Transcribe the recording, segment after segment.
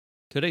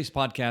Today's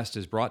podcast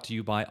is brought to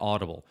you by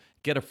Audible.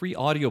 Get a free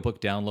audiobook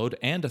download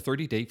and a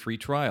 30-day free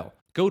trial.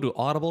 Go to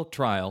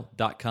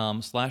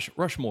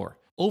audibletrial.com/Rushmore.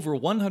 Over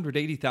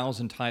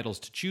 180,000 titles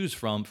to choose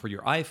from for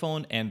your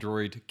iPhone,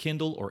 Android,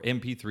 Kindle, or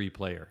MP3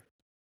 player.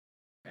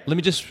 Let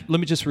me just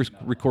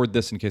record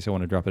this in case I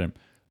want to drop it in.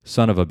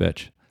 Son of a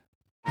bitch.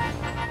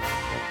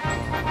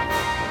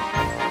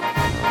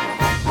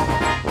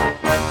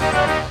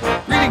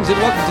 Greetings and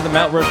welcome to the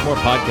Mount Rushmore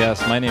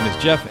podcast. My name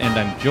is Jeff, and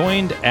I'm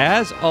joined,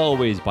 as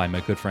always, by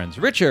my good friends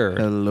Richard.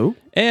 Hello.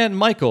 And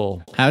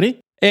Michael. Howdy.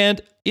 And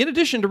in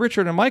addition to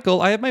Richard and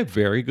Michael, I have my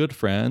very good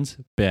friends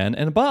Ben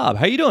and Bob.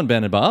 How you doing,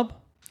 Ben and Bob?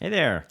 Hey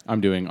there.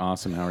 I'm doing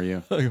awesome. How are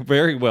you?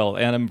 Very well,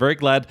 and I'm very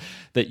glad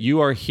that you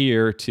are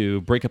here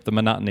to break up the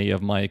monotony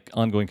of my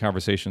ongoing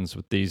conversations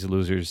with these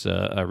losers,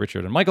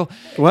 Richard and Michael.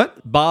 What?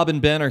 Bob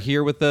and Ben are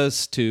here with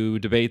us to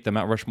debate the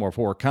Mount Rushmore of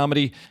horror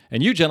comedy,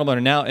 and you gentlemen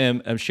are now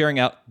sharing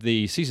out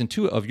the season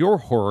 2 of your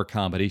horror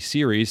comedy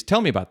series.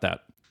 Tell me about that.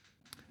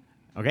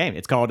 Okay,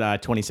 it's called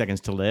 20 Seconds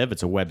to Live.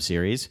 It's a web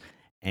series,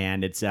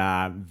 and it's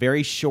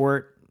very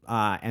short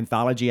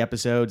anthology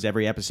episodes.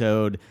 Every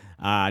episode,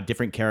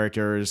 different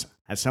characters.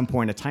 At some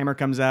point, a timer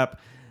comes up,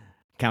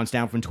 counts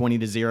down from 20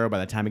 to 0. By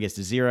the time it gets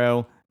to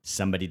 0,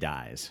 somebody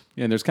dies.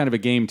 Yeah, and there's kind of a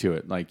game to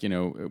it. Like, you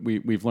know,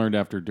 we've learned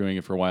after doing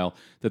it for a while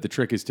that the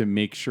trick is to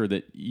make sure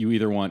that you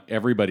either want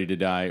everybody to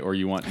die or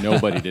you want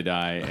nobody to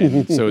die.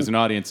 And so as an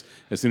audience,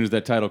 as soon as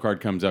that title card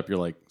comes up, you're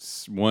like,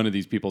 one of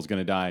these people's going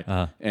to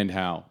die, and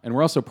how. And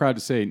we're also proud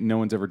to say no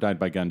one's ever died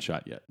by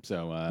gunshot yet.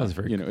 So,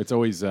 it's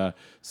always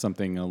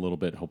something a little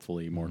bit,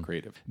 hopefully, more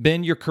creative.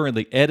 Ben, you're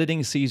currently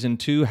editing season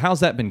 2. How's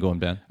that been going,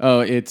 Ben?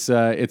 Oh, it's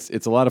a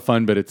lot of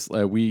fun, but it's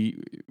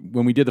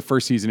when we did the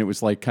first season, it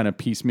was like kind of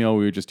piecemeal.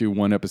 We would just do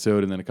one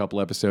episode and then a couple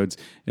episodes,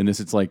 and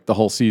this it's like the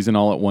whole season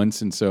all at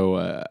once. And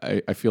so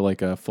I feel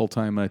like a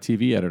full-time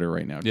TV editor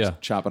right now, just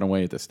chopping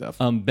away at this stuff.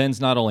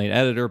 Ben's not only an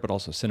editor but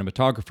also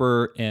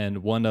cinematographer, and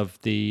one of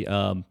the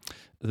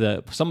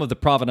some of the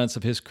provenance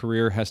of his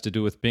career has to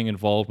do with being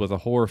involved with a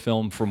horror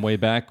film from way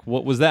back.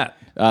 What was that?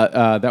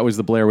 That was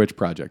the Blair Witch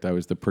Project. I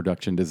was the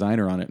production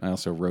designer on it, and I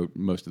also wrote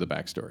most of the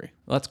backstory.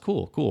 Well, that's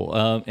cool.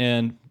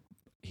 And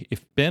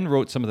if Ben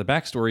wrote some of the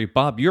backstory,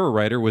 Bob, you're a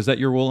writer. Was that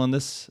your role in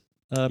this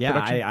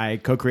production? I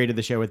co-created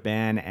the show with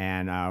Ben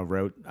and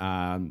wrote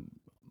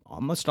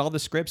almost all the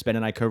scripts. Ben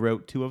and I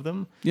co-wrote 2 of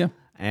them. Yeah.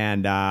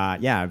 And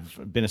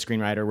I've been a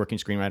working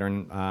screenwriter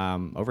in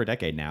over a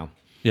decade now.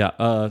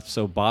 Yeah,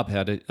 so Bob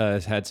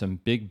has had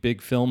some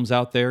big films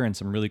out there and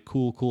some really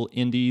cool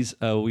indies.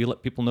 Will you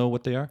let people know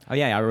what they are? Oh,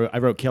 yeah, I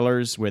wrote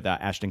Killers with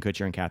Ashton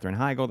Kutcher and Katherine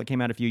Heigl that came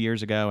out a few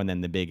years ago, and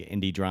then the big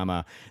indie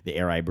drama, The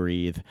Air I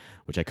Breathe,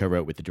 which I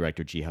co-wrote with the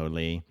director Ji-Ho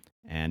Lee.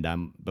 And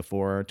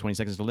before 20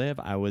 Seconds to Live,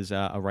 I was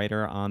a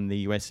writer on the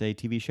USA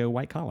TV show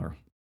White Collar.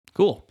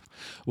 Cool.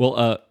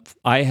 Well,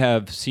 I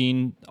have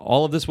seen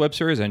all of this web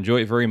series. I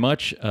enjoy it very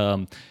much.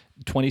 20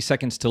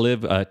 Seconds to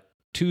Live,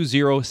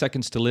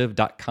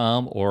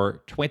 20secondstolive.com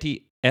or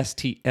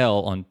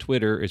 20STL on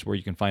Twitter is where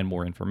you can find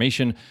more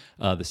information.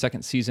 The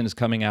second season is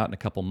coming out in a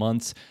couple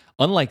months.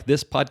 Unlike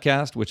this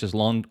podcast, which is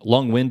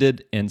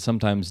long-winded and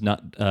sometimes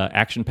not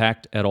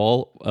action-packed at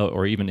all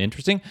or even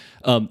interesting,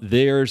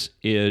 theirs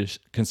is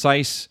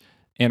concise,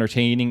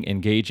 entertaining,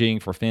 engaging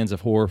for fans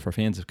of horror, for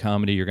fans of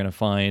comedy. You're going to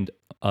find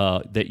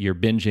that you're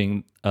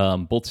binging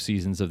both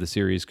seasons of the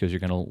series because you're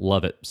going to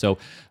love it. So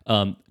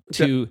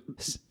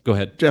go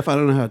ahead. Jeff, I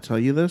don't know how to tell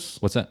you this.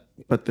 What's that?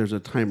 But there's a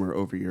timer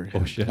over your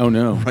head. Oh, shit. Oh,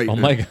 no. Right Oh,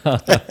 now. my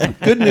God.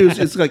 Good news,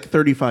 it's like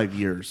 35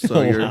 years,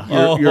 so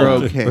you're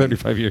okay.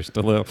 35 years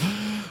to live.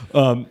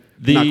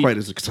 Not quite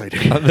as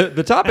exciting.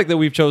 The topic that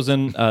we've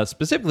chosen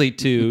specifically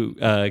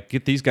to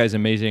get these guys'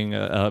 amazing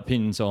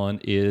opinions on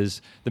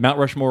is the Mount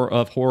Rushmore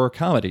of horror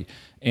comedy.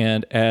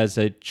 And as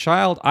a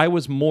child, I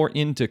was more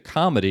into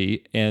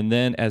comedy, and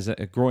then as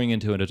growing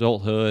into an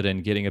adulthood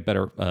and getting a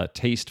better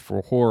taste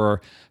for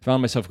horror,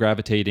 found myself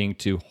gravitating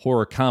to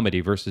horror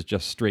comedy versus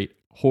just straight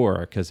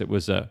horror, because it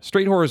was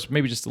straight horror is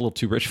maybe just a little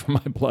too rich for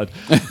my blood.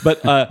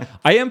 But I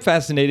am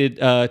fascinated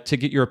to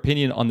get your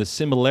opinion on the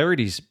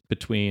similarities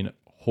between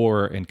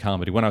horror and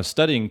comedy. When I was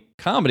studying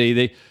comedy,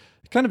 they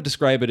kind of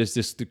describe it as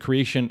the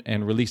creation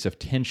and release of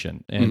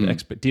tension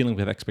and dealing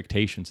with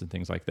expectations and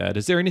things like that.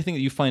 Is there anything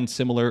that you find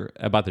similar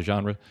about the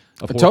genre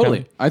of horror Totally.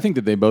 comedy? I think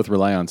that they both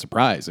rely on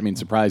surprise. I mean,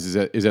 surprise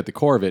is at the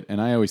core of it,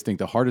 and I always think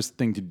the hardest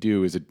thing to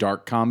do is a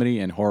dark comedy,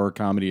 and horror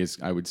comedy is,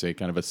 I would say,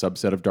 kind of a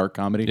subset of dark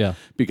comedy. Yeah.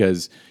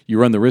 Because you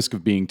run the risk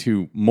of being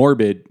too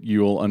morbid,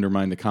 you'll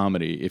undermine the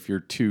comedy. If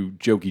you're too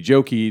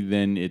jokey,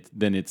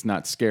 then it's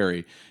not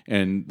scary.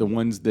 And the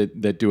ones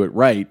that do it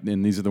right,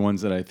 and these are the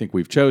ones that I think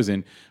we've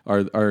chosen,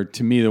 are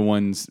to me the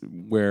ones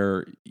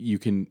where you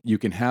can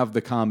have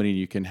the comedy,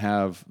 you can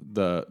have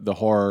the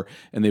horror,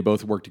 and they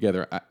both work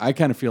together. I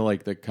kind of feel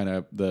like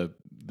the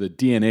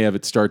DNA of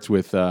it starts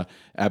with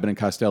Abbott and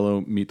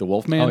Costello Meet the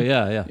Wolfman. Oh,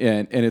 yeah.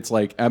 And it's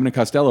like Abbott and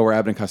Costello are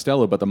Abbott and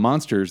Costello, but the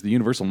monsters, the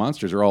Universal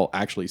monsters, are all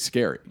actually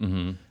scary.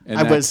 Mm-hmm.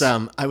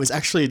 And I was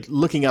actually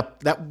looking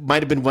up, that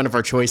might have been one of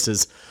our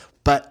choices,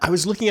 but I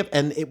was looking up,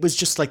 and it was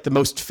just like the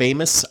most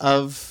famous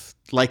of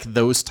like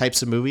those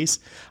types of movies.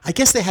 I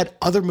guess they had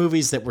other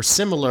movies that were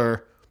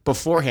similar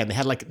beforehand. They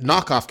had like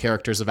knockoff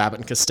characters of Abbott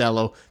and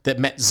Costello that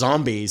met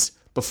zombies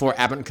before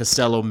Abbott and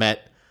Costello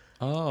met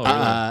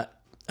like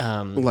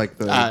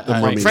the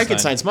mummy.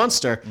 Frankenstein's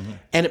monster.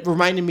 And it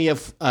reminded me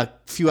of a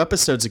few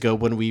episodes ago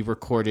when we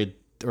recorded,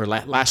 or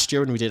last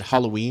year when we did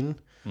Halloween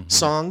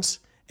songs.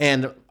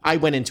 And I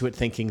went into it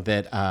thinking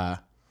that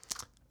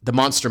the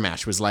Monster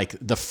Mash was like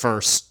the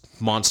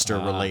first monster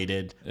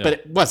related, but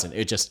it wasn't.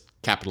 It just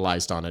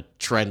capitalized on a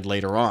trend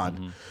later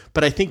on.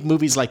 But I think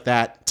movies like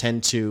that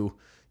tend to,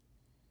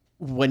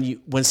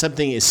 when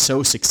something is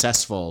so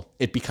successful,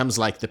 it becomes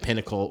like the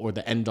pinnacle or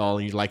the end all,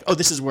 and you're like, oh,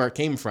 this is where it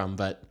came from.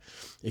 But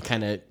it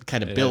kind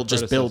of built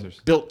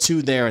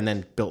to there and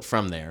then built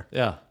from there.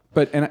 Yeah.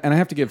 But and I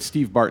have to give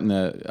Steve Barton,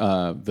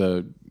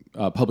 the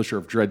publisher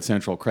of Dread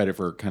Central, credit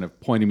for kind of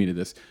pointing me to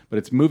this. But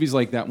it's movies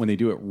like that when they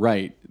do it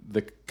right.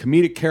 The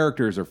comedic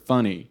characters are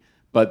funny,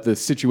 but the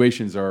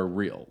situations are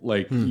real.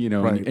 Like and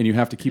you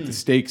have to keep the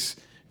stakes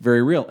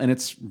very real, and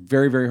it's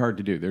very, very hard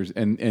to do.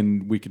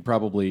 And we could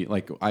probably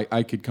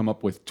I could come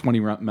up with 20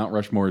 Mount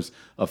Rushmores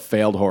of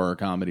failed horror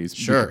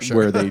comedies,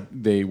 where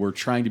they were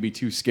trying to be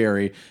too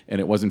scary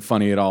and it wasn't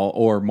funny at all,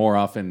 or more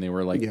often they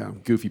were like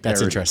goofy parodies.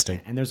 That's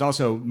interesting. And there's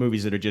also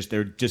movies that are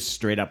they're just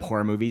straight up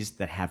horror movies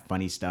that have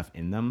funny stuff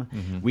in them.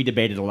 We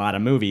debated a lot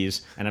of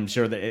movies, and I'm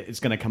sure that it's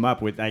going to come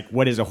up with like,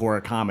 what is a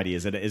horror comedy?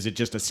 Is it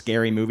just a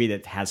scary movie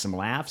that has some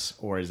laughs,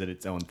 or is it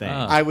its own thing?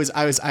 I was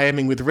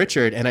IMing with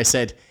Richard, and I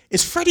said,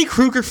 is Freddy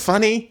Krueger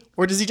funny,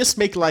 or does he just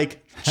make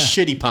like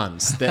shitty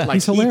puns that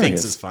like he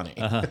thinks is funny?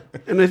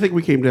 And I think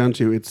we came down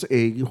to it's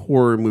a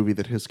horror movie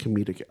that has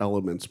comedic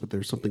elements, but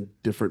there's something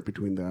different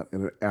between that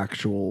and an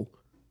actual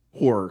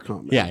horror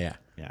comedy. Yeah.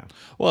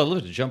 Well, I'd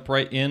love to jump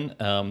right in.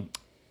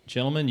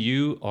 Gentlemen,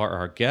 you are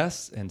our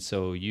guests, and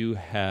so you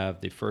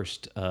have the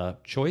first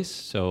choice.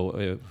 So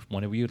if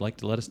one of you would like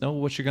to let us know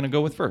what you're going to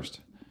go with first.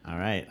 All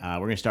right, we're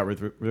going to start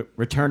with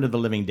Return to the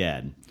Living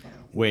Dead,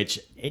 which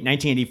in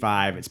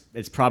 1985,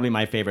 it's probably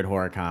my favorite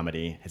horror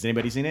comedy. Has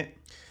anybody seen it?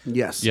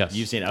 Yes.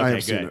 You've seen it? I Okay,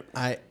 have seen good.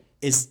 it.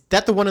 Is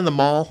that the one in the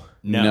mall?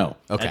 No.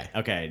 Okay.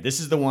 Okay. This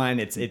is the one.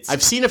 It's.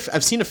 I've seen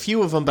a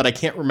few of them, but I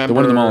can't remember. The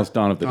one in the mall is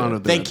Dawn of the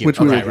Dead. Thank you. Which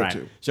we Okay, will get Right.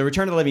 to. So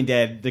Return to the Living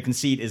Dead, the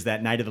conceit is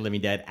that Night of the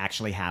Living Dead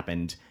actually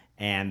happened,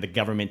 and the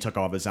government took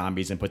all the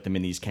zombies and put them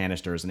in these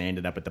canisters, and they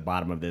ended up at the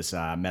bottom of this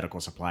medical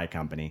supply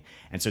company.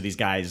 And so these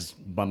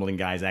bumbling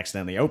guys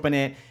accidentally open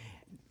it,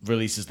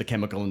 releases the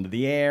chemical into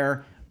the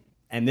air,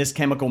 and this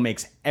chemical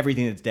makes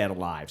everything that's dead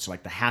alive. So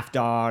like the half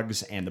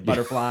dogs and the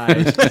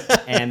butterflies,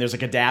 and there's a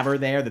cadaver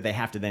there that they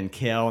have to then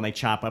kill, and they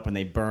chop up and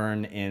they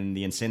burn in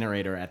the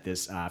incinerator at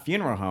this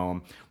funeral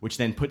home, which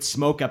then puts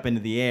smoke up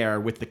into the air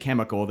with the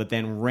chemical that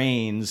then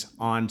rains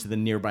onto the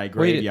nearby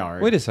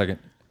graveyard. Wait a second.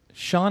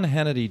 Sean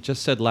Hannity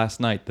just said last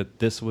night that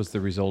this was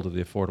the result of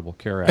the Affordable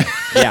Care Act.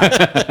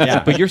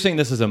 Yeah. But you're saying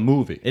this is a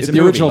movie. It's a The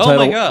movie. original Oh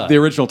title. my God. The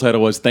original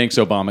title was "Thanks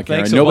Obamacare,"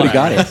 Thanks, and nobody Obama.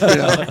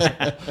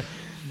 got it.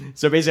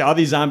 So basically, all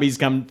these zombies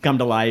come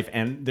to life,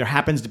 and there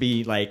happens to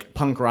be like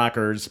punk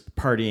rockers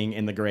partying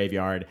in the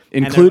graveyard,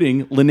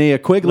 Including Linnea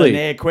Quigley.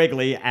 Linnea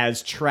Quigley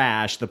as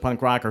Trash, the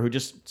punk rocker who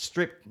just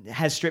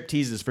has strip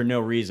teases for no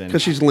reason.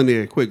 Because she's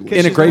Linnea Quigley.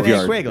 In a She's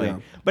graveyard. Linnea Quigley. Yeah.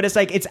 But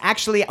it's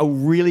actually a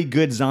really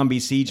good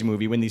zombie siege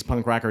movie when these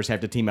punk rockers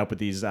have to team up with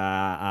these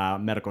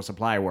medical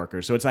supply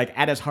workers. So it's like,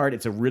 at its heart,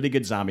 it's a really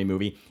good zombie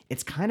movie.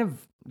 It's kind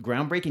of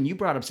groundbreaking. You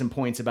brought up some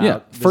points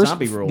about the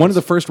zombie rules. One of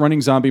the first running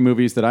zombie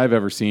movies that I've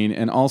ever seen,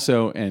 and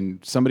also, and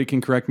somebody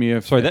can correct me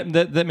if Sorry,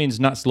 that means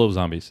not slow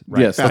zombies.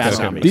 yes, Fast okay.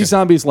 zombies. These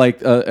zombies,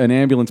 like an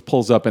ambulance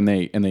pulls up and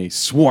they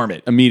swarm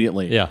it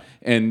immediately. Yeah.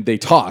 And they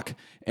talk.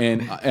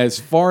 And as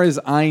far as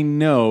I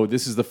know,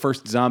 this is the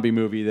first zombie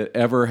movie that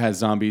ever has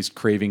zombies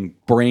craving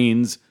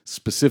brains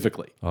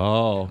specifically.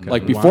 Oh, okay.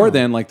 Like before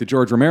then, like the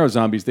George Romero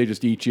zombies, they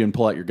just eat you and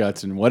pull out your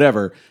guts and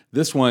whatever.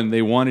 This one,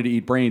 they wanted to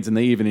eat brains, and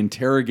they even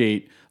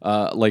interrogate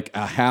like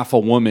a half a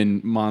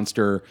woman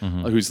monster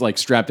who's like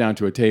strapped down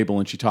to a table,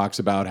 and she talks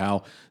about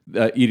how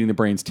eating the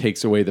brains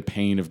takes away the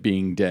pain of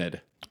being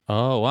dead.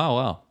 Oh,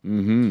 wow.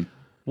 Mm-hmm.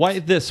 Why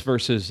this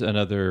versus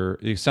another?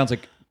 It sounds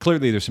like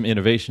clearly there's some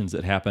innovations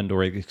that happened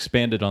or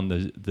expanded on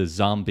the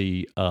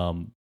zombie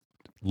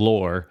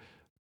lore,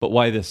 but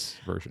why this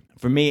version?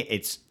 For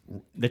me,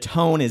 the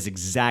tone is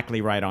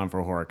exactly right on for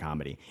a horror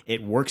comedy.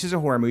 It works as a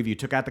horror movie. You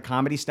took out the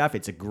comedy stuff.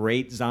 It's a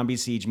great zombie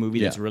siege movie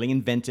that's really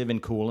inventive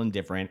and cool and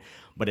different,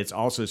 but it's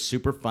also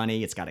super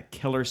funny. It's got a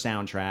killer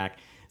soundtrack.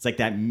 It's like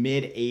that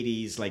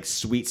mid-'80s like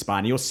sweet spot.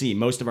 And you'll see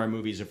most of our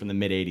movies are from the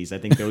mid-'80s. I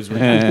think those were,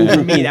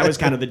 for me, that was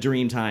kind of the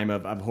dream time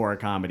of horror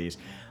comedies.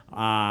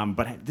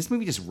 But this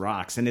movie just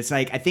rocks. And it's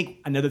like, I think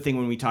another thing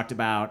when we talked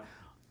about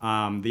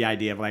the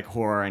idea of like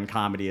horror and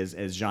comedy as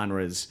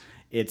genres,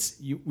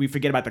 we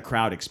forget about the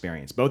crowd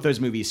experience. Both those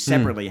movies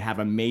separately have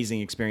amazing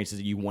experiences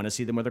that you want to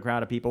see them with a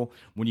crowd of people.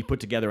 When you put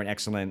together an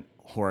excellent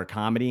horror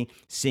comedy,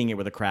 seeing it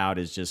with a crowd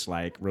is just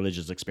like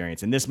religious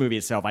experience. And this movie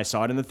itself, I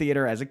saw it in the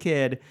theater as a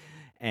kid,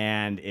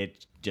 and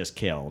it just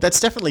killed. That's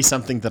definitely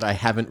something that I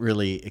haven't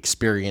really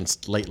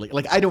experienced lately.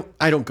 Like I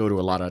don't go to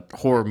a lot of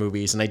horror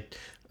movies, and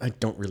I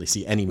don't really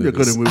see any You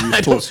movies. go to movies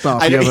I full don't-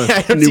 stop. I You don't- have I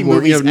a don't see newborn.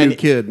 You movies have a new any-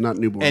 kid, not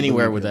newborn.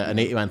 anywhere but with new kid. an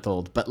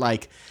 8-month-old. But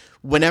like,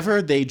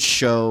 whenever they'd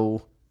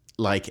show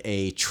like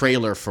a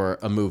trailer for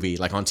a movie,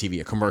 like on TV,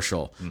 a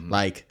commercial,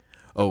 like,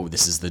 oh,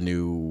 this is the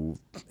new,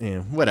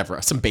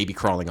 whatever, some baby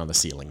crawling on the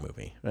ceiling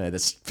movie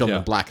that's filmed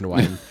in black and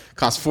white and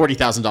cost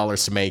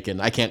 $40,000 to make,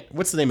 and I can't.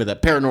 What's the name of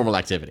that? Paranormal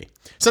Activity,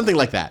 something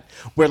like that,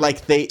 where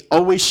like they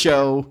always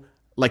show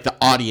like the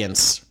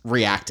audience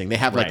reacting. They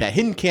have like that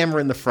hidden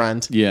camera in the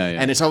front,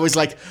 and it's always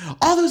like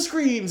all those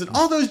screams and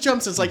all those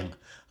jumps. It's like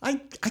I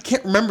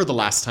can't remember the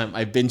last time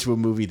I've been to a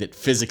movie that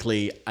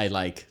physically I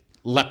like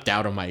leapt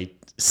out of my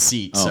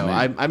seat. So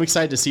I'm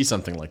excited to see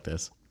something like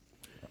this.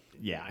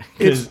 Yeah.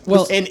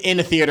 Well, in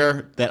a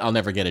theater that I'll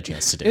never get a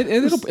chance to do.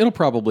 it'll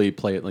probably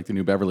play it like the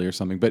New Beverly or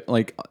something. But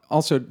like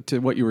also to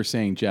what you were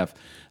saying, Jeff,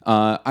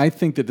 I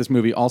think that this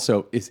movie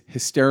also is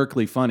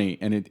hysterically funny,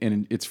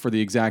 and it's for the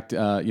exact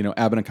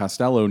Abbott and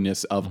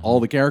Costello-ness of all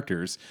the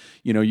characters.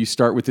 You know, you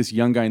start with this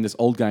young guy and this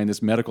old guy in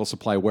this medical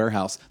supply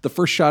warehouse. The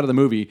first shot of the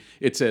movie,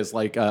 it says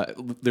like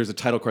there's a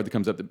title card that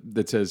comes up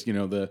that says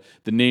the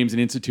names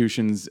and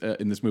institutions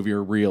in this movie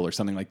are real or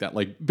something like that.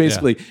 Like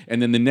basically,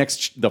 and then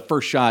the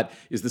first shot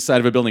is the side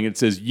of a building and it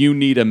says you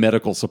need a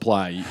medical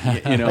supply.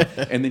 You know,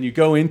 and then you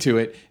go into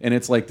it and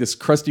it's like this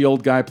crusty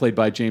old guy played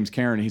by James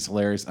Cameron. He's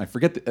hilarious. I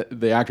forget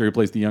the actor who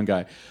plays the young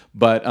guy,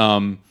 but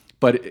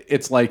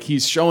it's like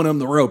he's showing him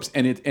the ropes,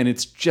 and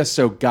it's just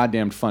so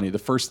goddamn funny. The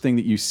first thing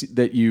that you see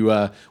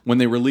when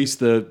they release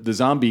the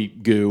zombie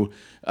goo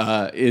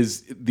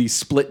is these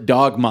split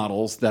dog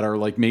models that are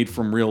like made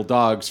from real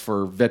dogs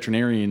for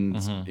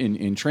veterinarians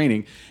in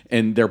training,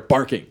 and they're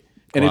barking.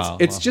 And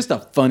it's just a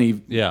funny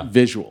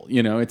visual,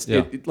 you know. It's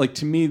like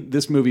to me,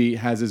 this movie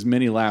has as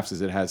many laughs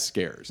as it has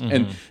scares,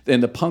 and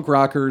the punk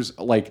rockers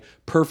like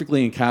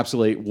perfectly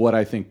encapsulate what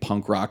I think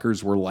punk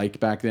rockers were like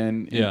back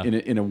then.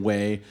 In a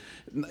way,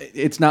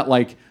 it's not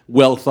like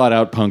well thought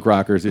out punk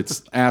rockers.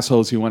 It's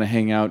assholes who want to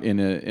hang out in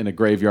a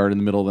graveyard in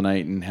the middle of the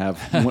night and have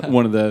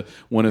one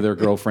of their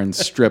girlfriends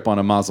strip on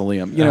a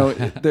mausoleum.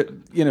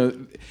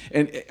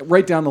 And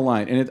right down the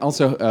line. And it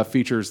also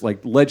features like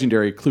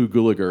legendary Clu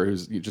Gulager,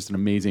 who's just an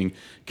amazing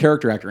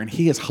character actor, and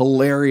he is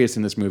hilarious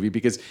in this movie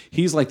because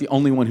he's like the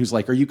only one who's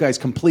like, "Are you guys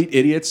complete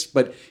idiots?"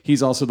 But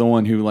he's also the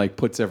one who like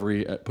puts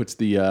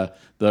the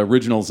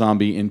original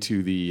zombie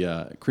into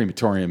the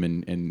crematorium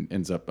and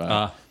ends up.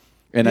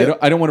 And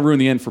I don't want to ruin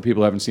the end for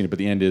people who haven't seen it, but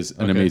the end is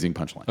an amazing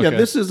punchline. Yeah,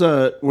 this is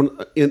on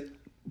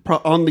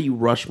the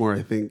Rushmore,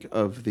 I think,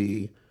 of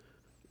the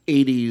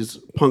 80s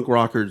punk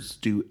rockers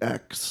do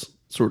X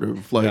sort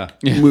of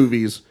like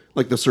movies,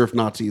 like the Surf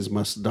Nazis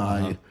Must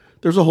Die.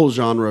 There's a whole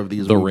genre of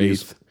these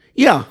movies. Wraith.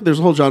 Yeah, there's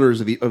a whole genre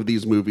of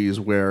these movies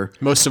where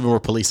Most of them were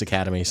police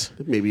academies.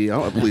 maybe a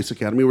police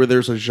academy where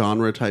there's a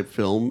genre type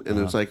film, and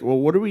it's like, well,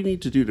 what do we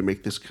need to do to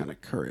make this kind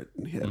of current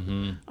and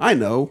hit? I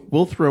know,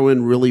 we'll throw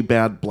in really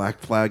bad Black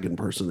Flag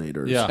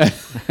impersonators. Yeah.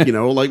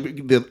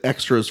 Like the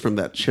extras from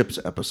that Chips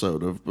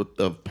episode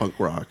of punk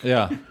rock.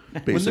 Yeah.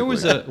 Basically. When there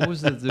was there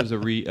was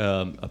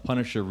a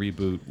Punisher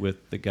reboot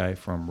with the guy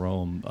from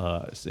Rome.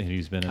 And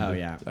he's been in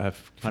I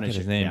forget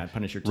his name. Yeah,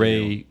 Punisher 2.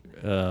 Ray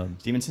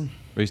Stevenson?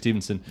 Ray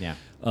Stevenson. Yeah.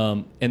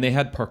 And they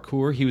had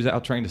parkour. He was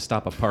out trying to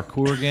stop a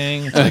parkour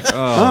gang. It's like,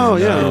 Oh,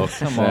 no, yeah.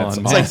 come That's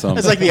on. awesome.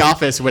 It's like The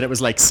Office when it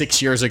was like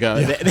 6 years ago.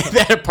 They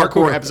had a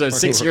parkour episode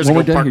 6 years When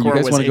ago. we're done here, Parkour you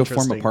guys was want to go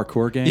form a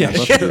interesting. parkour gang? I'd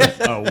love to do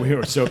that. Oh, we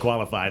were so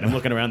qualified. I'm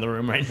looking around the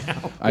room right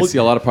now. I see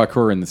a lot of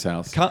parkour in this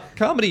house.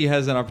 Comedy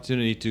has an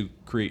opportunity to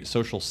create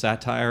social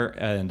satire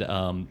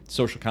and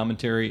social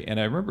commentary. And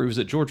I remember it was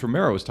that George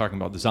Romero was talking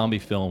about the zombie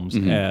films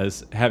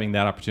as having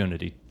that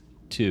opportunity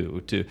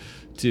to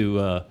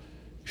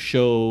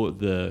show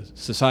the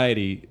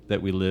society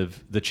that we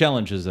live, the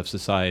challenges of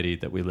society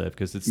that we live,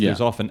 because there's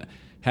often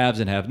haves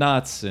and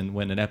have-nots, and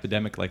when an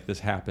epidemic like this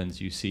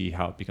happens, you see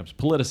how it becomes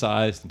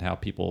politicized and how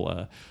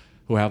people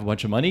who have a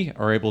bunch of money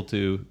are able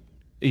to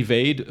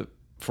evade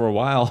for a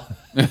while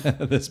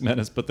this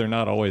menace, but they're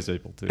not always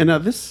able to. And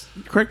this,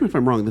 correct me if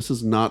I'm wrong, this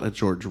is not a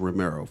George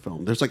Romero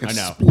film. There's like a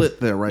split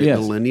there, right? Yes.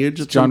 The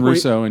lineage. It's John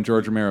Russo and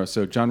George Romero.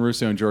 So John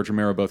Russo and George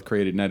Romero both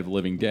created Night of the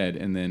Living Dead,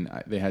 and then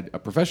they had a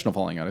professional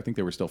falling out. I think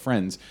they were still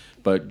friends,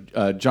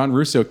 but John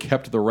Russo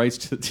kept the rights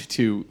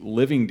to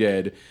Living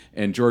Dead,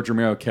 and George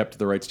Romero kept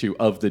the rights to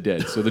Of the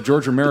Dead. So the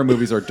George Romero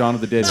movies are Dawn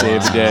of the Dead, Day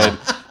of the Dead,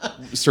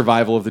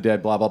 Survival of the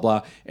Dead, blah blah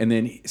blah. And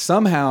then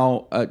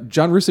somehow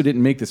John Russo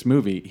didn't make this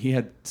movie.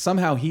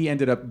 He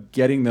ended up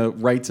getting the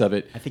rights of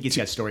it. I think he's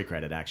got story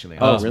credit, actually,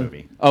 on this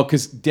movie. Oh,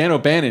 because Dan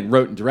O'Bannon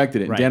wrote and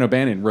directed it, and Right. Dan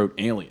O'Bannon wrote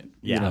Alien.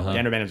 Yeah,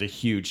 Dan O'Bannon's a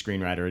huge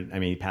screenwriter. I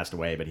mean, he passed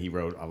away, but he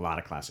wrote a lot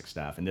of classic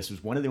stuff. And this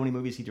was one of the only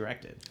movies he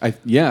directed.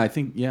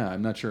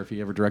 I'm not sure if he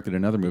ever directed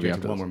another movie There's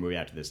after one this. more movie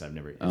after this I've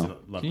never... It's a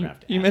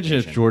Lovecraft You imagine if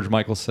adaptation. George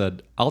Michael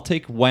said, "I'll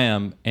take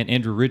Wham," and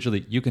Andrew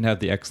Ridgeley, you can have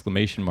the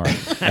exclamation mark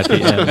at the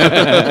end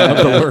of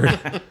the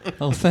word.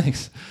 Oh,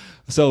 thanks.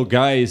 So,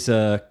 guys,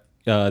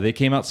 they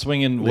came out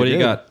swinging. What do you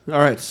got? All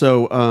right,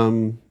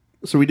 so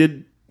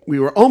we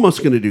were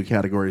almost going to do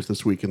categories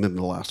this week, and then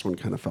the last one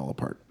kind of fell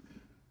apart.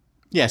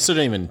 Yeah, so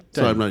don't even.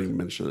 So I'm not even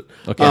mentioning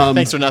it. Okay.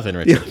 Thanks for nothing,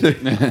 Richard.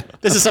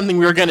 This is something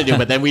we were going to do,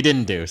 but then we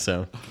didn't do.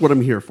 So What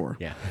I'm here for.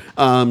 yeah.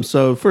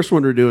 So first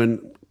one we're doing,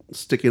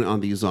 sticking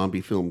on the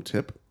zombie film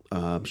tip,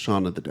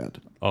 Shaun of the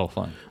Dead. Oh,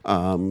 fun.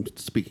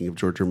 Speaking of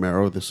George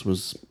Romero, this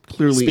was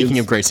clearly Speaking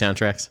of great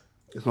soundtracks,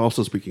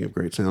 also speaking of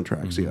great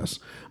soundtracks, yes,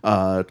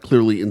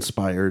 clearly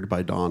inspired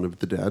by Dawn of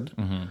the Dead.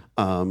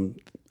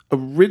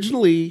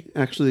 Originally,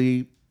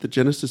 actually, the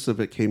genesis of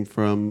it came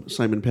from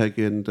Simon Pegg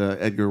and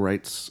Edgar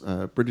Wright's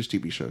British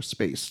TV show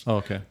Spaced. Oh,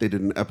 okay. They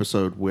did an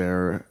episode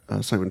where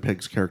Simon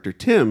Pegg's character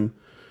Tim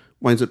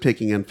winds up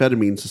taking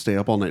amphetamines to stay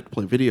up all night to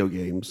play video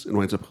games and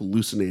winds up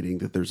hallucinating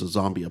that there's a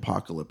zombie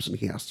apocalypse and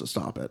he has to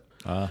stop it.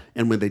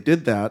 And when they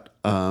did that,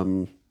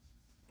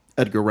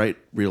 Edgar Wright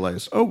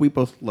realized, oh, we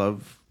both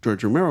love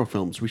George Romero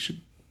films. We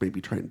should maybe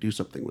try and do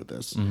something with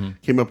this.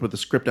 Came up with a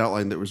script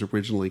outline that was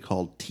originally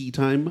called Tea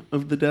Time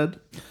of the Dead.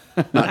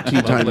 Not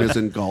tea time as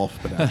in golf,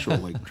 but actual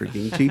like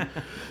drinking tea.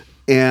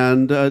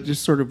 And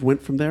just sort of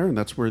went from there. And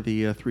that's where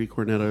the Three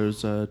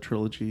Cornettos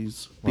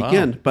trilogies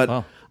begin.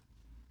 But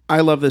I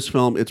love this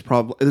film.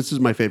 This is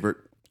my favorite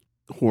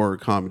horror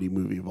comedy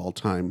movie of all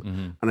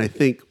time. And I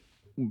think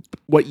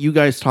what you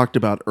guys talked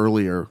about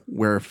earlier,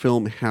 where a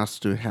film has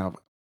to have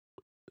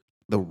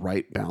the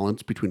right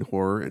balance between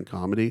horror and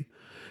comedy.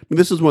 I mean,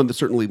 this is one that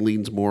certainly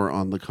leans more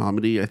on the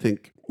comedy, I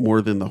think,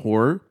 more than the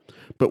horror.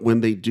 But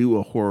when they do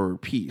a horror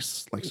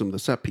piece, like some of the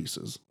set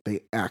pieces,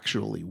 they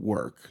actually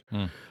work.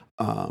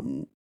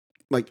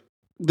 Like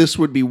this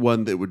would be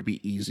one that would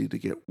be easy to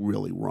get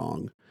really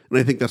wrong. And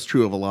I think that's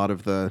true of a lot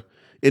of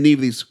any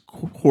of these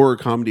horror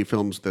comedy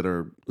films that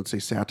are, let's say,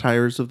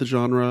 satires of the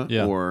genre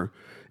or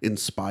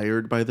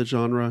inspired by the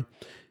genre.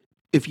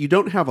 If you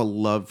don't have a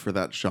love for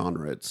that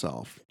genre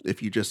itself,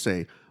 if you just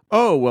say,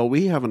 oh, well,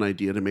 we have an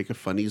idea to make a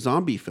funny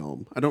zombie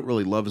film. I don't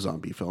really love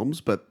zombie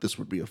films, but this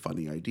would be a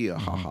funny idea.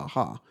 Ha, ha,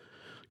 ha.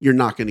 You're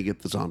not going to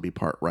get the zombie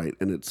part right,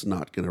 and it's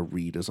not going to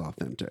read as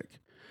authentic.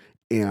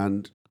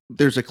 And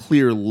there's a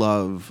clear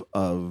love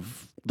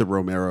of the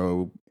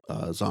Romero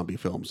zombie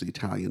films, the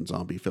Italian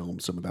zombie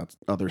films, some of that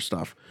other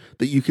stuff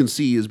that you can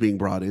see is being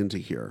brought into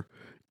here.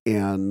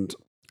 And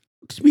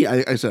to me,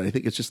 I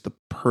think it's just the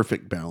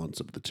perfect balance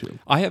of the two.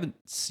 I haven't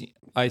seen.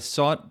 I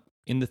saw it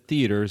in the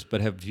theaters,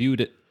 but have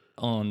viewed it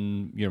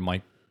on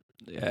my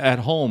at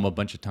home a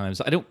bunch of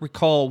times. I don't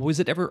recall. Were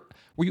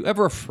you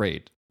ever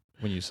afraid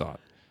when you saw it,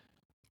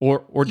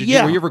 or did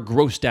were you ever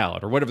grossed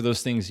out, or whatever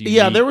those things?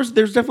 There's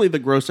definitely the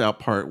gross out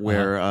part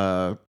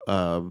where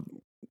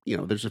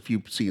there's a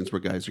few scenes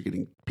where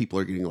people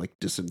are getting like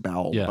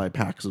disemboweled by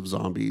packs of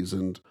zombies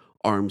and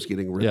arms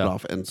getting ripped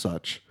off and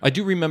such. I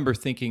do remember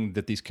thinking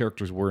that these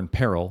characters were in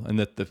peril and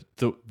that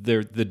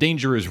the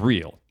danger is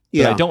real.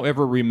 But I don't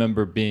ever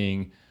remember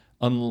being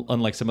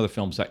unlike some other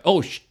films like,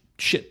 oh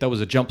shit, that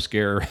was a jump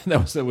scare.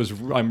 that was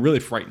I'm really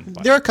frightened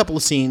by there are a couple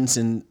of scenes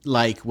in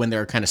like when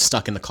they're kind of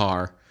stuck in the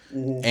car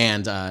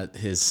and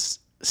his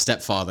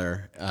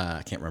stepfather,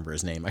 I can't remember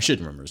his name. I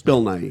should remember his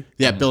name. Bill Nighy.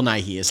 Yeah, Bill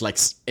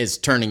Nighy is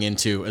turning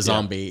into a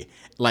zombie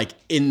like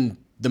in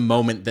the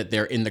moment that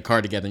they're in the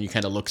car together, and he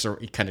kind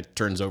of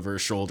turns over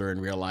his shoulder and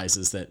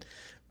realizes that,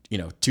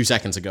 2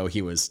 seconds ago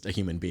he was a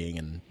human being,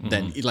 and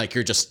then like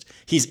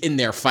he's in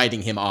there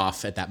fighting him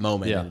off at that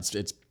moment. And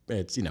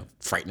it's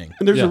frightening.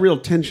 And there's a real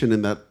tension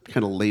in that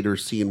kind of later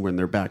scene when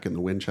they're back in the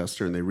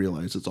Winchester and they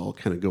realize it's all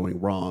kind of going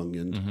wrong,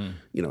 and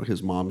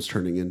his mom's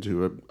turning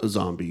into a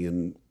zombie,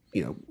 and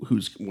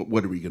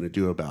what are we going to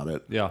do about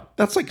it? Yeah,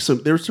 that's like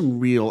there's some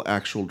real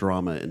actual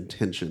drama and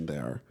tension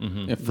there.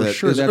 Yeah, for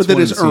sure, that's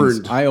one of the earned.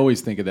 Scenes, I always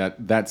think of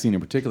that scene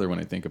in particular when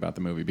I think about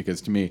the movie, because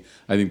to me,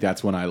 I think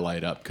that's when I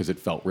light up because it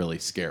felt really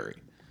scary.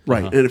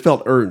 Right, and it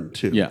felt earned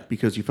too. Yeah,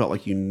 because you felt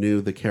like you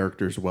knew the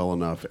characters well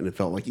enough, and it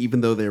felt like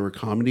even though they were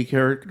comedy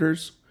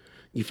characters,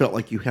 you felt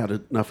like you had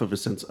enough of a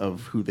sense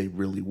of who they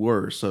really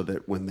were, so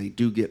that when they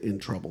do get in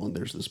trouble and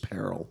there's this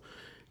peril,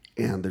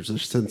 and there's a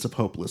sense of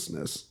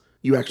hopelessness,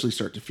 you actually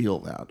start to feel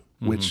that,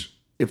 which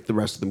if the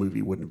rest of the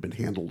movie wouldn't have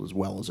been handled as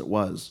well as it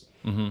was,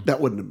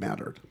 that wouldn't have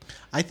mattered.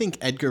 I think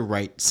Edgar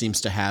Wright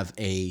seems to have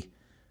a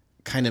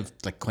kind of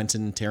like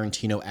Quentin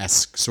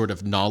Tarantino-esque sort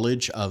of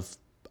knowledge of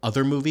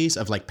other movies,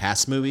 of like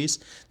past movies,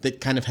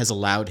 that kind of has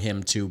allowed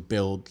him to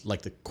build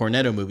like the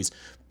Cornetto movies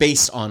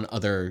based on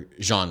other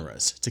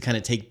genres, to kind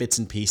of take bits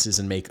and pieces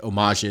and make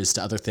homages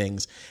to other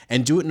things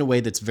and do it in a way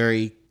that's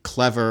very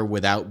clever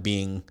without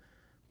being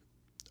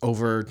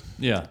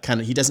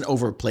he doesn't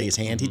overplay his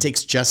hand. He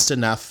takes just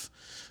enough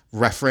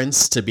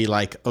reference to be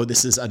like, oh,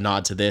 this is a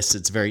nod to this.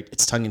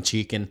 It's tongue in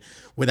cheek, and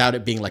without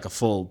it being like a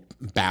full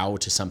bow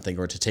to something,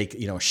 or to take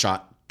a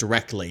shot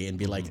directly and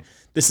be like,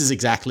 this is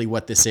exactly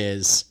what this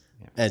is.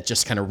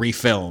 Just kind of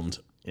refilmed.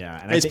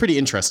 Yeah, and it's pretty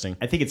interesting.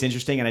 I think it's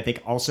interesting, and I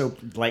think also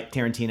like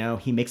Tarantino,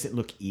 he makes it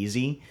look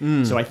easy.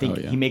 So I think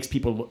he makes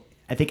people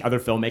I think other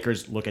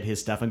filmmakers look at his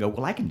stuff and go,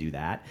 well, I can do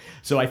that.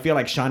 So I feel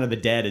like Shaun of the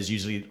Dead is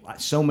usually,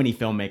 so many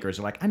filmmakers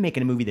are like, I'm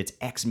making a movie that's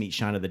X meets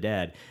Shaun of the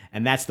Dead.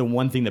 And that's the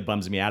one thing that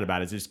bums me out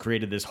about it, is it's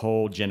created this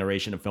whole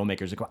generation of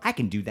filmmakers that go, I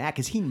can do that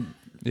because he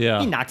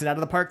knocked it out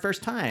of the park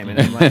first time. And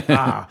I'm like,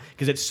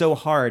 because it's so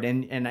hard.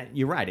 And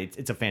you're right,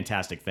 it's a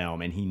fantastic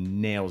film, and he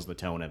nails the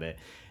tone of it.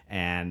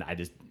 And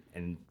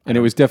and it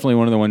was definitely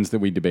one of the ones that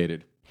we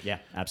debated. Yeah,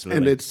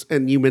 absolutely.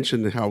 And you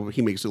mentioned how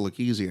he makes it look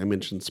easy. I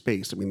mentioned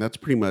Space. I mean, that's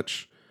pretty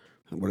much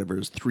whatever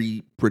is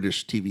 3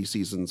 British TV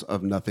seasons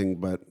of nothing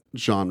but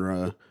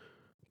genre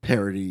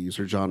parodies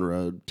or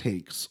genre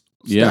takes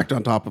stacked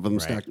on top of them,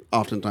 stacked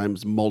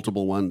oftentimes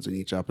multiple ones in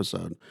each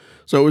episode.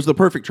 So it was the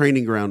perfect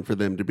training ground for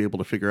them to be able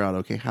to figure out,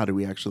 okay, how do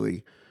we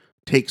actually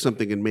take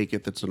something and make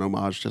it that's an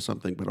homage to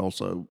something, but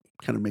also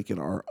kind of make it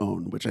our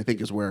own, which I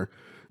think is where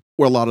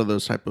a lot of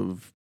those type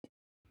of,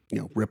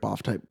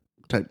 rip-off type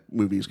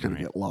movies kind of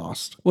get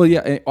lost. Well,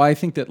 yeah, I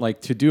think that like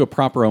to do a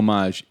proper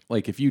homage,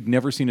 like if you'd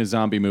never seen a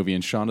zombie movie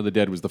and Shaun of the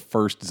Dead was the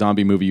first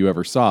zombie movie you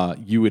ever saw,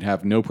 you would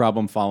have no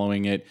problem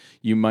following it.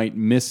 You might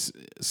miss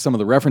some of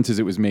the references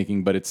it was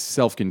making, but it's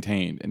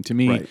self-contained. And to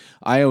me,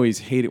 I always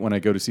hate it when I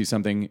go to see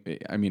something,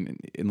 I mean,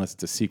 unless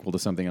it's a sequel to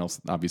something else,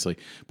 obviously,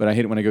 but I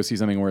hate it when I go see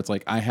something where it's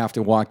like I have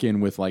to walk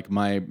in with like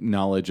my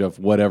knowledge of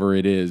whatever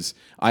it is.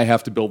 I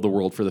have to build the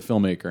world for the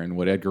filmmaker, and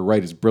what Edgar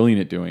Wright is brilliant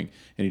at doing,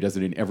 and he does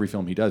it in every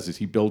film he does, is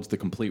he builds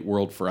the complete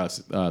world for us,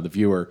 the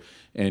viewer,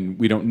 and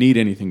we don't need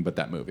anything but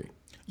that movie.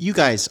 You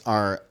guys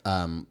are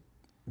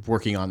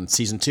working on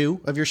season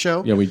 2 of your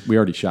show. Yeah, we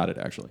already shot it,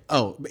 actually.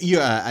 Oh,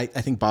 I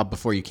think Bob,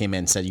 before you came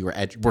in, said you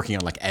were working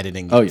on like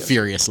editing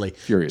furiously.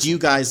 Do you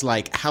guys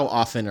how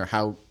often or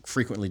how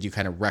frequently do you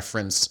kind of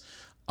reference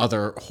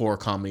other horror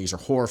comedies or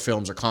horror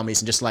films or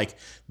comedies and just like,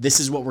 this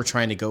is what we're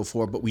trying to go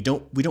for, but we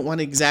don't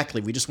want it exactly.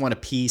 We just want a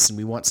piece, and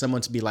we want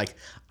someone to be like,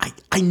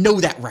 I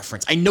know that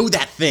reference. I know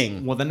that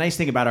thing. Well, the nice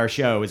thing about our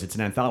show is it's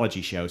an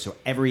anthology show, so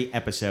every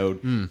episode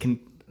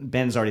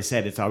Ben's already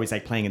said it's always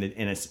like playing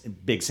in a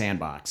big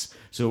sandbox.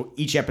 So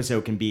each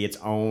episode can be its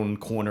own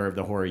corner of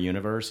the horror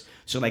universe.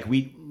 So like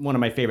one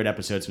of my favorite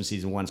episodes from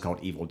season 1 is called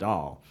Evil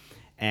Doll.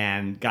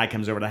 And guy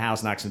comes over to the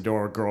house, knocks on the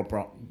door,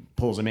 girl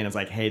pulls him in. It's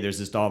like, hey, there's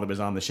this doll that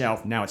was on the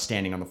shelf. Now it's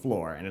standing on the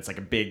floor. And it's like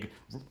a big,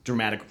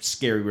 dramatic,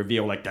 scary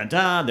reveal, like,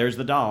 dun-dun, there's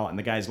the doll. And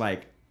the guy's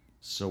like,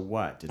 so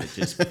what? Did it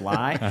just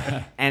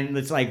fly? And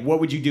it's like, what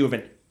would you do if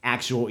an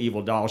actual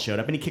evil doll showed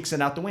up? And he kicks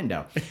it out the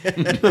window.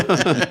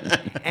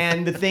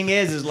 And the thing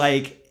is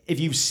like, if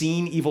you've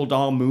seen evil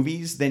doll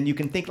movies, then you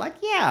can think like,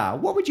 yeah,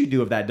 what would you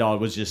do if that doll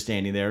was just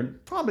standing there?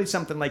 Probably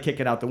something like kick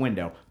it out the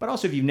window. But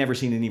also, if you've never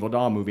seen an evil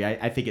doll movie,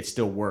 I think it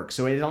still works.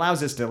 So it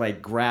allows us to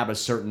like grab a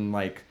certain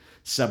like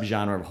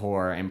subgenre of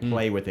horror and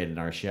play with it in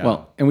our show.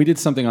 Well, and we did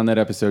something on that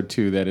episode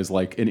too that is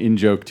like an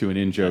in-joke to an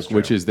in-joke,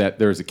 which is that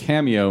there's a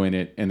cameo in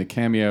it, and the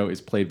cameo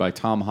is played by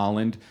Tom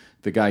Holland,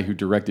 the guy who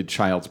directed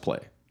Child's Play.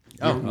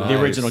 Oh, the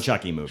original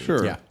Chucky movie.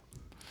 Sure. Yeah.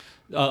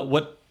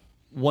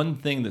 One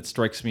thing that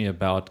strikes me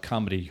about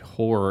comedy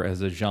horror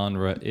as a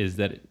genre is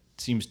that it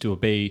seems to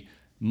obey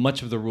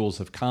much of the rules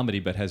of comedy,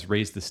 but has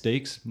raised the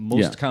stakes.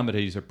 Most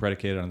comedies are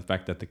predicated on the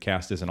fact that the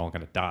cast isn't all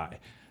going to die.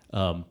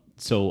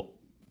 So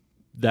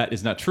that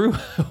is not true.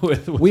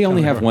 with we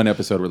only have one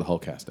episode where the whole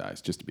cast dies,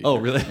 just to be clear.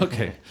 Really?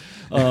 Okay.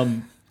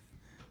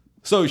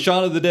 So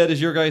Shaun of the Dead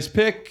is your guys'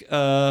 pick.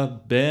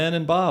 Ben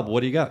and Bob,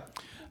 what do you got?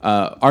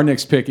 Our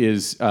next pick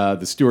is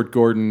the Stuart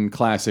Gordon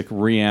classic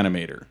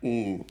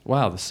Reanimator.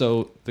 Wow.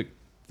 So the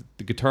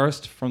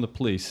guitarist from the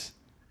Police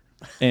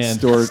and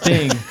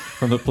Sting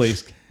from the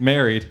Police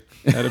married,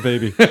 had a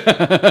baby.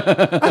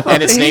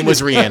 And its name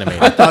was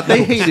Reanimator. I thought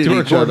they hated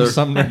each other.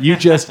 Sumner. You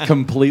just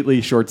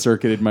completely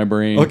short-circuited my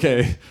brain.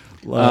 Okay.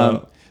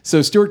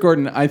 So Stuart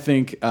Gordon, I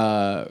think,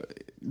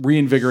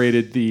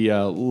 reinvigorated the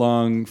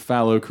long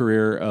fallow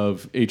career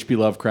of H.P.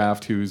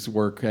 Lovecraft, whose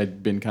work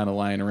had been kind of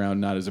lying around,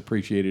 not as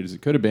appreciated as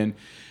it could have been.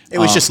 It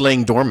was just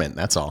laying dormant,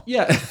 that's all.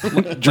 Yeah,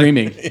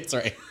 dreaming It's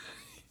right.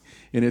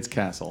 in its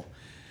castle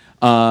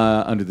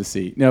under the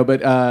sea. No,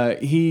 but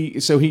he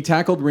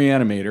tackled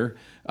Reanimator,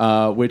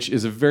 which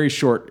is a very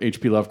short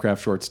H.P.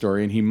 Lovecraft short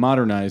story, and he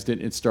modernized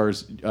it. It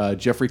stars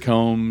Jeffrey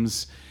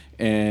Combs,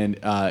 and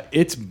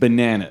it's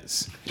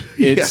bananas.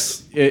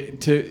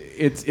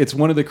 It's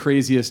one of the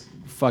craziest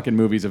fucking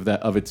movies of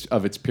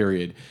its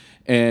period,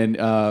 and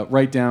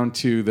right down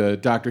to the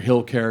Dr.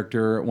 Hill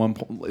character at one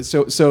point.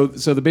 So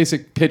the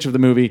basic pitch of the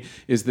movie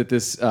is that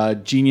this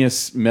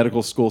genius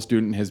medical school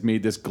student has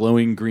made this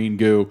glowing green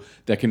goo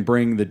that can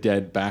bring the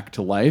dead back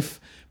to life,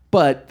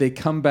 but they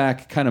come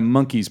back kind of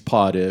monkey's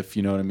pawed, if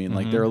you know what I mean.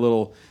 Like they're a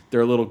little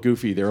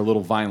goofy, they're a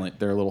little violent,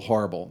 they're a little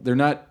horrible. They're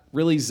not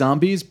really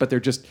zombies, but they're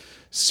just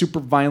super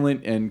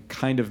violent and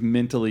kind of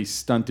mentally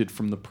stunted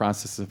from the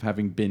process of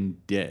having been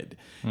dead.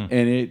 And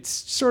it's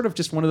sort of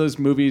just one of those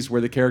movies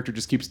where the character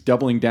just keeps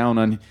doubling down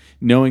on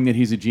knowing that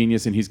he's a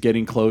genius, and he's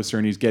getting closer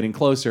and he's getting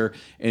closer,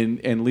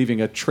 and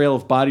leaving a trail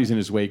of bodies in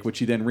his wake, which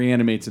he then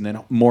reanimates, and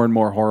then more and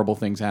more horrible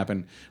things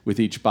happen with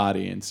each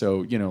body. And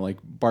so, like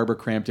Barbara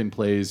Crampton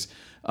plays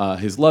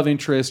his love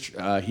interest.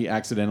 He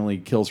accidentally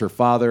kills her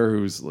father,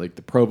 who's like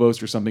the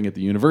provost or something at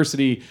the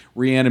university,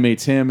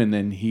 reanimates him, and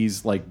then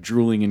he's like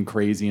drooling and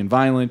crazy and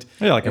violent.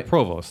 Yeah, like a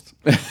provost.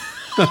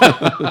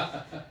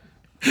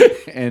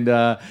 And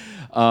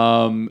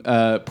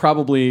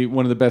probably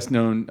one of the best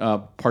known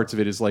parts of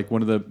it is like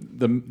one of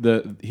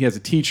the he has a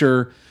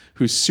teacher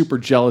who's super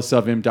jealous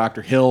of him,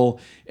 Dr. Hill,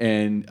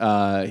 and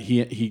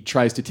he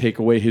tries to take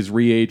away his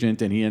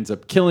reagent, and he ends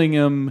up killing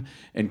him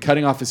and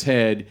cutting off his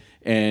head,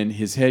 and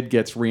his head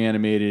gets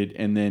reanimated,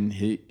 and then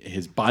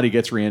his body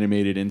gets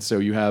reanimated, and so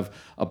you have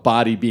a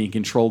body being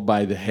controlled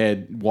by the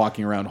head,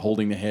 walking around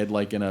holding the head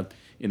like in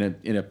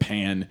a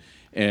pan,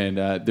 and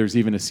there's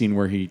even a scene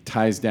where he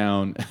ties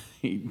down.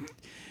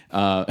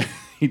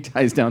 He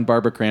ties down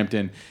Barbara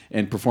Crampton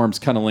and performs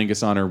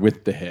cunnilingus on her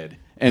with the head.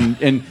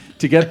 And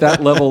to get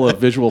that level of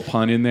visual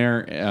pun in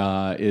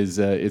there is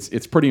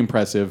it's pretty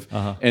impressive.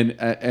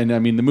 And I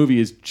mean the movie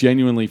is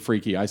genuinely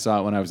freaky. I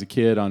saw it when I was a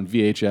kid on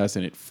VHS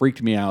and it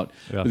freaked me out.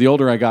 Yeah. But the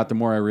older I got, the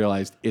more I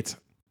realized it's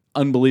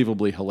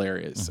unbelievably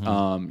hilarious.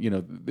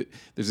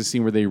 There's a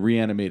scene where they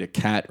reanimate a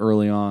cat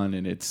early on,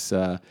 and it's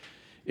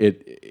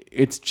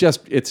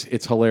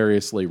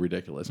hilariously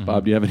ridiculous.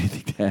 Bob, do you have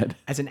anything to add?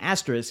 As an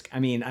asterisk, I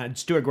mean,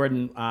 Stuart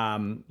Gordon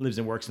lives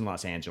and works in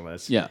Los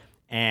Angeles. Yeah.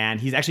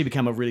 And he's actually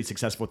become a really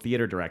successful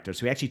theater director.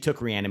 So he actually took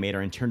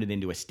Reanimator and turned it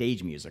into a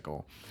stage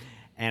musical.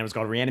 And it was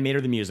called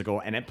Reanimator the Musical,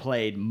 and it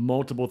played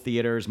multiple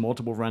theaters,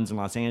 multiple runs in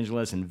Los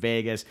Angeles and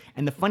Vegas.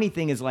 And the funny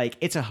thing is, like,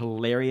 it's a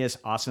hilarious,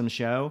 awesome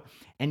show,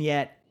 and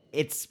yet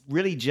it's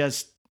really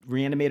just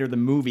Reanimator the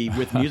movie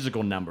with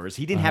musical numbers.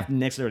 He didn't have to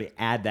necessarily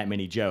add that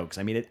many jokes.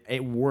 I mean,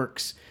 it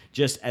works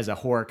just as a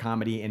horror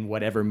comedy in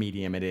whatever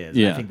medium it is.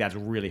 Yeah. I think that's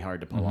really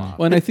hard to pull off.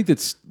 Well, and I think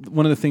that's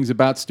one of the things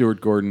about Stuart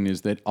Gordon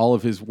is that all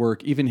of his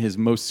work, even his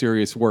most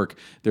serious work,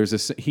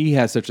 he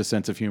has such a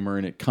sense of humor,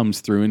 and it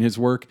comes through in his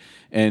work.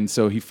 And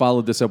so he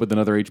followed this up with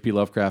another H.P.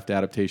 Lovecraft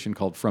adaptation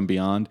called From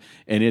Beyond,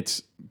 and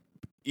it's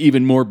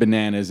even more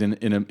bananas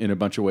in a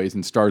bunch of ways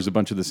and stars a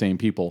bunch of the same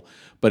people,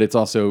 but it's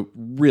also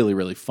really,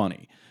 really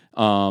funny.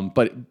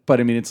 But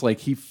I mean, it's like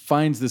he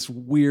finds this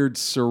weird,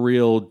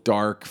 surreal,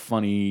 dark,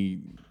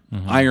 funny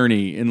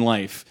irony in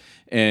life.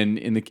 And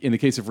in the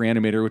case of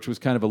Reanimator, which was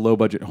kind of a low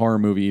budget horror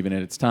movie even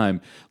at its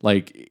time,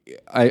 like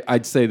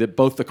I'd say that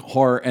both the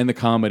horror and the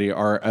comedy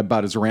are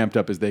about as ramped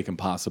up as they can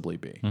possibly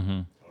be.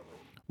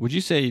 Would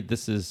you say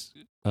this is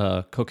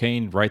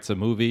Cocaine writes a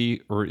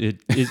movie, or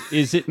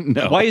is it?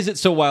 No. Why is it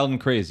so wild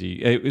and crazy?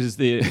 Is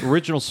the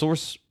original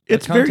source?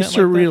 It's very content like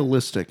that?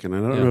 surrealistic, and I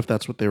don't know if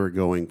that's what they were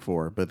going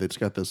for, but it's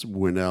got this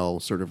Winnell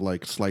sort of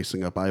like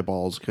slicing up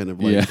eyeballs, kind of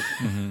like,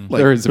 like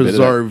There is a bit of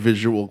bizarre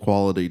visual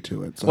quality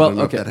to it. So I don't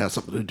know if that has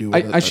something to do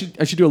with it.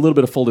 I should do a little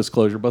bit of full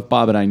disclosure. Both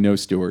Bob and I know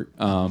Stuart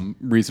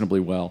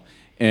reasonably well,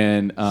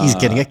 and He's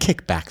getting a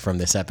kickback from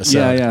this episode.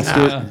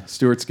 Yeah.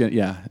 Stuart's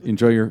gonna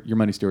enjoy your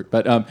money, Stuart.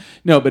 But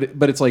no,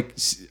 but it's like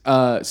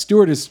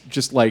Stuart is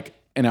just like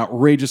an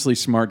outrageously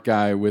smart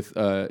guy with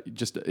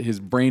just his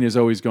brain is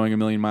always going a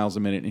million miles a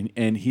minute,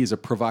 and he's a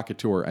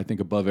provocateur, I think,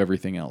 above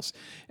everything else.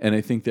 And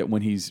I think that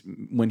when he's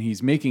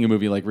making a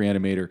movie like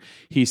Reanimator,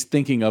 he's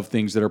thinking of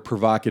things that are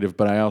provocative.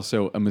 But I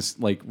also am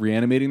like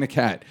reanimating the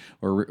cat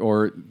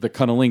or the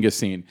cunnilingus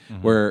scene,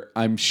 where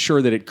I'm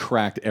sure that it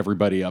cracked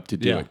everybody up to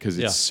do it because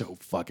it's so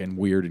fucking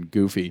weird and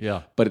goofy.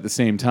 Yeah. But at the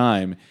same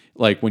time,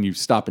 like when you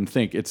stop and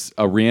think, it's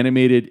a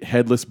reanimated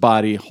headless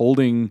body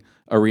holding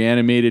a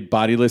reanimated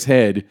bodiless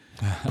head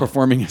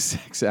performing a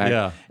sex act.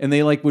 Yeah. And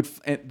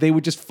they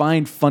would just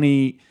find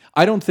funny.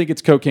 I don't think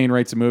it's Cocaine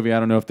writes a movie. I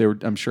don't know if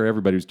I'm sure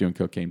everybody was doing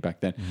cocaine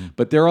back then,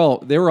 but they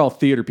were all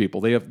theater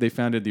people. They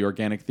founded the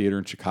Organic Theater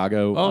in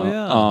Chicago. Oh,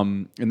 yeah.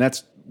 And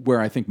that's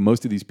where I think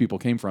most of these people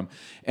came from.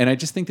 And I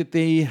just think that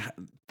they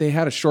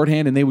had a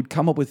shorthand, and they would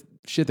come up with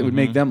shit that would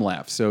make them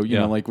laugh. So, you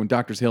know, like when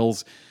Dr.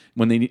 Hill's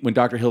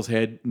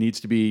head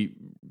needs to be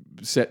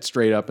set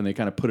straight up, and they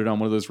kind of put it on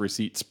one of those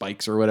receipt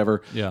spikes or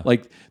whatever. Yeah.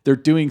 Like they're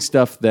doing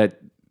stuff that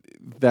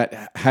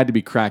had to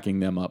be cracking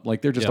them up.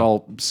 Like they're just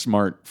all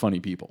smart, funny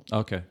people.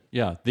 Okay.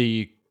 Yeah.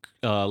 The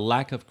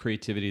lack of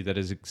creativity that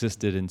has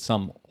existed in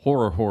some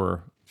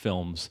horror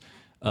films,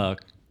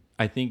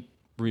 I think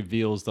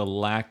reveals the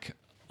lack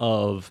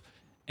of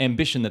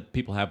ambition that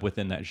people have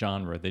within that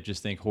genre. They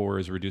just think horror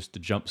is reduced to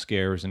jump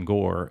scares and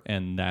gore,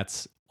 and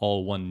that's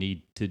all one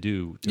need to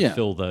do to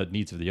fill the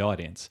needs of the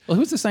audience. Well,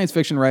 who's the science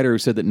fiction writer who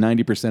said that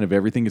 90% of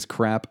everything is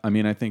crap? I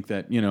mean, I think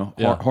that,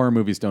 horror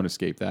movies don't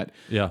escape that.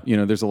 Yeah.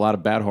 There's a lot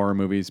of bad horror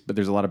movies, but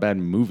there's a lot of bad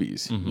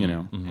movies,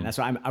 And that's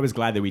why I was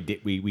glad that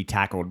we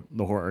tackled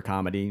the horror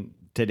comedy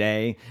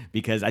today,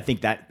 because I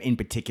think that in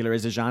particular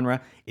as a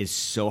genre is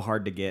so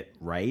hard to get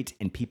right,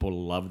 and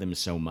people love them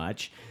so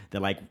much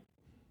that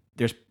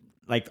there's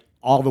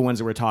all the ones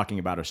that we're talking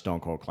about are stone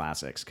cold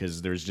classics,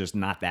 because there's just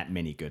not that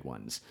many good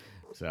ones.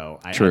 So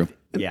True.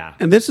 Yeah.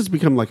 And this has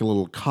become like a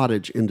little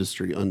cottage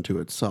industry unto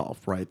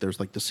itself, right? There's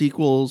like the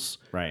sequels.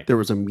 Right. There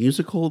was a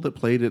musical that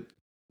played at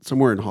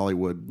somewhere in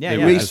Hollywood. Yeah, It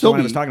yeah, may that's the one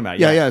I was talking about,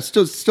 Yeah, yeah. yeah, it's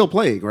still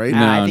playing, right?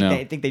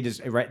 I think they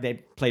just they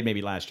played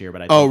maybe last year,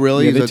 but I think, Oh,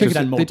 really? Yeah, Is they that took,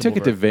 just- it, they took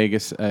it to multiple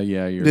Vegas.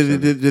 Yeah,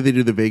 Did they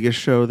do the Vegas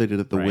show? They did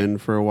it at the Right. Wynn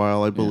for a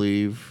while, I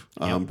believe.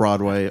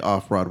 Broadway,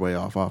 off Broadway,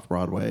 off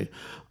Broadway.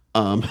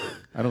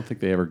 I don't think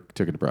they ever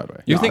took it to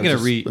Broadway. You're No, thinking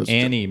it's of just- that's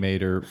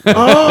Reanimator.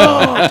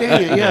 Oh,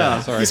 dang it! Yeah.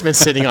 Sorry. He's been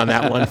sitting on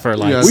that one for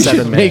like Yeah. We 7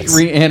 should make minutes.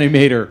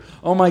 Reanimator.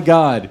 Oh my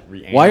God!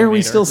 Why are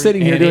we Reanimator. still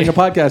sitting here doing a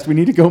podcast? We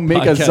need to go make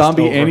a Podcast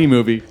zombie over. Annie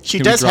movie. She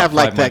Can we does drop have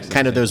like 5 that mics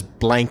kind in of those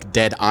blank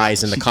dead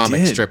eyes in the She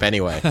comic did. strip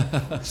anyway.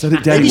 So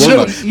did Daddy Maybe she Warbucks.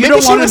 don't- You Maybe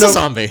don't she want to was a know.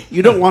 zombie.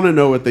 You don't want to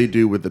know what they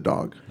do with the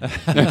dog.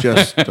 You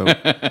just don't.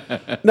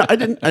 No, I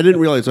didn't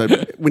realize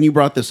that when you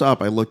brought this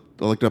up. I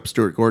looked up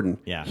Stuart Gordon.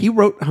 Yeah. He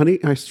wrote "Honey,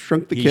 I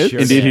Shrunk the He Kids." sure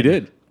Indeed, he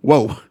did.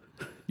 Whoa,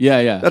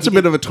 Yeah. that's a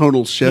bit of a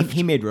tonal shift.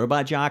 he made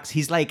Robot Jocks.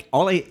 He's like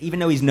even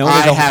though he's known I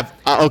as a have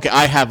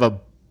I have a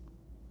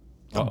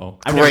Uh-oh.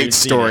 I've never even great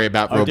seen story it.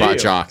 about Oh, do Robot you?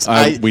 Jocks.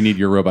 We need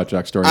your Robot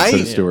Jock story instead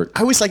of Stuart.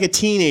 I was like a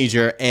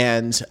teenager,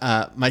 and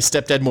my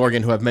stepdad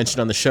Morgan, who I've mentioned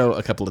on the show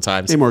a couple of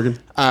times. Hey, Morgan.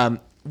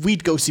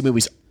 We'd go see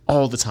movies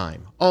all the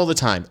time,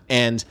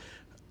 and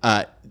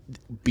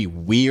be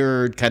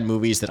weird kind of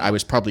movies that I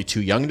was probably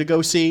too young to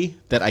go see,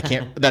 that I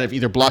can't, that I've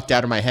either blocked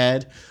out of my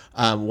head.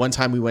 One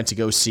time we went to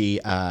go see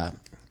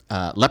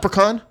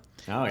Leprechaun.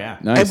 Oh yeah.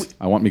 Nice.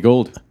 I want me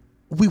gold.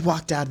 We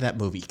walked out of that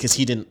movie because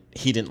he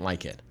didn't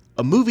like it.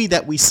 A movie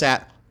that we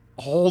sat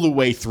all the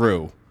way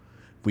through.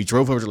 We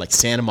drove over to like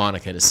Santa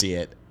Monica to see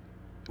it.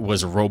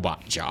 Was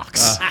Robot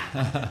Jocks,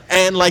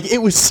 and like it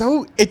was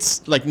so.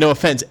 It's like, no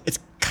offense, it's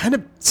kind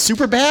of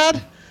super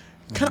bad,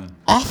 kind of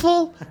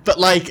awful, but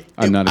like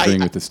I'm not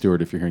agreeing with the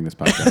Stuart if you're hearing this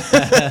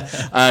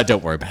podcast.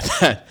 Don't worry about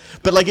that.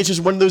 But like, it's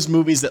just one of those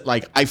movies that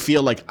like I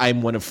feel like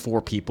I'm one of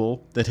 4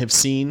 people that have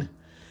seen,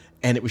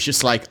 and it was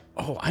just like,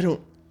 oh, I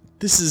don't.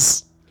 This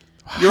is.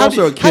 You're how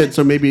also did- a how kid, did-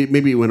 so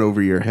maybe it went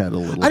over your head a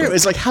little I don't know. bit.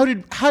 It's like how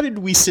did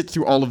we sit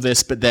through all of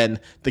this, but then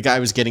the guy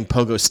was getting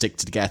pogo stick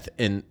to death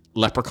in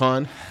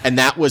Leprechaun, and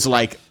that was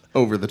like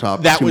Over the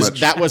top. that too was much.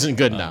 that wasn't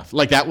good enough.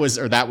 Like that was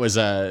too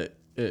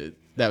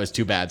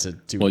bad to.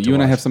 Well, to you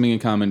and I watch. have something in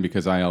common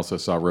because I also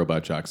saw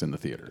Robot Jocks in the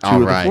theater. All Two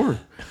of the right.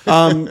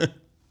 4.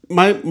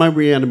 My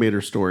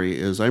Reanimator story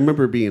is I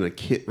remember being a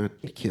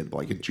kid,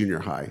 like in junior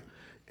high,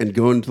 and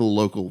going to the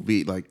local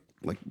like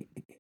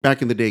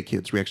back in the day,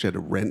 kids, we actually had to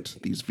rent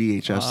these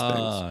VHS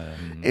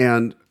things,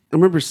 and I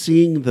remember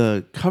seeing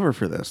the cover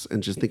for this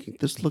and just thinking,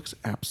 this looks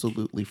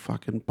absolutely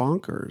fucking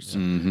bonkers.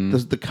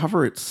 The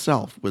cover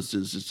itself was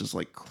just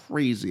like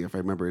crazy. If I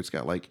remember, it's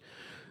got like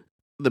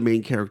the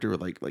main character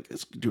like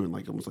it's doing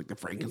like almost like the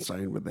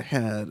Frankenstein with the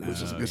head. It was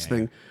just this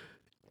thing,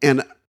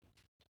 and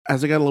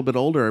as I got a little bit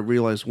older, I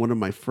realized one of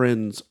my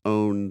friends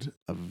owned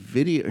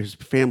his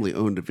family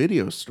owned a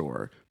video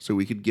store, so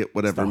we could get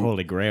whatever. The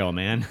Holy Grail,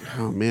 man.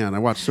 Oh man, I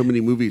watched so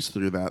many movies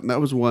through that, and that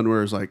was one where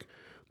it was like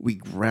we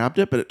grabbed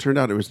it, but it turned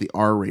out it was the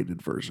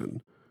R-rated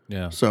version.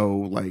 Yeah. So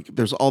like,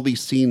 there's all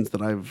these scenes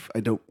that I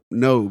don't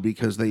know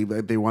because they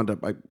wound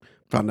up. I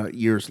found out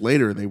years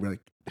later they were like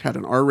had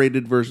an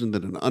R-rated version,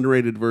 then an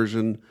unrated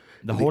version.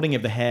 The holding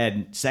of the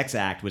head sex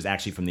act was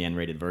actually from the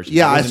N-rated version.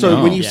 Yeah, That wasn't-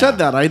 so when you Yeah. said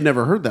that, I'd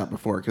never heard that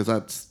before because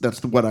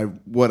that's what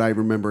I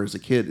remember as a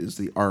kid is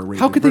the R-rated.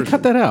 How could they version.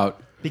 cut that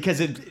out?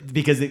 because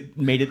it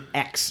made it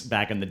X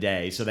back in the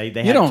day, so they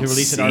You had don't to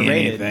release see it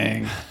R-rated.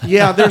 anything.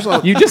 Yeah, there's a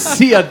You just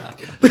see a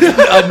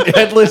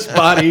headless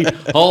body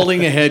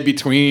holding a head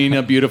between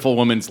a beautiful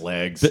woman's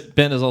legs.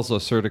 Ben is also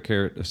a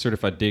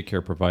certified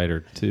daycare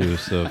provider too.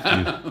 So if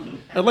you,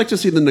 I'd like to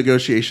see the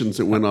negotiations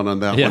that went on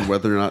that Yeah. one,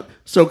 whether or not.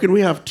 So, can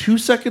we have 2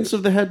 seconds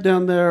of the head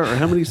down there, or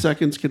how many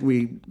seconds can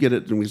we get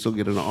it, and we still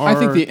get an R? I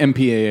think the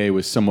MPAA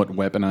was somewhat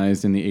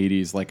weaponized in the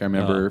 80s. Like, I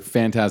remember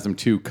Phantasm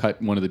 2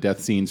 cut one of the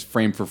death scenes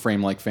frame for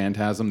frame like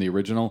Phantasm, the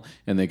original,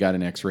 and they got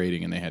an X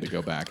rating and they had to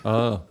go back.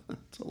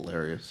 It's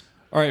hilarious.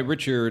 all right,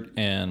 Richard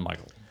and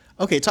Michael.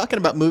 Okay, talking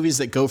about movies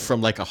that go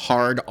from like a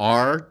hard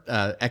R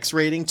X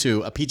rating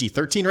to a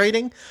PG-13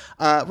 rating,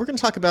 we're going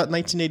to talk about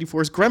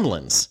 1984's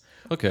Gremlins,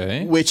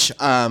 Okay. which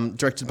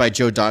directed by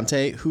Joe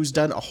Dante, who's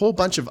done a whole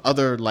bunch of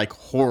other like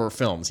horror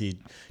films. He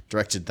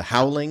directed The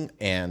Howling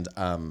and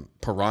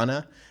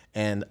Piranha,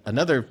 and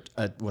another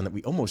one that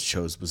we almost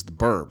chose was The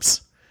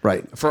Burbs.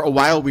 Right. For a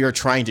while, we were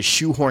trying to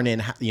shoehorn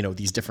in,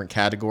 these different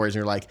categories, and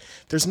you're like,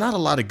 there's not a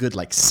lot of good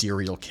like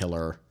serial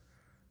killer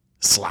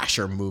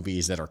slasher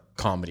movies that are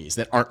comedies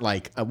that aren't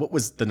like what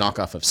was the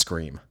knockoff of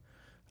Scream?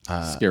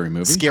 Scary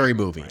movie. Scary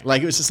Movie.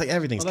 Like it was just like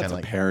everything's Well, kind that's of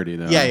a like parody,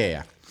 though.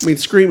 Yeah. I mean,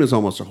 Scream is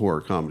almost a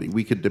horror comedy.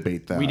 We could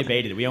debate that. We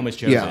debated it. We almost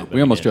chose Yeah, it. but We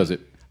almost didn't. chose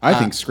it. I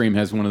think Scream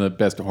has one of the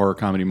best horror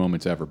comedy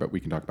moments ever, but we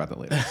can talk about that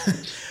later.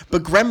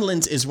 But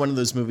Gremlins is one of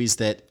those movies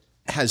that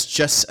has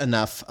just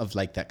enough of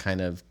like that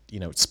kind of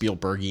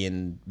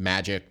Spielbergian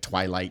magic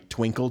Twilight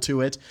twinkle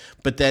to it,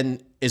 but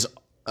then is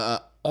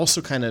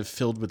also kind of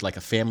filled with like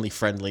a family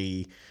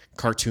friendly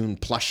cartoon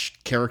plush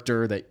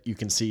character that you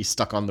can see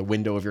stuck on the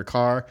window of your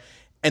car,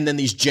 and then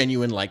these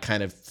genuine like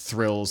kind of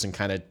thrills and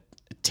kind of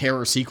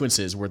terror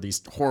sequences where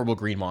these horrible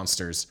green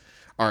monsters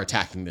are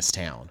attacking this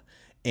town.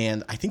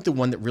 And I think the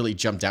one that really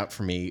jumped out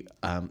for me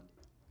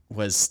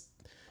was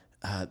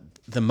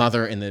the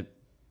mother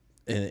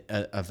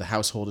of the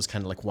household is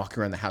kind of like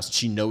walking around the house. And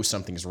she knows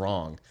something's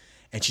wrong,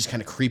 and she's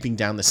kind of creeping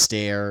down the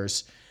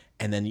stairs,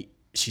 and then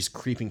she's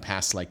creeping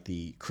past like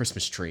the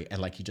Christmas tree,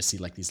 and like you just see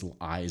like these little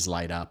eyes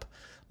light up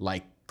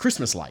like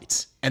Christmas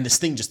lights, and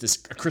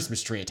a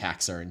Christmas tree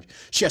attacks her, and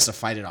she has to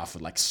fight it off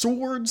with like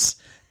swords,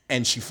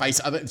 and she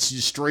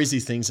destroys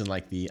these things in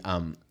like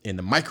in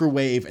the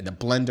microwave and the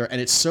blender,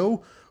 and it's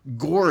so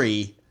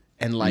gory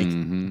and like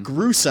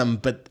gruesome,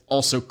 but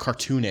also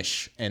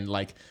cartoonish, and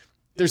like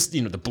there's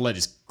the blood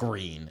is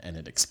green and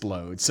it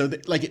explodes, so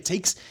that, like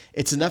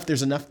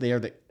there's enough there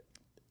that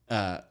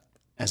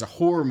as a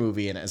horror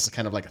movie and as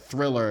kind of like a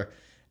thriller,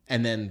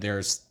 and then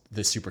there's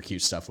the super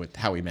cute stuff with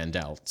Howie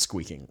Mandel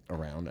squeaking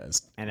around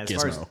as Gizmo.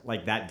 Far as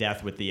like that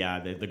death with the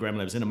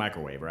gremlins in a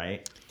microwave,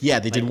 right? Yeah,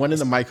 they did one in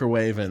the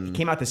microwave, and it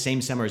came out the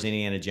same summer as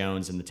Indiana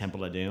Jones and the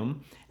Temple of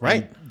Doom.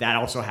 Right. And that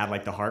also had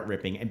like the heart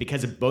ripping, and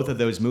because of both of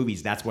those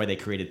movies, that's why they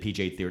created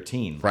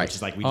PG-13. Right. Which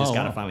is like we just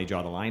got to finally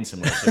draw the line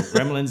somewhere. So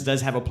Gremlins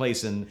does have a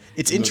place in.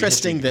 It's movie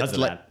interesting history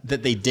because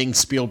that they dinged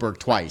Spielberg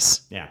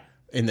twice. Yeah.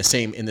 In the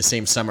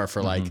same summer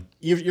for like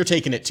you're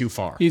taking it too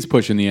far. He's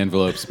pushing the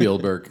envelope,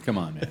 Spielberg. Come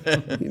on,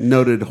 man.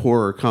 Noted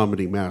horror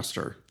comedy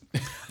master,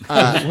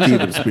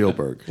 Steven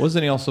Spielberg.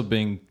 Wasn't he also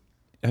going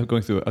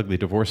through an ugly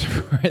divorce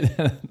right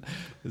then?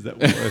 Is that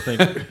what I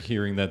think?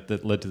 Hearing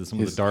that led to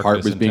some of the darkness. Heart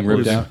was and being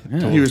ripped out.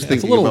 He was thinking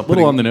It's a little, about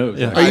little on the nose.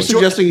 Yeah. Are you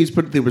suggesting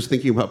they was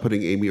thinking about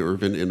putting Amy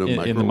Irvin in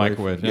in the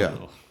microwave. Yeah.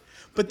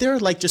 But there are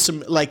like just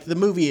some like the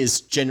movie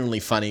is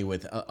genuinely funny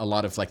with a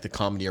lot of like the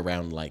comedy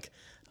around like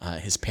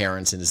his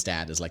parents and his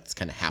dad is like this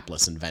kind of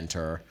hapless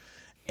inventor,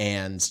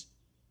 and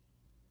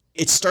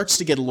it starts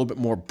to get a little bit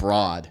more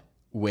broad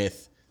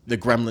with the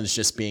gremlins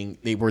just being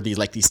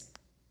these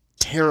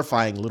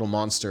terrifying little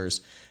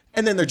monsters,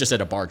 and then they're just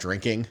at a bar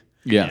drinking.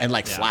 Yeah. And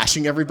like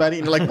flashing everybody.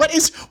 And you're like,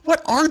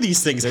 what are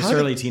these things? They're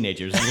early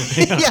teenagers.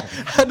 Yeah.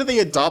 How do they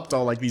adopt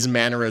all like these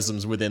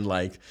mannerisms within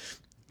like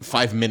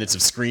 5 minutes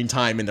of screen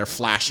time, and they're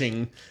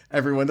flashing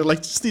everyone? They're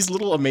like just these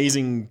little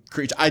amazing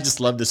creatures. I just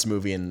love this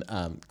movie, and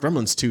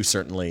Gremlins 2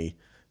 certainly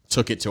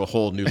took it to a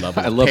whole new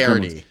level of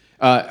parody.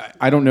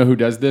 I don't know who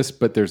does this,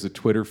 but there's a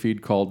Twitter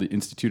feed called the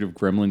Institute of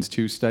Gremlins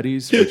 2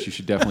 Studies, which you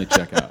should definitely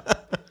check out.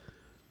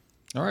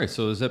 All right,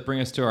 so does that bring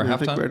us to our I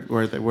think halftime?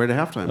 we're at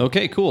halftime.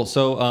 Okay, cool.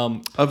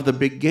 So Of the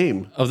big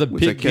game. Of the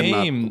which big I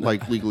cannot, game.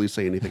 like legally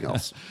say anything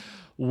else.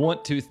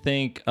 want to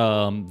thank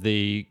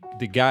the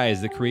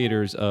guys, the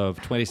creators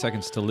of 20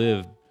 Seconds to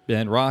Live,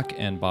 Ben Rock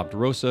and Bob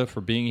DeRosa,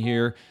 for being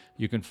here.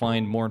 You can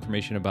find more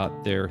information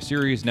about their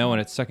series now in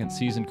its second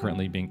season,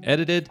 currently being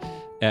edited,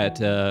 at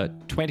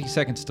 20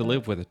 Seconds to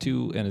Live with a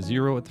 2 and a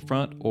 0 at the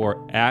front,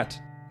 or at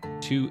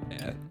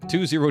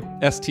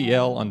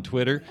 20STL on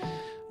Twitter.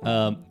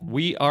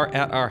 We are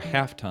at our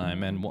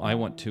halftime, and I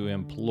want to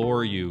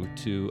implore you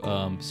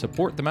to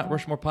support the Mount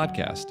Rushmore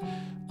podcast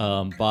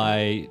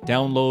by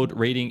download,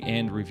 rating,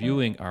 and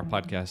reviewing our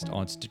podcast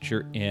on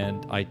Stitcher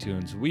and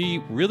iTunes. We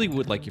really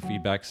would like your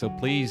feedback, so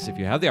please, if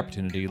you have the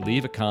opportunity,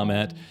 leave a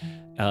comment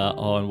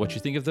on what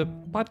you think of the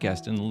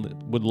podcast, and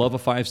would love a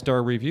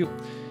 5-star review.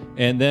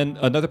 And then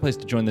another place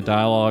to join the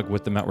dialogue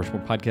with the Mount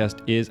Rushmore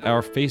podcast is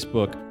our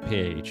Facebook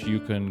page.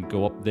 You can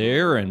go up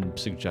there and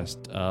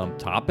suggest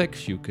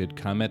topics. You could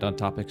comment on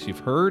topics you've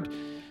heard.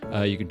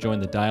 You can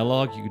join the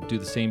dialogue. You could do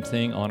the same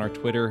thing on our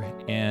Twitter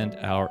and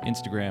our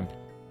Instagram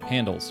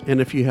handles. And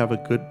if you have a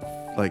good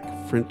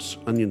French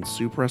onion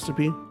soup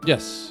recipe,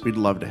 Yes. we'd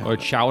love to have Or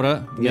it.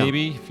 chowder,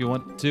 maybe, if you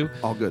want to.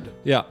 All good.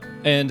 Yeah.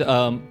 And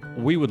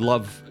we would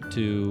love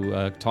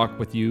to talk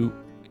with you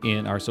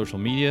in our social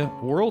media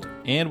world.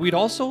 And we'd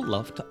also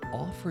love to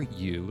offer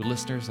you,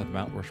 listeners of the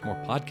Mount Rushmore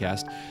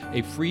podcast,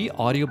 a free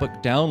audiobook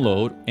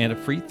download and a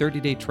free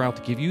 30-day trial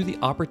to give you the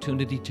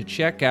opportunity to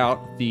check out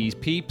these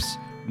peeps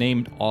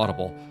named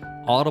Audible.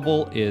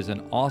 Audible is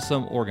an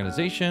awesome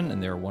organization,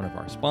 and they're one of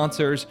our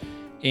sponsors.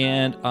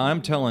 And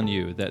I'm telling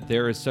you that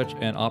there is such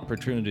an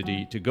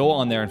opportunity to go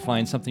on there and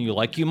find something you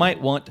like. You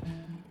might want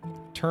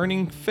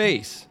Turning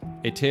Face,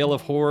 A Tale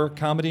of Horror,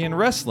 Comedy, and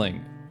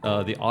Wrestling,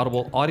 the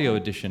Audible audio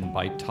edition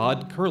by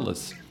Todd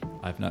Curlis.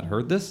 I've not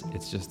heard this.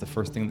 It's just the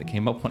first thing that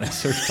came up when I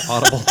searched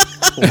Audible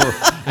horror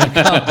and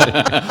comedy.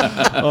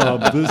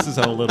 This is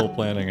how little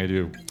planning I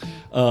do.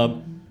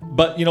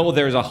 But,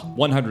 there's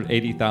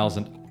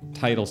 180,000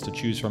 titles to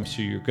choose from,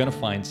 so you're going to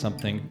find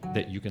something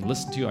that you can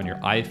listen to on your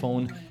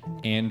iPhone,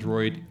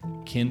 Android,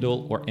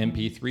 Kindle, or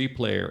MP3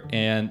 player.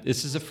 And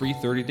this is a free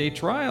 30-day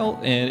trial,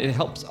 and it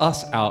helps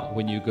us out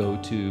when you go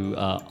to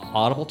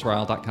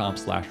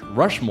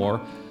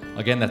audibletrial.com/Rushmore.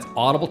 Again, that's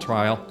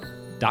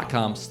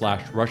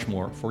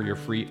audibletrial.com/Rushmore for your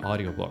free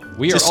audiobook.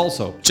 We are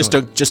also Just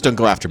don't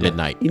go after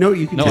midnight. You know what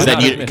you can No, do? it's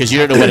not- Because you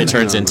don't know what it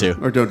turns into.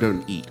 Or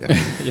don't eat.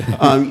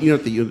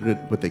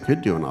 What they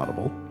could do on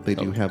Audible, they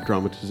do have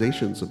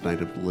dramatizations of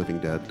Night of the Living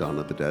Dead, Dawn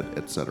of the Dead,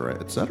 etc.,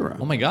 etc.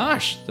 Oh my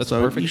gosh, that's So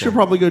perfect. you should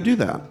probably go do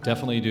that.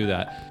 Definitely do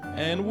that.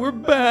 And we're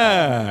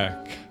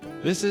back.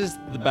 This is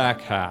the back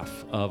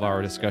half of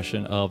our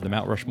discussion of the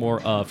Mount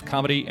Rushmore of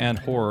comedy and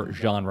horror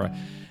genre.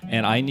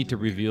 And I need to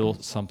reveal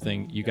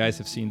something. You guys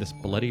have seen this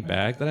bloody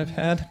bag that I've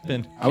had.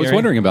 I was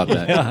wondering about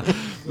that. Yeah,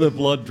 the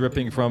blood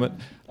dripping from it.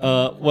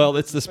 Well,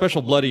 it's the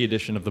special bloody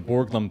edition of the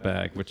Borglum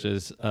bag, which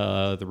is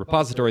the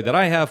repository that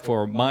I have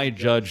for my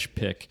judge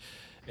pick.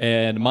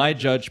 And my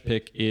judge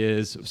pick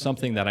is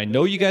something that I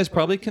know you guys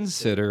probably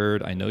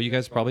considered. I know you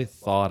guys probably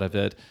thought of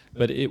it.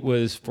 But it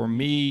was, for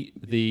me,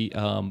 the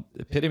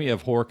epitome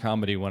of horror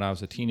comedy when I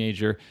was a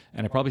teenager.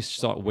 And I probably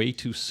saw it way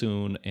too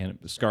soon, and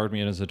it scarred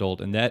me as an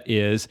adult. And that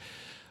is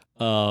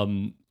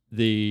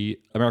the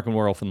American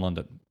Werewolf in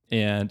London.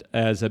 And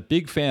as a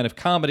big fan of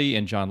comedy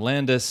and John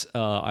Landis,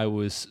 I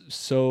was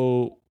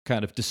so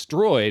kind of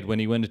destroyed when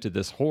he went into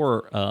this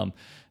horror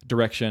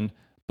direction,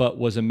 but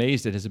was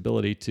amazed at his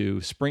ability to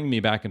spring me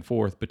back and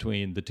forth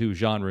between the two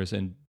genres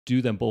and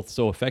do them both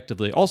so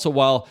effectively. Also,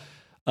 while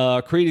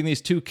creating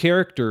these two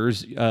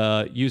characters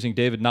using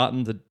David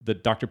Naughton, the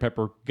Dr.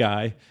 Pepper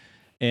guy,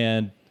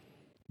 and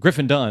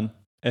Griffin Dunne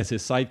as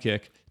his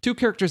sidekick, two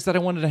characters that I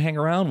wanted to hang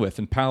around with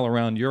and pal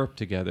around Europe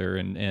together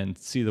and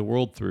see the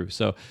world through.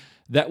 So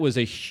that was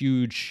a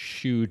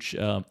huge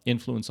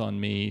influence on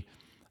me.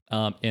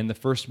 And the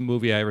first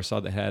movie I ever saw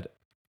that had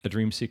a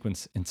dream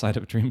sequence inside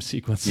of a dream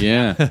sequence.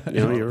 Yeah.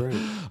 Yeah, you're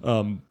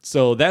right.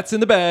 So that's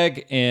in the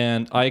bag,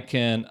 and I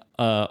can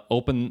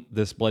open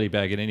this bloody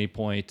bag at any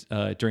point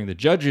during the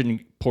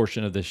judging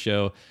portion of this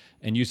show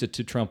and use it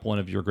to trump one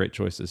of your great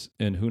choices.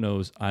 And who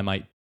knows, I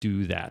might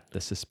do that.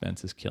 The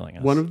suspense is killing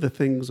us. One of the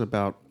things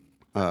about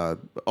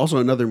also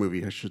another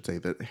movie, I should say,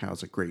 that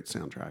has a great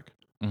soundtrack.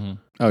 Oh,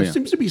 There yeah.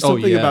 seems to be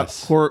something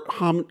yes. about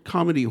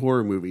comedy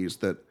horror movies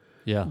that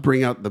Yeah.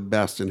 bring out the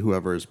best in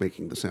whoever is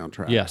making the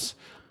soundtrack. Yes.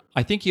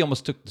 I think he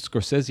almost took the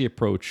Scorsese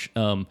approach.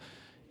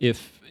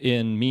 If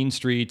in Mean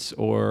Streets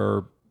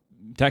or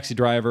Taxi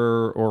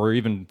Driver or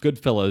even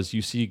Goodfellas,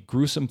 you see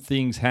gruesome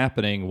things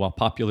happening while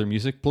popular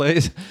music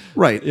plays.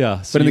 Right.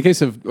 Yeah. So But in the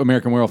case of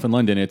American Werewolf in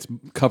London, it's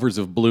covers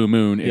of Blue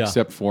Moon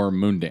except for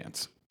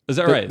Moondance. is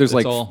that right? There's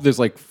It's there's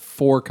like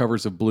 4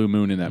 covers of Blue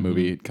Moon in that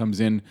movie. It comes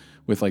in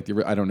with like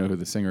I don't know who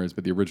the singer is,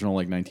 but the original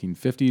like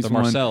 1950s The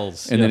one.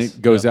 Marcells, and yes. then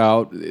it goes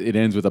out. It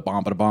ends with a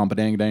bomb ba bomb ba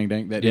dang dang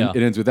dang. It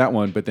ends with that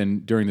one. But then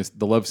during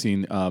the love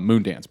scene,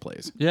 Moondance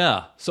plays.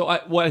 yeah. So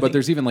I But think,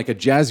 there's even like a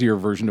jazzier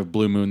version of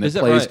Blue Moon that Is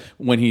that plays right?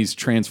 when he's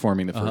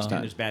transforming the first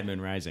time. There's Bad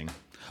Moon Rising.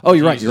 Oh,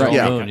 you're right. You're right.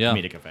 Yeah. Comedic, Moon, yeah.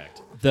 comedic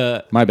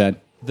effect. My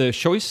bad. the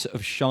choice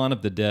of Shaun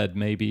of the Dead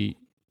maybe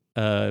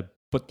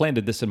but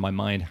planted this in my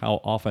mind, how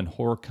often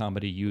horror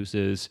comedy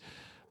uses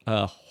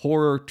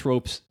horror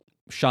tropes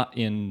shot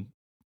in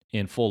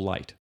full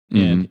light.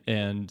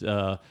 And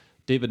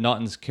David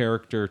Naughton's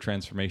character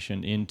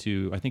transformation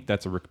into, I think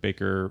that's a Rick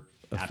Baker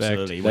effect.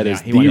 Absolutely. That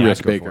is He won the an Rick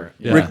Oscar Baker. for it.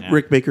 Yeah.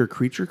 Rick Baker,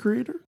 creature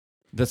creator?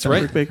 That's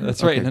right. Rick Baker?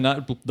 That's right. Okay. And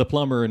not the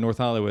plumber in North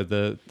Hollywood,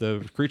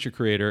 the creature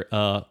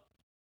creator,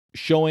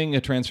 showing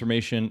a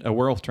transformation, a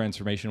werewolf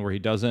transformation where he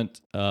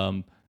doesn't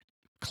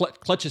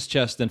clutch his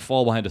chest, then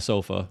fall behind a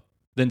sofa,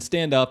 then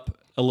stand up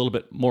a little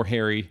bit more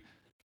hairy,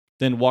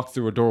 then walk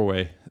through a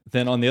doorway.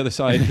 Then on the other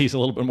side, he's a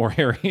little bit more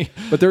hairy.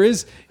 But there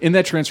is in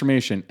that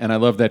transformation, and I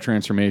love that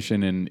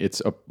transformation, and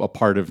it's a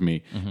part of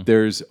me.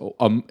 There's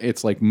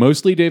it's like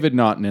mostly David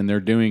Naughton, and they're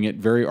doing it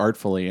very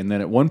artfully. And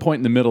then at one point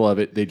in the middle of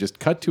it, they just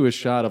cut to a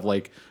shot of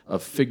like a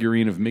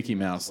figurine of Mickey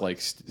Mouse,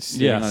 like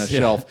sitting Yes, on a yeah.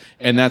 shelf,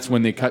 and that's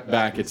when they cut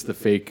back. It's the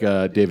fake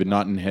David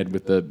Naughton head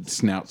with the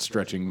snout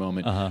stretching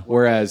moment.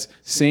 Whereas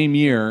same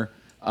year.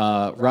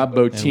 Rob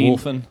Bottin,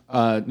 Wolfen?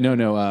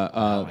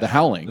 The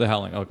Howling. The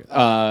Howling,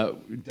 okay.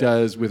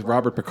 Does with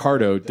Robert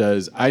Picardo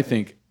does I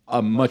think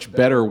a much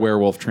better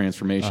werewolf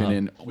transformation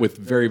and with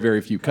very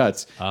very few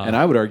cuts. And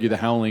I would argue The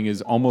Howling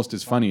is almost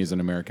as funny as an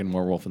American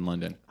Werewolf in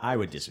London. I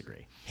would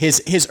disagree.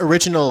 His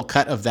original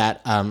cut of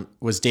that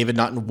was David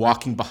Naughton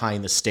walking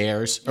behind the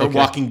stairs or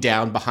walking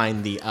down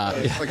behind the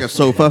Like a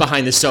sofa?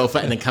 behind the sofa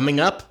and then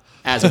coming up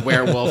as a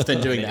werewolf, then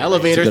doing the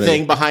elevator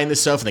thing behind the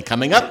sofa, then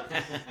coming up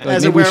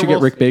as a Maybe we should werewolf.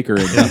 get Rick Baker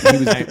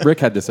in. Rick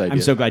had this idea.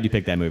 I'm so glad you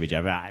picked that movie,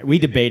 Jeff. We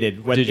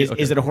debated, Did you?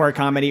 is it a horror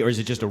comedy or is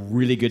it just a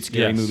really good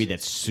scary Yes. movie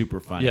that's super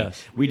funny?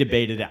 Yes. We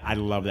debated it. I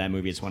love that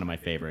movie. It's one of my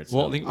favorites.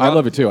 Well, So. I think I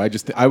love it too.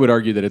 I would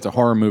argue that it's a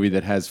horror movie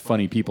that has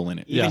funny people in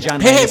it. Yeah. Even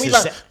John Hey, Landis we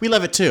has we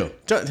love it too.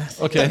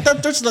 Okay.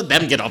 Don't just let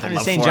them get all the I'm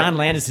love saying for John it.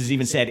 Landis has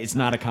even said it's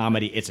not a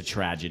comedy, it's a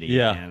tragedy.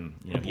 Yeah. And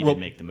he Well, did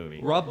make the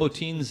movie. Rob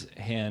Bottin's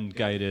hand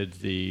guided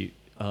the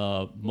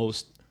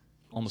most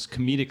almost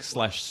comedic /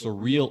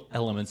 surreal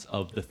elements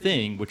of The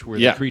Thing, which were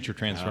Yeah. the creature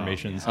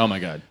transformations. Oh my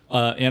god.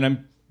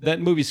 And that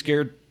movie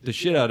scared the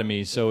shit out of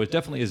me. So it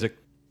definitely is a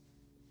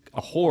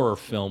horror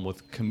film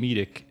with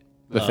comedic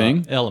The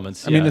Thing?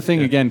 elements. I mean, Yeah. The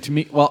Thing again to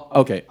me. Well,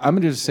 okay, I'm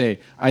going to just say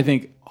I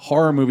think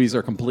horror movies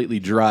are completely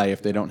dry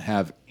if they don't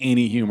have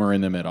any humor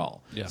in them at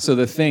all. Yeah. So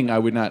The Thing, I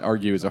would not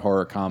argue is a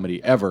horror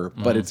comedy ever,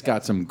 but it's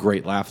got some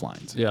great laugh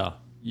lines. Yeah.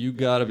 You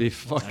gotta be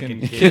fucking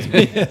kidding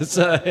me. His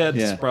head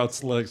Yeah.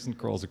 sprouts legs and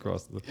crawls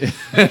across the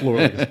floor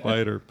like a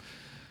spider.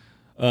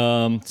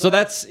 So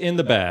that's in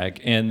the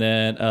bag. And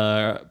then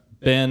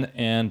Ben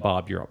and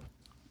Bob, you're up.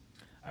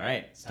 All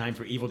right, it's time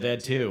for Evil Dead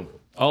 2,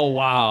 Oh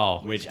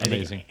wow, which I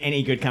amazing. think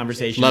any good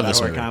conversation Love about this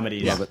horror movie.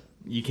 comedies, Love it.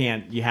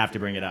 you have to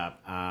bring it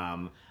up.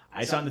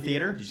 I saw it in the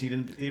theater. Did you see it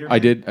in the theater? I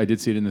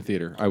did see it in the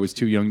theater. I was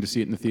too young to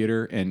see it in the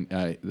theater, and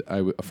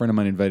a friend of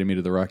mine invited me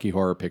to the Rocky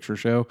Horror Picture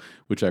Show,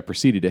 which I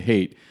proceeded to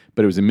hate.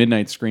 But it was a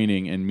midnight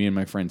screening, and me and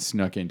my friend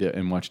snuck into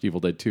and watched Evil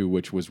Dead 2,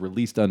 which was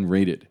released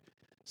unrated.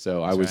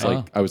 So I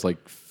was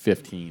like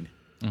 15.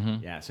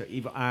 Yeah, so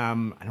Evil. I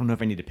don't know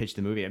if I need to pitch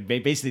the movie.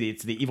 Basically,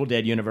 it's the Evil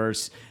Dead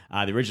universe.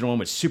 The original one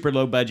was super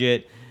low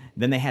budget.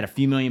 Then they had a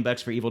few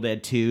 $1,000,000 for Evil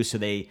Dead 2, so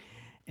they,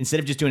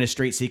 instead of just doing a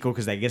straight sequel,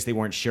 because I guess they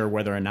weren't sure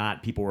whether or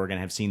not people were going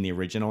to have seen the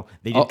original,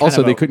 they did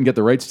Also, they couldn't get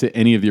the rights to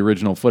any of the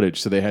original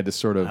footage, so they had to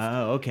sort of.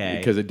 Oh, okay.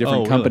 Because a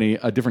different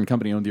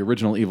company owned the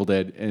original Evil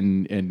Dead,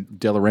 and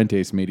De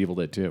Laurentiis made Evil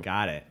Dead 2.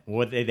 Got it.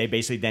 Well, they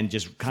basically then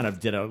just kind of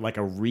did a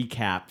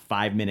recap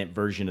 5-minute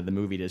version of the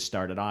movie to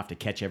start it off to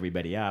catch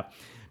everybody up.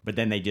 But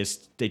then they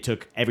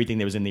took everything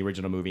that was in the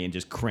original movie and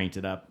just cranked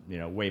it up,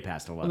 way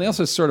past 11. And they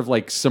also sort of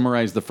like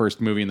summarized the first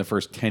movie in the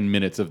first 10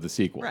 minutes of the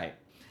sequel. Right.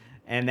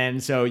 And then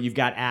so you've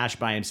got Ash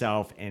by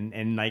himself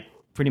and like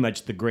pretty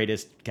much the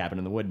greatest Cabin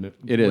in the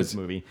Woods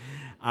movie.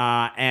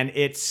 And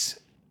it's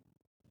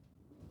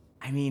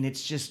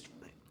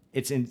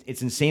it's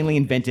insanely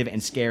inventive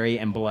and scary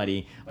and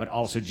bloody, but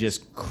also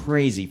just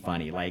crazy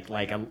funny, like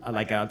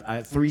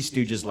a Three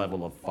Stooges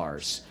level of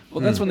farce. Well,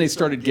 that's when they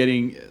started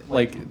getting,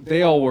 like,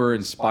 they all were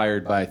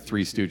inspired by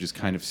Three Stooges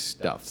kind of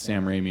stuff.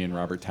 Sam Raimi and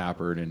Robert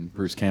Tappert and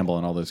Bruce Campbell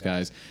and all those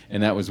guys.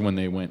 And that was when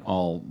they went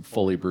all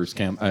fully Three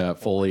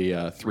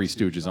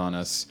Stooges on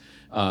us.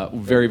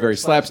 Very, very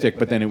slapstick,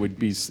 but then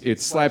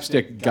it's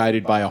slapstick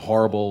guided by a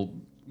horrible,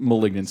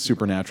 malignant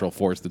supernatural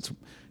force that's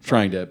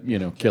trying to,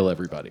 kill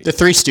everybody. The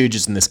Three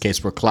Stooges in this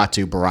case were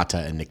Klaatu,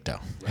 Barata, and Nikto.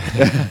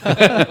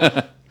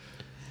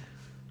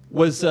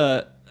 Was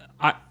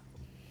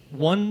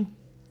one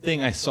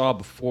thing I saw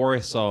before I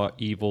saw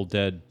Evil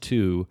Dead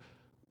 2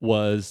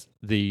 was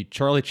the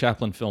Charlie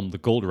Chaplin film The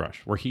Gold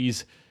Rush, where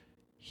he's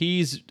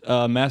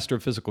a master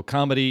of physical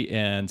comedy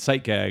and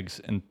sight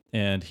gags, and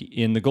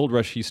in The Gold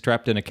Rush he's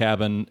trapped in a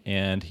cabin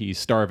and he's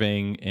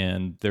starving,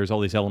 and there's all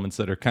these elements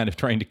that are kind of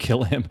trying to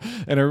kill him.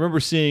 And I remember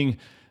seeing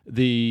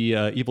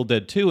the Evil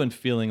Dead 2 and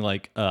feeling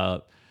like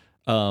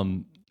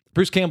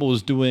Bruce Campbell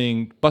was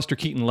doing Buster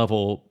Keaton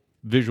level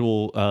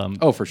visual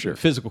for sure,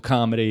 physical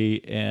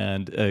comedy,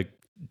 and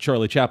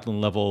Charlie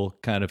Chaplin level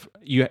kind of,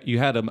 you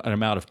had an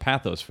amount of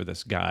pathos for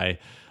this guy.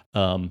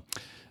 So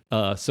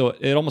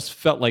it almost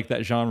felt like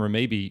that genre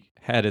maybe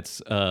had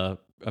its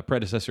a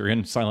predecessor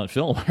in silent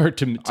film.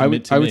 I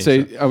would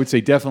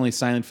say definitely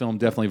silent film,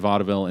 definitely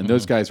vaudeville, and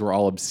those guys were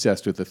all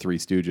obsessed with the Three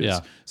Stooges. Yeah.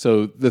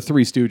 So the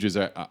Three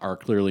Stooges are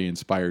clearly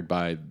inspired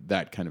by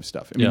that kind of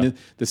stuff. I mean,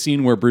 the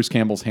scene where Bruce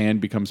Campbell's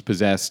hand becomes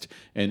possessed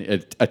and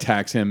it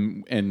attacks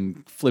him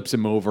and flips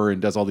him over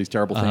and does all these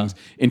terrible things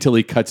until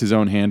he cuts his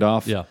own hand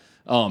off. Yeah.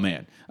 Oh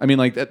man, I mean,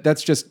 like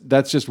that's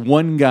just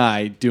one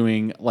guy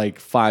doing like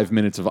 5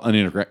 minutes of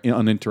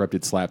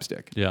uninterrupted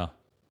slapstick. Yeah,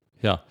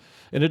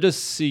 and it does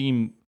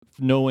seem,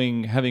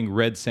 having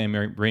read Sam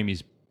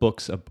Raimi's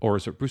books, or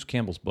is it Bruce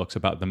Campbell's books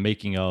about the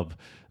making of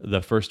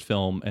the first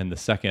film and the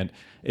second,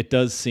 it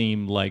does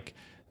seem like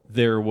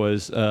there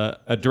was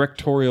a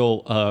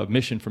directorial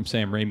mission from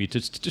Sam Raimi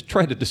to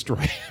try to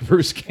destroy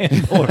Bruce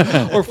Campbell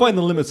or find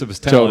the limits of his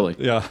talent. Totally.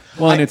 Yeah.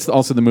 Well, and it's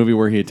also the movie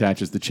where he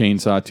attaches the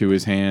chainsaw to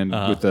his hand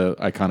with the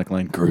iconic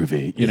line,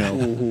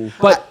 groovy,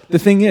 But the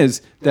thing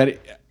is that,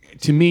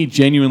 to me,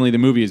 genuinely, the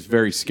movie is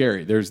very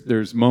scary.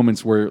 There's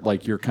moments where,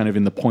 like, you're kind of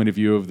in the point of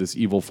view of this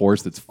evil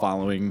force that's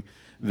following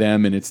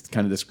them, and it's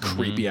kind of this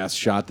creepy ass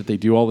shot that they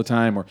do all the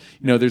time, or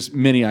there's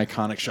many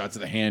iconic shots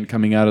of the hand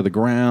coming out of the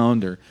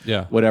ground, or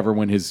whatever,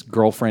 when his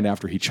girlfriend,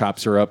 after he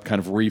chops her up, kind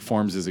of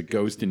reforms as a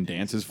ghost and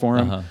dances for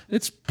him.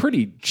 It's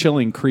pretty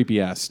chilling, creepy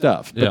ass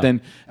stuff. But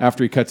then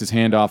after he cuts his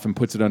hand off and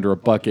puts it under a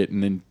bucket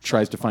and then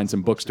tries to find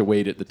some books to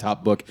wait at, the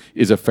top book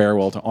is A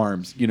Farewell to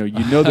Arms.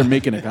 They're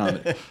making a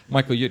comedy.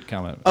 Michael, you'd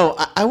comment. Oh,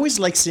 I always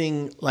like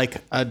seeing like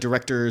a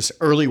director's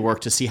early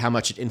work to see how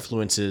much it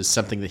influences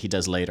something that he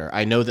does later.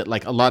 I know that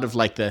like a lot of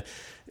like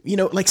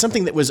like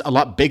something that was a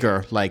lot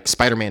bigger, like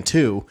Spider-Man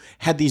 2,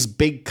 had these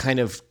big kind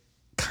of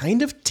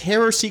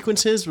terror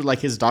sequences with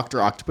like his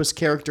Dr. Octopus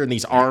character and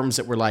these arms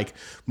that were like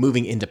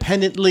moving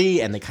independently,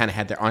 and they kind of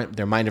had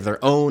their mind of their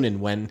own.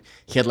 And when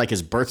he had like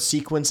his birth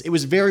sequence, it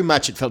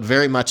felt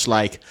very much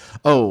like,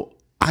 oh,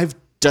 I've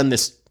done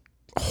this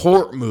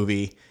horror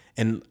movie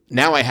and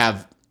now I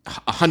have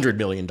 $100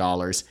 million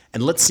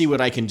and let's see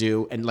what I can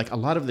do. And like a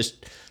lot of this,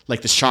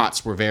 like the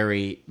shots were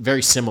very,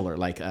 very similar,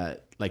 like a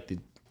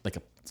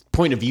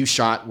point of view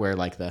shot where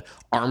like the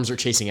arms are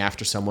chasing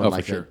after someone,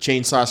 like the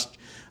chainsaw,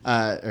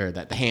 or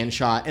the hand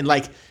shot. And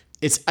like,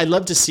 I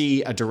love to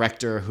see a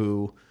director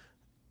who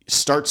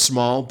starts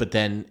small, but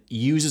then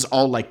uses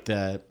all like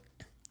the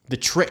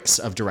tricks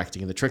of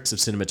directing and the tricks of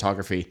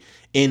cinematography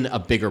in a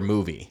bigger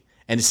movie,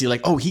 and to see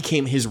like, oh,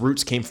 his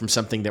roots came from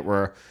something that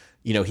were,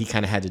 he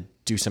kind of had to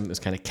do something that's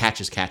kind of catch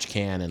as catch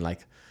can. And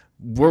like,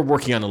 we're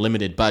working on a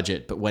limited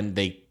budget, but when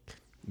they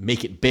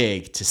make it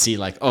big to see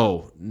like,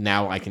 oh,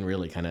 now I can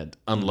really kind of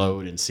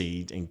unload and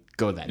see and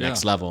go to that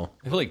next level.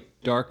 I feel like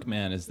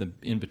Darkman is the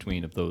in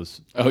between of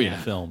those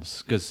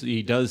films, because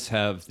he does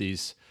have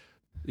these.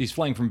 He's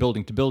flying from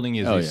building to building. He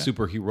has these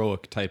super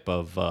heroic type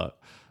of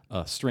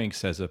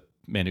strengths as a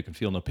man who can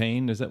feel no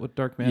pain. Is that what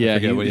Darkman?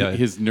 Yeah,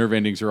 his nerve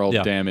endings are all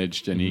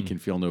damaged, and he can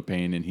feel no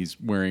pain. And he's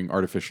wearing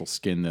artificial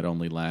skin that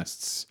only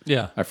lasts,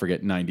 I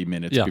forget, 90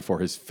 minutes before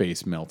his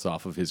face melts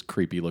off of his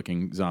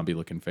creepy-looking,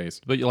 zombie-looking face.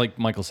 But like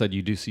Michael said,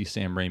 you do see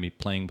Sam Raimi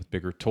playing with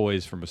bigger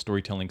toys from a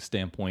storytelling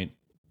standpoint,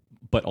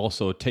 but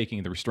also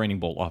taking the restraining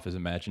bolt off his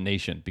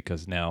imagination,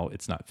 because now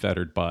it's not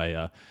fettered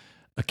by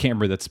a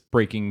camera that's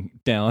breaking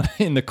down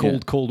in the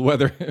cold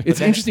weather. It's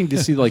interesting to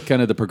see like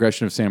kind of the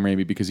progression of Sam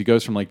Raimi, because he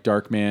goes from like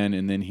Darkman,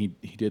 and then he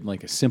did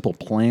like a Simple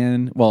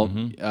Plan. Well,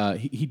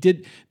 he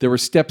did. There were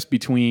steps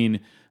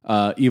between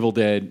Evil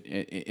Dead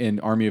and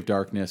Army of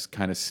Darkness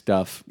kind of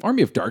stuff.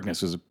 Army of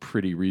Darkness was a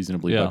pretty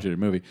reasonably budgeted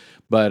movie,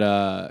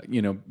 but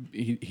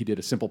he did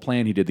a Simple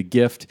Plan. He did The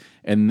Gift,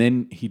 and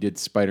then he did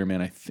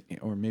Spider-Man.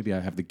 Or maybe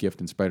I have The Gift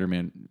and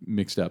Spider-Man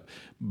mixed up,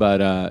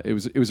 but it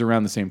was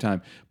around the same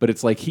time. But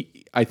it's like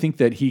I think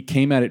that he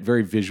came at it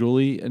very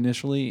visually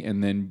initially,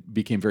 and then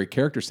became very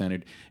character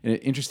centered. And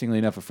interestingly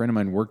enough, a friend of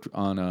mine worked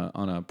on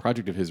a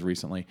project of his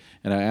recently,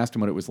 and I asked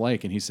him what it was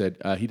like, and he said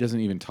he doesn't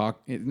even talk.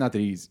 Not that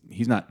he's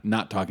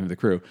not talking to the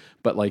crew,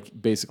 but like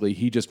basically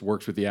he just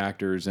works with the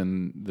actors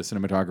and the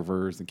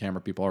cinematographers and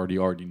camera people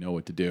already know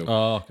what to do.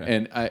 Oh,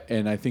 okay.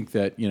 And I think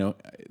that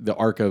the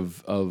arc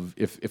of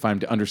if I'm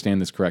to understand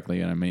this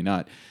correctly, and I may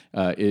not,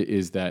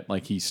 is that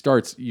like he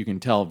starts, you can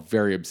tell,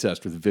 very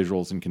obsessed with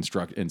visuals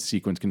and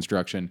sequence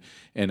construction,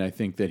 and I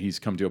think that he's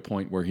come to a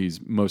point where he's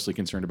mostly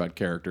concerned about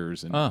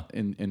characters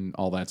and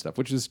all that stuff,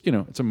 which is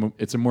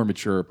it's a more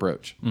mature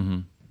approach. Mm-hmm.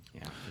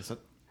 Yeah.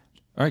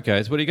 All right,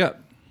 guys, what do you got?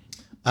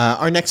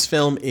 Our next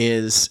film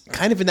is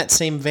kind of in that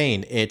same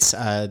vein. It's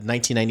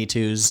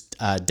 1992's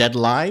Dead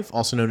Alive,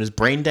 also known as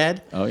Brain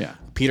Dead. Oh, yeah.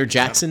 Peter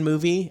Jackson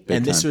movie. Big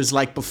and this time. was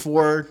like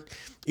before,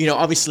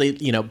 obviously,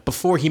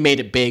 before he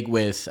made it big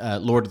with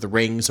Lord of the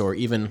Rings, or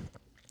even,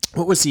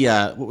 what was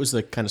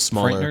the kind of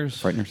smaller?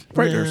 Frighteners.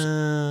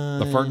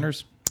 The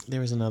Fartners?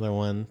 There was another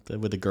one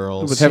with the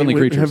girls. With Heavenly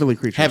Creatures.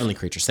 Heavenly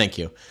Creatures, thank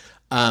you.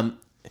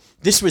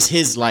 This was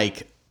his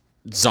like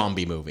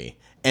zombie movie.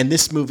 And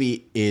this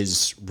movie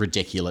is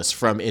ridiculous.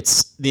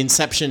 The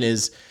inception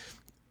is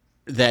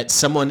that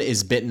someone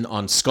is bitten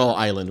on Skull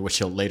Island, which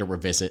he'll later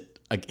revisit.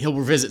 He'll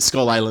revisit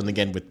Skull Island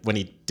again when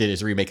he did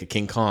his remake of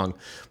King Kong,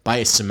 by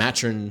a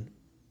Sumatran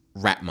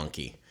rat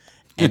monkey.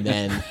 And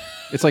then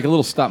it's like a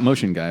little stop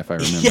motion guy, if I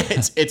remember.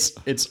 Yeah,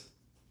 it's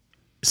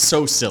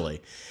so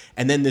silly.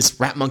 And then this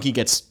rat monkey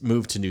gets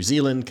moved to New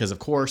Zealand because, of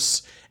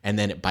course, and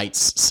then it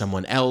bites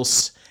someone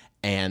else,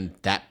 and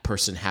that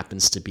person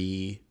happens to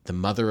be the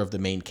mother of the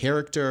main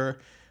character,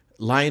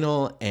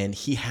 Lionel, and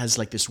he has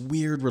like this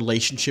weird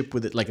relationship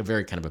with it, like a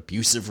very kind of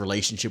abusive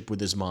relationship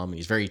with his mom, and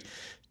he's very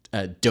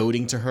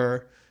doting to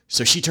her.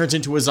 So she turns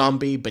into a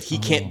zombie, but he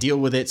can't deal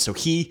with it, so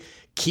he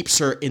keeps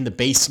her in the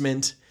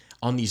basement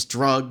on these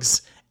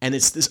drugs, and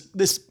it's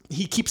this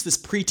he keeps this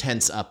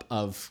pretense up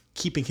of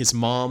keeping his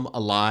mom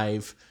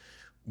alive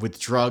with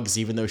drugs,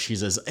 even though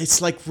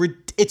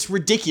it's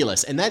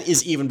ridiculous. And that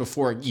is even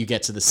before you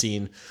get to the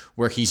scene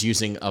where he's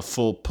using a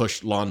full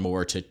push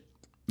lawnmower to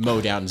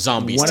mow down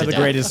zombies. One of the death.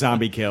 greatest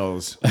zombie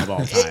kills of all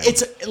time.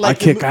 It's like I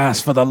kick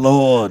ass for the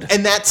Lord.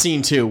 and that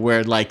scene too,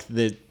 where like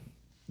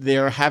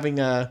they're having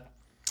a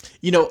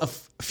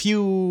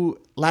few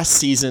last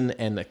season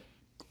and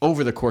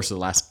over the course of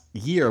the last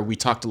year, we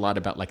talked a lot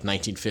about like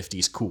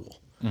 1950s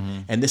cool.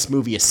 And this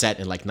movie is set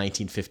in like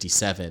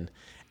 1957,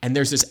 and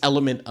there's this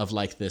element of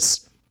like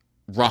this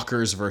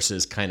rockers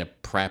versus kind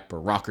of prep, or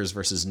rockers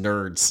versus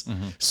nerds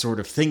sort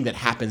of thing that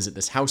happens at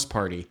this house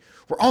party,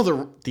 where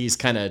all these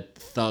kind of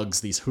thugs,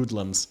 these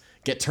hoodlums,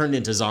 get turned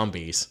into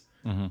zombies,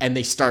 and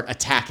they start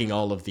attacking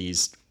all of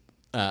these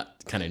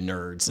kind of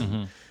nerds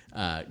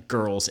and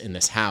girls in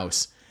this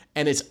house.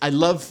 And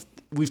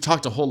we've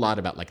talked a whole lot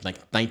about like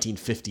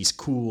 1950s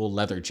cool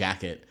leather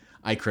jacket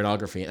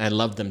iconography, and I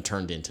love them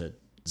turned into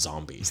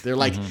zombies. They're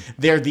like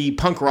they're the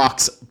punk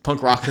rockers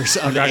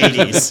of the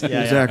 80s.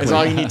 Yeah, Exactly. Because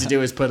all you need to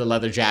do is put a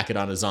leather jacket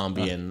on a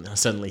zombie, and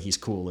suddenly he's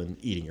cool and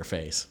eating your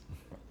face.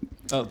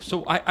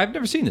 So I've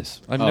never seen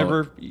this. I've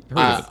never heard of it.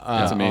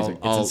 That's amazing.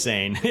 It's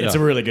insane. It's a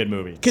really good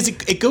movie. Because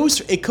it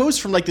goes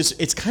from like this.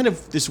 It's kind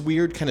of this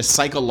weird kind of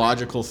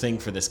psychological thing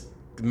for this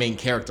main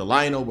character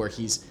Lionel, where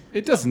he's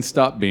It doesn't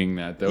stop being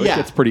that, though. Yeah. It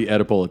gets pretty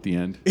Oedipal at the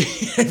end.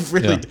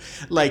 really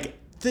like.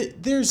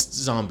 There's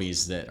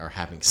zombies that are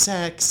having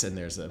sex, and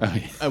there's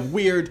a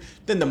weird.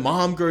 Then the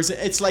mom grows.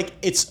 It's like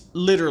it's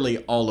literally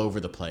all over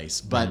the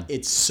place, but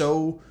it's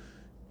so.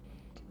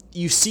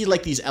 You see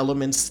like these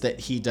elements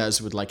that he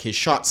does with like his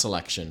shot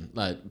selection,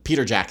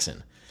 Peter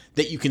Jackson,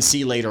 that you can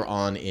see later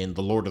on in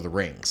The Lord of the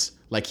Rings.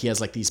 Like he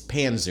has like these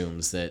pan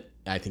zooms that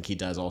I think he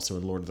does also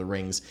in Lord of the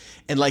Rings,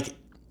 and like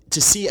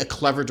to see a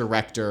clever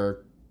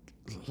director,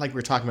 like we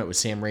were talking about with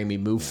Sam Raimi,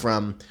 move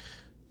from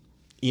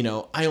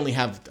I only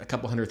have a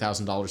couple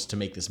 $100,000 to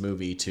make this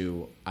movie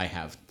to I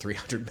have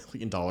 $300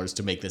 million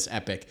to make this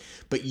epic,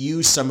 but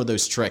use some of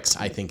those tricks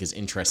I think is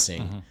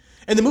interesting.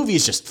 And the movie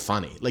is just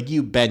funny. Like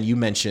Ben, you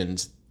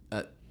mentioned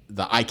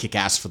the I kick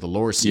ass for the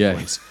lore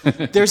sequence.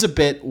 There's a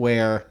bit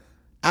where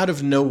out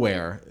of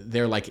nowhere,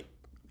 they're like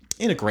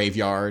in a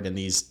graveyard and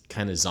these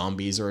kind of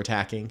zombies are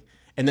attacking.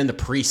 And then the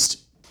priest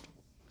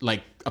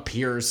like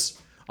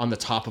appears on the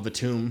top of a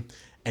tomb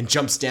and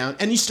jumps down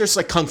and he starts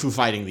like kung fu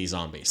fighting these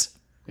zombies.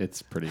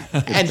 It's pretty.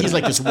 And he's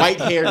like this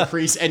white-haired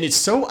priest, and it's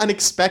so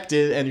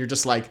unexpected, and you're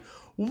just like,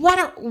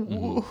 what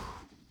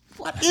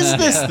is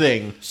this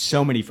thing?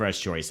 So many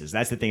fresh choices.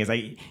 That's the thing. Is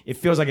like it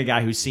feels like a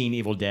guy who's seen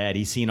Evil Dead.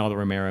 He's seen all the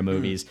Romero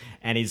movies,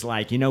 and he's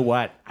like, you know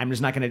what? I'm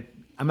not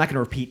gonna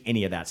repeat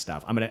any of that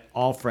stuff. I'm gonna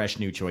all fresh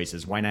new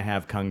choices. Why not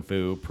have kung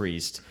fu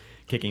priest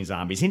kicking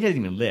zombies? He doesn't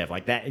even live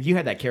like that. If you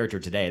had that character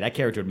today, that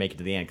character would make it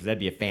to the end because that'd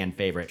be a fan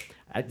favorite.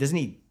 Doesn't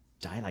he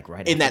die like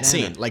right in after that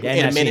scene, like yeah,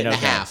 in a minute scene, and a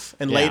okay. half.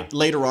 And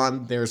later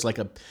on, there's like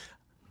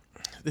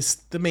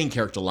the main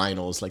character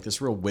Lionel is like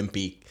this real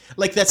wimpy.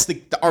 Like that's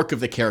the arc of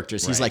the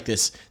characters. He's like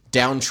this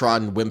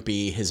downtrodden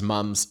wimpy. His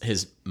mom's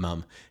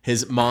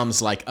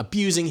like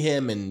abusing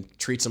him and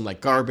treats him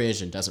like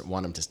garbage and doesn't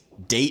want him to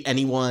date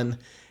anyone.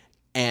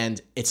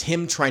 And it's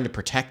him trying to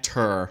protect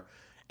her,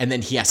 and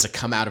then he has to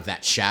come out of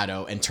that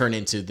shadow and turn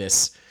into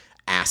this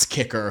ass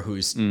kicker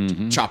who's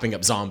chopping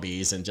up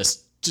zombies and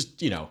just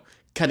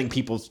cutting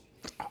people's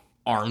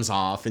arms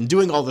off and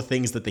doing all the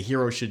things that the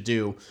hero should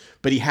do,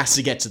 but he has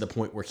to get to the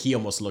point where he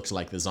almost looks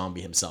like the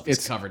zombie himself.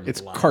 He's covered in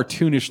blood.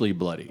 Cartoonishly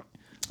bloody.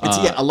 It's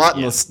a lot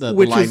in the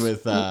line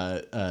with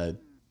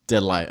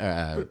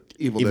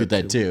Evil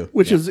Dead 2.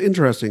 Which is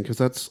interesting because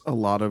that's a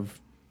lot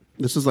of...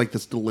 This is like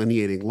this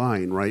delineating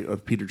line, right,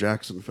 of Peter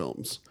Jackson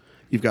films.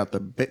 You've got the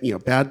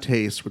Bad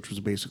Taste, which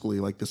was basically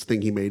like this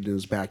thing he made in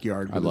his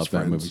backyard with I love his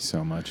friends. that movie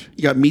so much.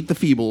 You got Meet the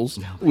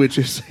Feebles, which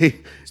is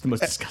It's the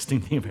most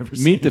disgusting thing I've ever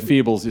seen. Meet the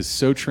Feebles is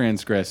so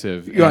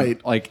transgressive. And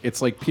Right. like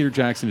it's like Peter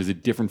Jackson is a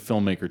different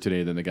filmmaker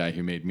today than the guy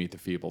who made Meet the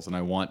Feebles, and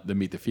I want the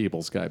Meet the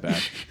Feebles guy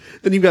back.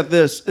 Then you've got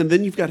this, and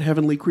then you've got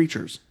Heavenly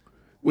Creatures,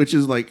 which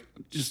is like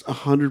just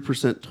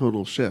 100%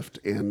 total shift.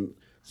 And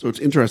so it's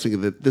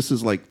interesting that this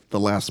is like the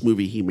last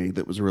movie he made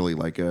that was really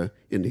like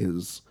in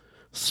his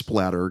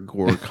splatter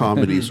gore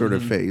comedy sort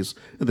of phase,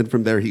 and then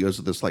from there he goes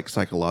to this like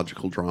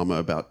psychological drama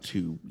about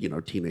two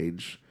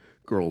teenage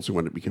girls who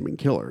end up becoming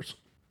killers.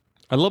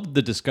 I love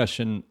the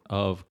discussion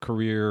of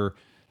career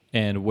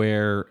and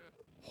where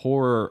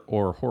horror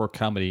or horror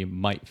comedy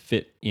might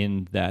fit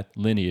in that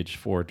lineage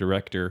for a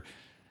director.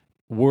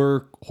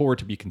 Were horror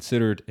to be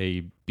considered a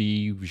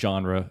B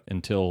genre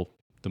until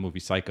the movie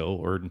Psycho,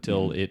 or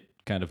until it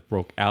kind of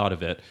broke out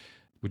of it,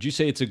 would you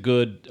say it's a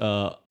good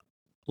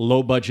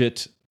low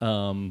budget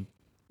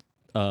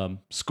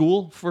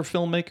school for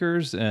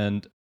filmmakers,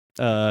 and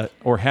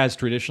or has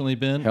traditionally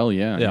been? Hell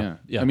yeah.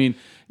 I mean,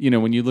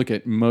 when you look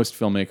at most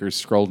filmmakers,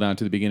 scroll down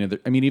to the beginning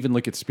of even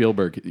look at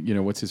Spielberg.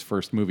 What's his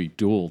first movie?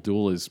 Duel.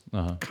 Duel is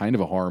kind of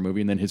a horror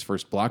movie, and then his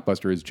first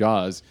blockbuster is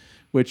Jaws,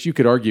 which you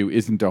could argue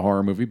isn't a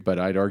horror movie, but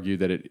I'd argue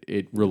that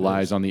it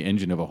relies on the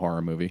engine of a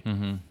horror movie.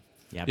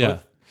 Yeah.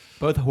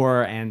 Both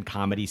horror and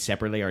comedy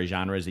separately are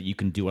genres that you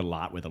can do a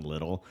lot with a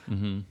little.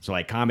 So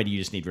like comedy, you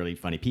just need really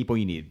funny people.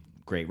 You need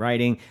great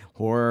writing.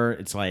 Horror,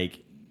 it's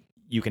like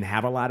you can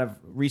have a lot of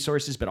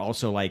resources, but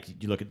also like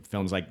you look at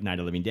films like Night of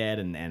the Living Dead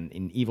and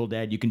in Evil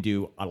Dead, you can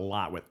do a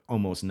lot with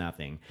almost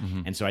nothing.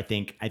 And so I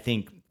think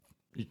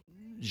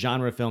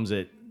genre films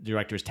that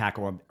directors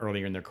tackle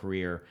earlier in their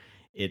career,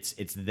 it's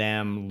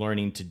them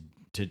learning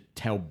to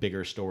tell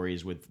bigger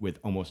stories with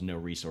almost no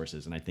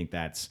resources. And I think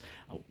that's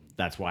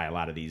why a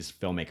lot of these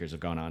filmmakers have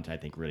gone on to, I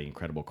think, really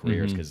incredible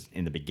careers, because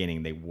in the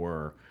beginning they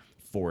were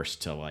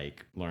forced to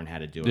like learn how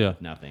to do it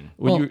with nothing.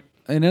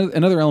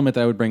 Another element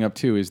that I would bring up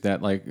too is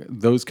that like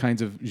those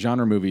kinds of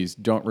genre movies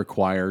don't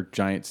require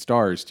giant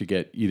stars to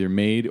get either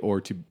made or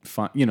to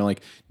find.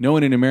 Like no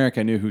one in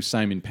America knew who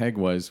Simon Pegg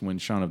was when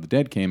Shaun of the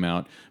Dead came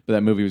out, but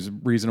that movie was a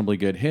reasonably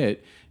good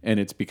hit, and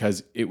it's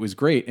because it was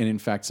great. And in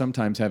fact,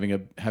 sometimes having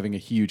a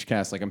huge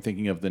cast, like I'm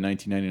thinking of the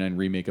 1999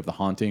 remake of The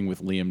Haunting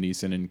with Liam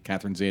Neeson and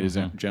Catherine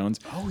Zeta-Jones.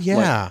 Oh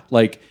yeah,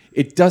 like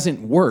it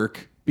doesn't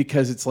work.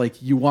 Because it's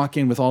like you walk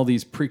in with all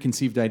these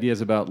preconceived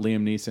ideas about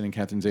Liam Neeson and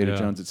Catherine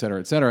Zeta-Jones, et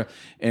cetera,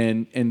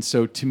 and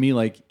so to me,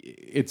 like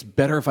it's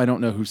better if I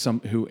don't know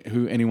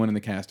who anyone in the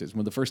cast is.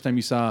 When the first time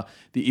you saw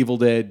The Evil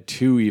Dead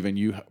 2, even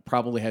you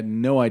probably had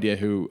no idea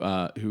who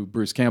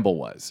Bruce Campbell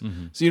was.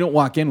 So you don't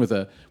walk in with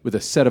a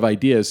set of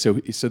ideas so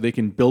they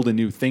can build a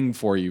new thing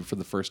for you for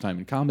the first time.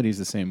 And comedy is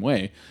the same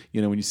way.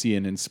 When you see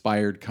an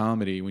inspired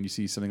comedy, when you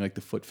see something like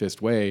The Foot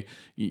Fist Way,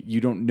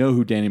 you don't know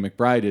who Danny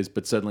McBride is,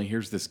 but suddenly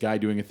here's this guy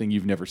doing a thing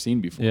you've never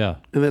seen before. Yeah.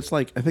 And that's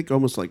like, I think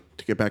almost like,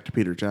 to get back to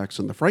Peter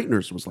Jackson, The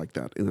Frighteners was like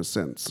that in a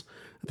sense.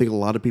 I think a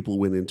lot of people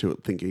went into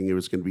it thinking it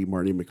was going to be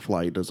Marty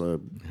McFly as a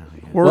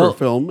horror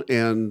film,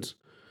 and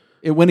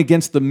it went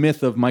against the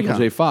myth of Michael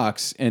J.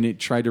 Fox, and it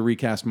tried to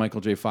recast Michael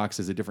J. Fox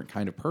as a different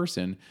kind of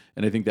person,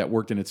 and I think that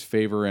worked in its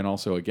favor and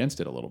also against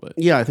it a little bit.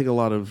 Yeah, I think a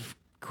lot of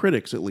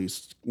critics at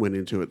least went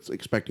into it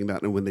expecting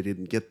that, and when they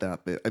didn't get that,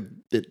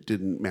 it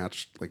didn't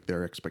match like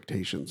their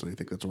expectations. And I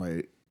think that's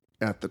why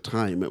at the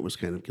time it was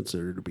kind of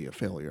considered to be a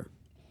failure.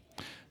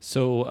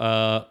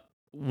 So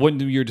when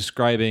you're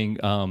describing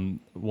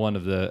one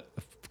of the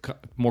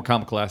more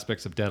comical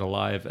aspects of Dead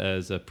Alive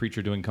as a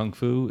preacher doing kung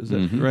fu, is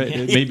that right?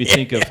 It made me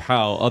think of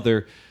how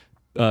other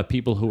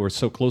people who are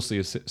so closely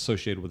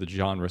associated with the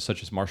genre,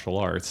 such as martial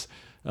arts,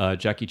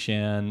 Jackie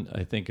Chan,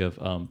 I think of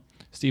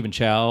Stephen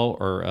Chow,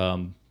 or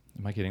am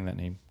I getting that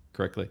name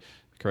correctly?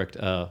 Correct.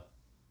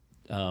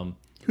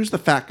 Who's the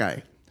fat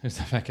guy? Who's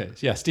the fat guy?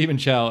 Yeah, Stephen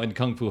Chow in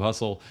Kung Fu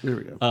Hustle. There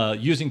we go.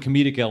 Using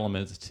comedic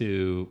elements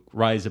to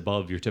rise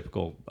above your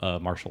typical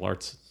martial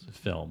arts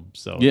film.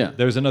 So Yeah.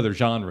 there's another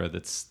genre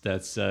that's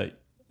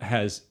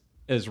has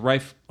as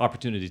rife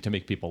opportunity to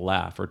make people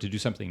laugh or to do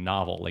something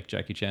novel like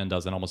Jackie Chan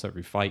does in almost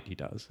every fight he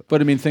does.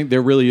 But I mean,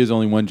 there really is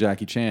only one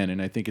Jackie Chan, and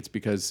I think it's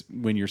because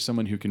when you're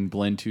someone who can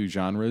blend two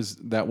genres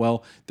that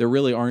well, there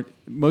really aren't.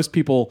 Most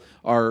people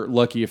are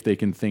lucky if they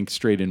can think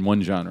straight in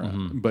one genre,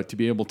 but to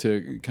be able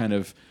to kind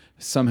of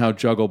somehow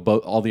juggle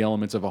both all the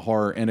elements of a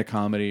horror and a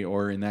comedy,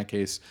 or in that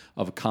case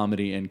of a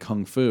comedy and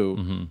kung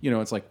fu,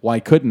 it's like, why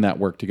couldn't that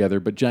work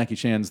together? But Jackie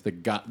Chan's the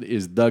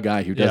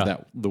guy who does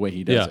that the way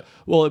he does it.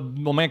 Well,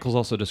 Mankel's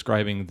also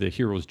describing the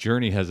hero's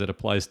journey as it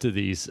applies to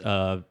these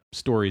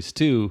stories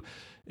too.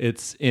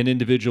 It's an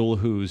individual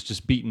who's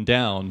just beaten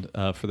down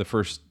for the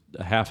first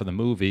half of the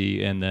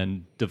movie, and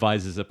then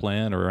devises a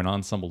plan or an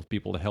ensemble of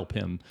people to help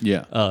him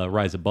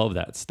rise above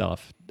that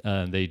stuff.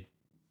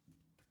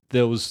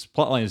 Those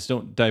plot lines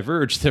don't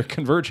diverge; they're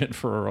convergent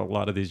for a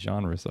lot of these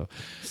genres. So,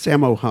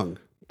 Sammo Hung,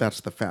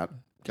 that's the fat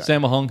guy.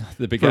 Sammo Hung,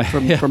 the big guy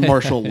from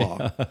martial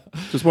law.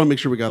 Just want to make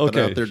sure we got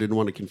that out there. Didn't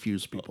want to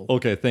confuse people.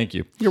 Okay, thank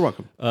you. You're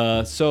welcome.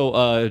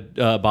 So,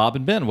 Bob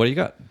and Ben, what do you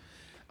got?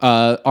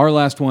 Our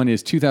last one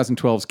is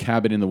 2012's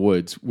Cabin in the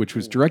Woods, which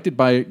was directed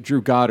by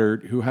Drew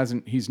Goddard,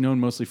 he's known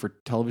mostly for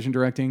television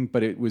directing,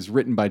 but it was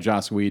written by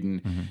Joss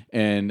Whedon.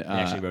 And They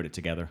actually wrote it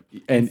together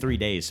in and- 3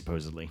 days,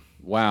 supposedly.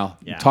 wow,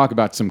 Yeah. talk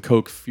about some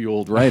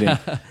Coke-fueled writing.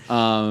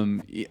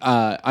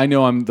 I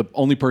know I'm the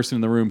only person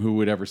in the room who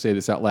would ever say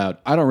this out loud.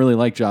 I don't really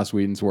like Joss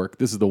Whedon's work.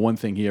 This is the one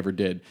thing he ever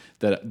did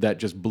that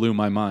just blew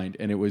my mind.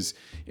 And it was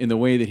in the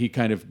way that he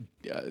kind of,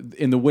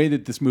 in the way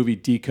that this movie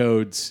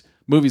decodes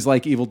movies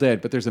like Evil Dead,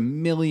 but there's a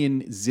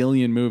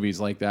zillion movies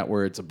like that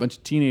where it's a bunch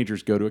of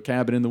teenagers go to a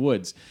cabin in the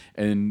woods,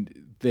 and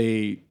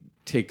they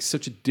take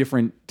such a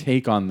different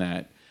take on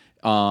that,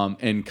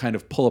 and kind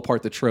of pull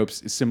apart the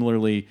tropes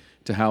similarly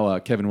to how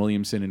Kevin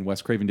Williamson and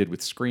Wes Craven did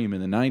with Scream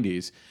in the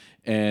 90s.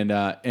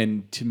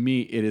 And to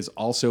me, it is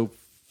also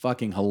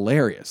fucking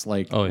hilarious.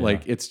 Like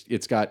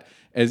it's got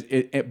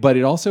but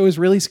it also is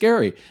really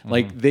scary.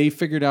 Like they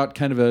figured out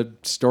kind of a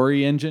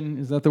story engine,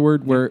 is that the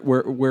word?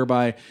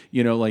 Whereby,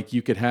 like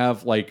you could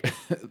have like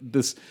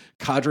this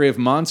cadre of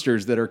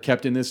monsters that are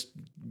kept in this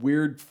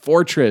weird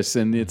fortress,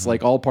 and it's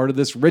like all part of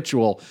this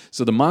ritual.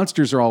 So the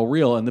monsters are all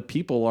real, and the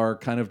people are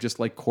kind of just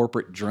like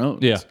corporate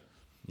drones.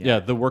 Yeah,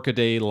 the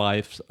workaday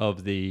life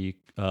of the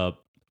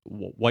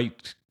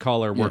white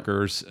collar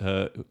workers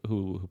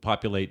who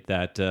populate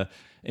that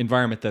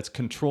environment that's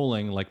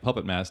controlling, like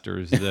puppet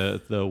masters,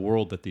 the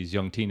world that these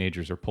young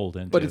teenagers are pulled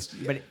into.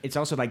 But it's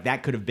also like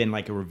that could have been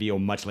like a reveal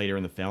much later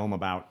in the film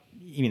about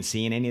even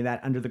seeing any of that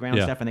under the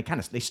ground stuff, and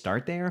they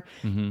start there.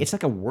 It's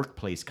like a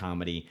workplace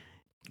comedy,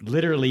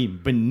 literally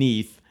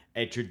beneath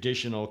a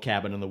traditional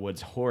cabin in the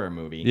woods horror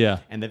movie. Yeah.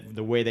 And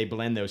the way they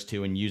blend those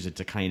two and use it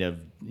to kind of,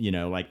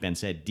 like Ben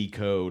said,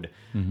 decode,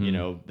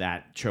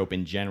 that trope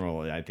in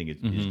general, I think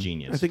is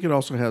genius. I think it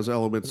also has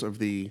elements of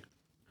the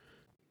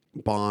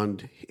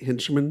Bond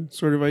henchman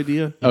sort of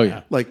idea. Oh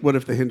yeah. Like, what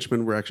if the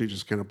henchmen were actually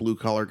just kind of blue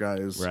collar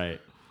guys?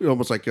 Right.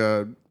 Almost like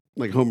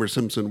Homer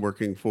Simpson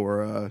working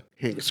for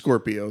Hank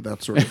Scorpio,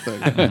 that sort of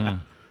thing.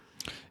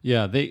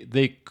 Yeah,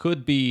 they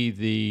could be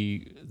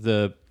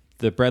the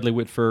Bradley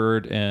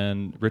Whitford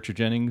and Richard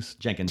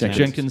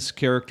Jenkins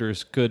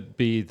characters could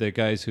be the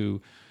guys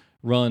who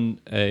run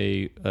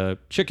a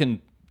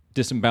chicken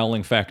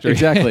disemboweling factory.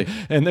 Exactly.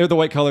 And they're the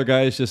white collar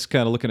guys just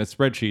kind of looking at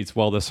spreadsheets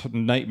while this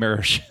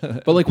nightmarish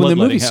But like when the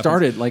movie bloodletting happens.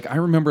 started, like I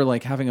remember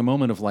like having a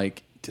moment of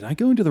like, did I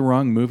go into the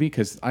wrong movie?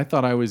 Because I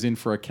thought I was in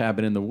for a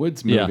Cabin in the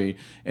Woods movie,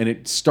 and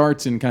it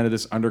starts in kind of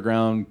this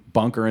underground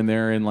bunker in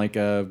there in like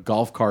a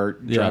golf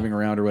cart driving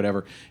around or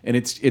whatever, and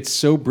it's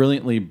so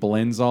brilliantly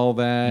blends all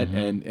that,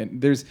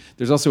 and there's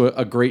also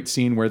a great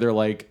scene where they're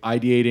like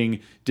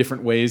ideating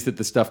different ways that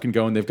the stuff can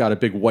go, and they've got a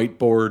big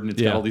whiteboard and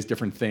it's got all these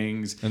different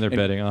things, and they're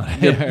betting on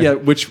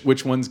it.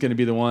 Which one's going to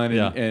be the one,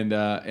 and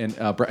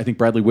I think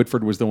Bradley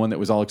Whitford was the one that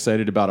was all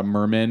excited about a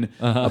merman,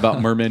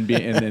 about mermen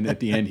being, and then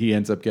at the end he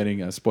ends up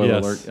getting a spoiler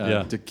alert.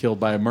 Killed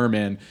by a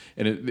merman,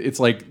 and it's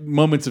like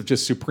moments of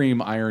just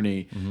supreme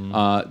irony.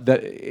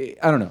 That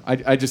I don't know.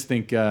 I just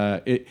think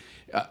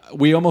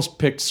we almost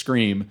picked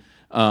Scream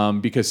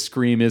because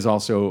Scream is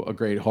also a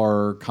great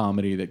horror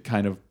comedy that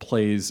kind of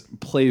plays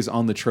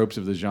on the tropes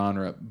of the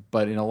genre.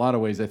 But in a lot of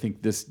ways, I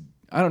think this.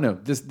 I don't know.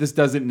 This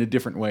does it in a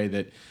different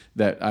way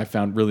that I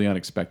found really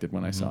unexpected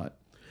when I saw it.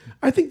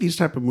 I think these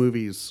type of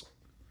movies,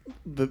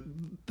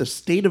 the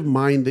state of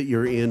mind that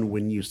you're in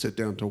when you sit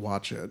down to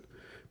watch it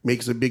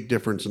makes a big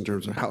difference in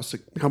terms of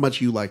how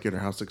much you like it or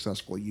how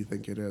successful you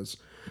think it is.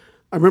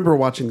 I remember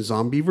watching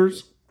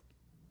Zombievers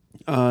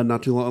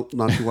not too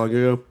long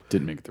ago.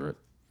 Didn't make it through it.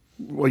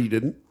 Well, you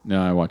didn't?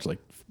 No, I watched like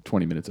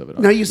 20 minutes of it.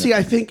 Now you see,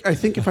 I think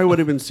if I would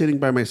have been sitting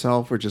by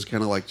myself or just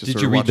kind of like did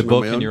you read the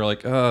book and you're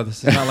like, oh,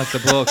 this is not like the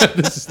book?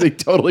 They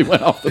totally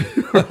went off the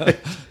right.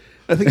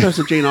 I think that was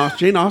a Jane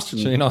Austen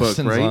book,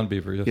 Austen's right?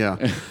 Zombiever. Yeah.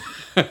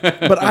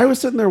 But I was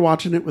sitting there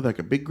watching it with like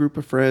a big group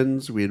of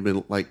friends. We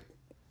were like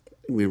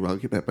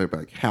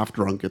half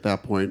drunk at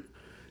that point.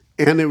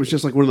 And it was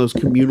just like one of those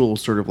communal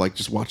sort of like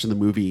just watching the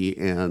movie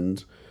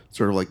and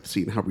sort of like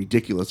seeing how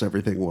ridiculous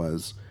everything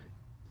was.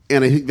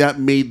 And I think that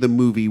made the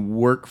movie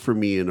work for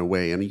me in a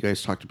way. And you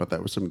guys talked about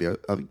that with some of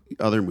the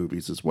other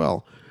movies as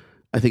well.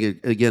 I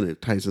think,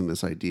 it ties in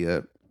this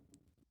idea.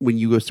 When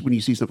you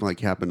see something like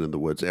Cabin in the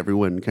Woods,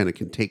 everyone kind of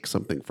can take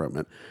something from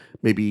it.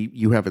 Maybe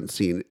you haven't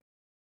seen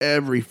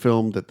every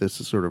film that this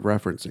is sort of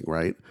referencing,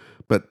 right?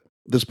 But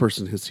this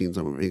person has seen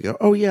some of it. You go,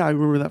 oh yeah, I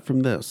remember that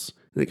from this.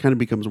 And it kind of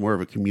becomes more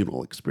of a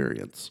communal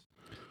experience.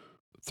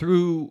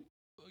 Through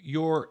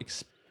your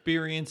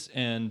experience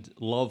and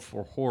love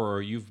for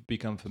horror, you've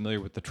become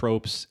familiar with the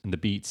tropes and the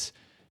beats.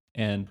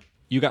 And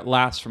you got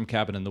laughs from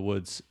Cabin in the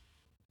Woods,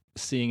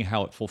 seeing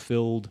how it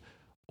fulfilled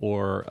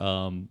or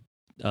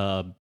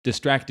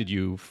distracted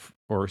you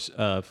or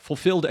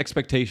fulfilled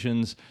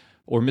expectations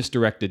or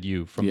misdirected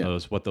you from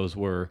what those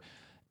were.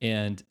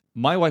 And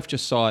my wife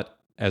just saw it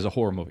as a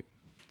horror movie.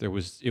 It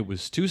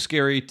was too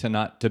scary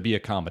to be a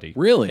comedy.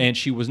 Really? And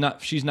she's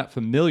not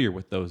familiar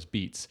with those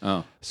beats.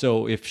 Oh.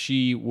 So if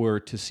she were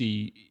to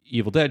see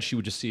Evil Dead, she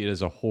would just see it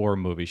as a horror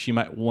movie. She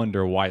might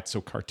wonder why it's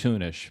so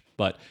cartoonish.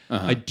 But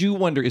I do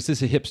wonder, is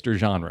this a hipster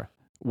genre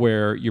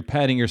where you're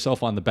patting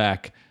yourself on the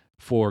back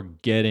for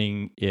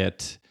getting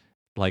it?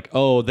 Like,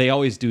 oh, they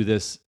always do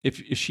this.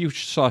 If she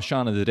saw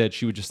Shaun of the Dead,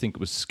 she would just think it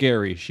was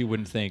scary. She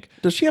wouldn't think.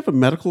 Does she have a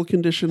medical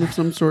condition of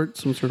some sort?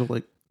 Some sort of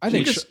like I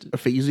think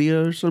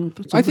aphasia or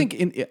something? I think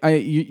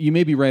you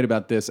may be right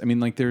about this. I mean,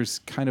 like there's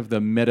kind of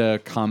the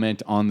meta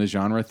comment on the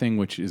genre thing,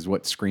 which is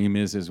what Scream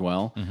is as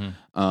well.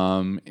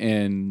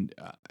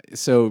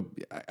 So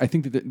I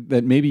think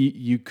that maybe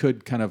you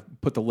could kind of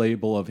put the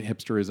label of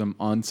hipsterism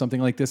on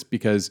something like this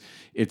because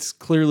it's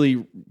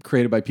clearly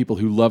created by people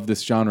who love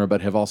this genre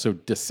but have also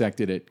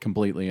dissected it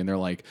completely. And they're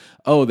like,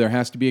 oh, there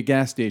has to be a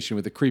gas station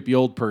with a creepy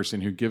old person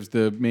who gives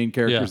the main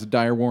characters a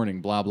dire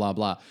warning, blah, blah,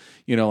 blah.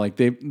 You know,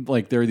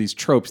 there are these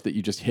tropes that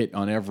you just hit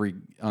on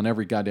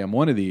every goddamn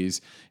one of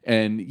these.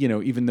 And, you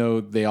know, even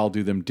though they all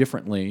do them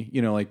differently,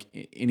 you know, like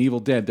in Evil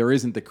Dead, there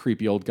isn't the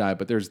creepy old guy,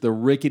 but there's the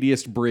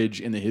ricketiest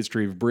bridge in the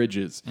history of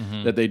bridges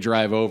that they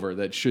drive over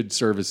that should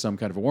serve as some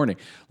kind of a warning.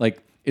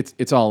 Like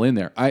it's all in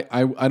there.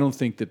 I don't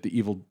think that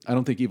I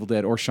don't think Evil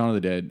Dead or Shaun of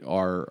the Dead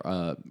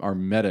are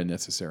meta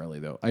necessarily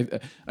though.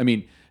 I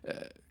mean,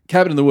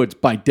 Cabin in the Woods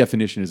by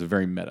definition is a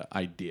very meta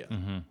idea,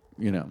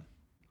 you know?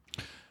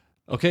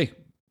 Okay.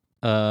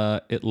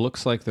 It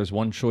looks like there's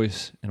one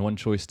choice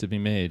to be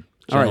made.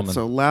 All right,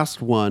 so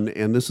last one,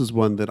 and this is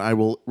one that I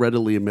will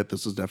readily admit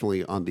this is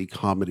definitely on the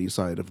comedy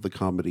side of the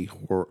comedy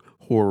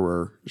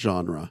horror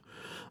genre.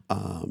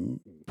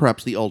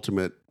 Perhaps the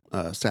ultimate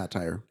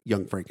satire,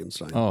 Young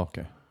Frankenstein. Oh,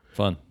 okay.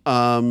 Fun.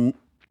 I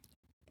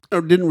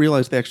didn't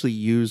realize they actually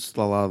used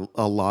a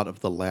lot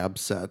of the lab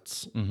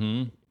sets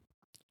from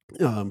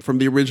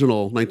the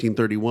original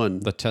 1931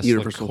 the Tesla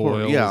Universal coils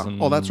Horror. Yeah, and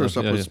all that sort of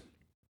stuff yeah, was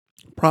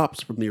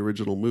props from the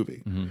original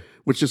movie,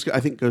 which just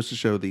I think goes to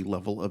show the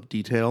level of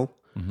detail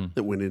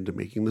that went into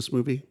making this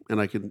movie.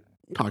 And I can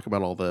talk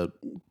about all the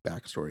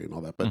backstory and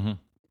all that, but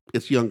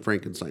it's Young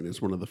Frankenstein.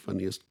 It's one of the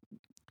funniest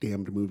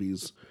damned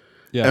movies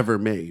ever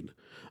made.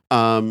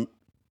 And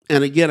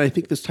again, I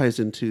think this ties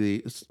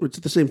into it's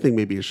the same thing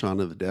maybe as Shaun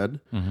of the Dead.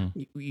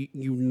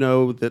 You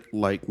know that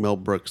like Mel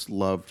Brooks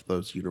loved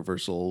those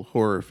Universal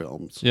horror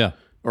films. Yeah.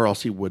 Or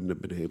else he wouldn't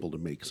have been able to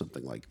make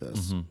something like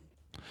this.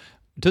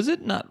 Does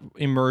it not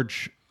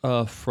emerge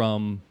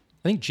from,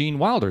 I think Gene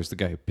Wilder is the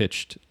guy who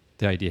pitched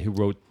the idea, who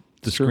wrote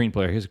the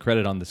screenplay. He has a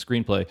credit on the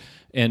screenplay.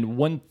 And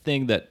one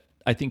thing that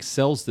I think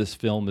sells this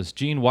film is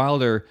Gene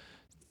Wilder,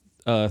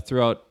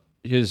 throughout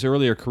his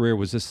earlier career,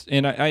 was this,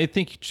 and I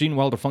think Gene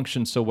Wilder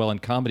functioned so well in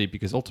comedy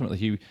because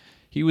ultimately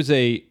he was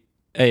a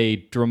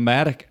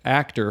dramatic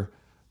actor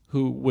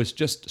who was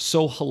just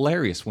so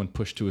hilarious when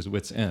pushed to his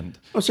wit's end.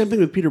 Oh, same thing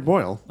with Peter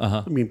Boyle.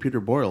 I mean, Peter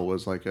Boyle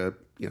was like a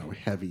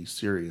heavy,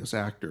 serious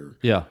actor.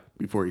 Yeah.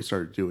 Before he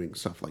started doing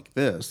stuff like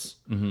this.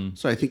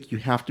 So I think you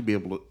have to be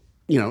able to,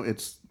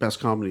 it's best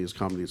comedy is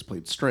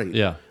played straight.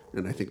 Yeah.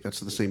 And I think that's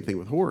the same thing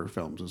with horror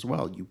films as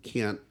well. You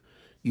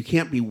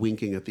can't be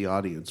winking at the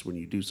audience when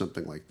you do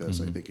something like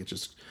this. I think it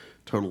just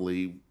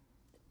totally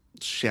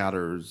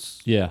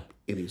shatters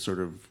any sort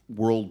of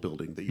world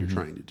building that you're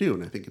trying to do.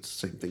 And I think it's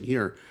the same thing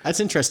here. That's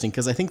interesting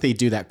because I think they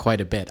do that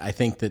quite a bit. I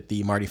think that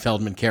the Marty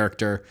Feldman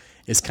character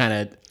is kind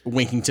of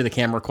winking to the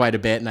camera quite a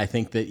bit. And I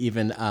think that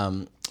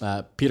even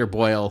Peter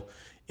Boyle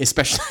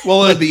especially.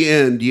 Well, at the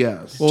end,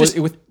 yes. Well,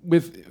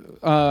 with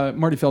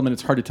Marty Feldman,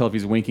 it's hard to tell if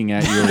he's winking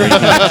at you or winking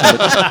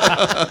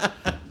at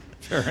you.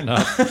 Fair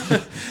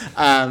enough.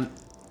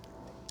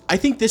 I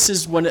think this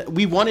is when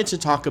we wanted to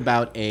talk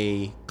about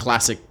a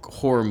classic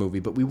horror movie,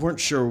 but we weren't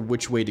sure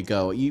which way to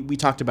go. We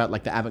talked about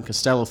like the Abbott and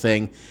Costello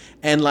thing,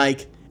 and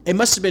like it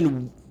must have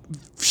been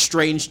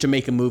strange to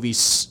make a movie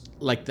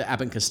like the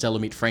Abbott and Costello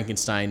Meet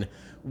Frankenstein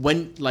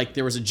when like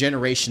there was a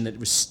generation that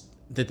was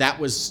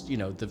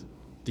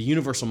the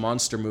Universal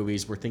monster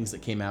movies were things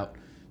that came out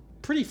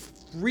pretty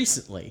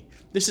recently.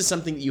 This is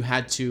something that you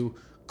had to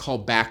call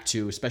back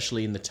to,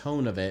 especially in the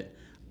tone of it.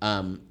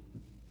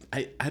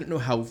 I don't know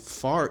how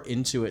far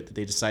into it that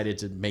they decided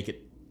to make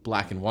it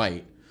black and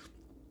white,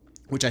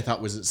 which I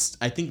thought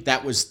I think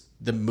that was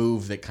the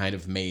move that kind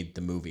of made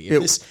the movie.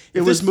 If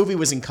this movie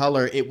was in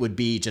color, it would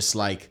be just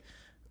like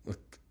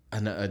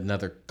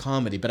another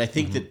comedy. But I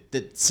think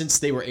that since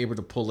they were able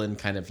to pull in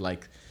kind of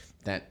like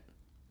that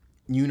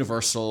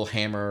Universal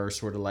Hammer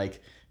sort of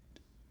like,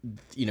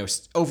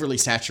 overly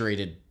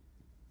saturated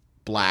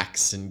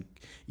blacks and,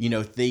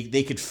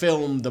 they could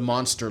film the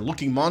monster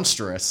looking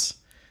monstrous.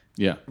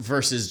 Yeah.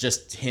 Versus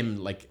just him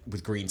like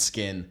with green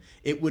skin,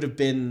 it would have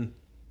been.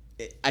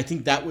 I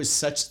think that was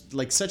such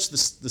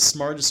the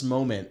smartest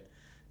moment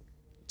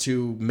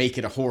to make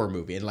it a horror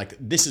movie, and like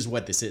this is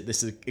what this is.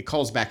 This is it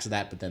calls back to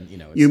that, but then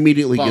it's you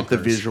immediately bonkers.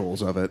 get the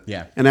visuals of it.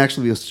 Yeah. And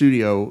actually, the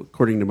studio,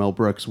 according to Mel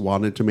Brooks,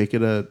 wanted to make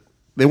it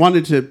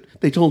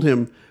They told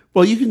him,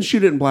 well, you can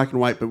shoot it in black and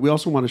white, but we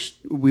also want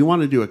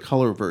to do a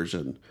color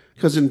version.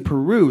 Because in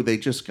Peru, they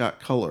just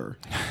got color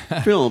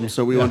film,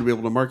 so we want to be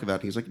able to market that.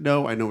 And he's like,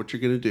 no, I know what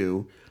you're going to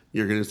do.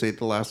 You're going to say at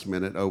the last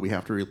minute, oh, we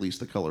have to release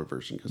the color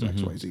version because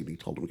X, Y, Z. And he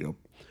told him to go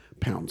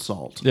pound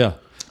salt. Yeah.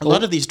 A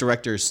lot of these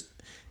directors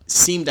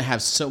seem to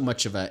have so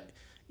much of a,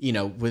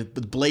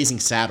 with Blazing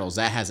Saddles,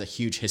 that has a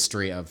huge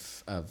history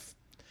of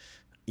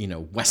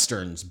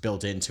Westerns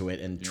built into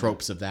it and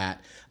tropes of that.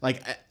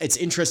 Like, it's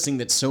interesting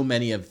that so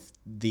many of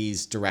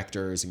these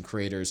directors and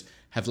creators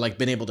have like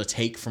been able to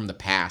take from the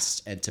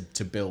past and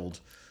to build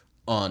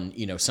on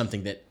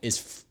something that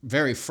is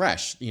very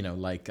fresh,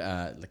 like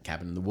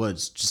Cabin in the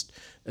Woods, just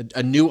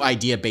a new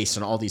idea based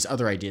on all these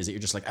other ideas that you're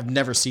just like, I've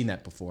never seen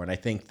that before. And I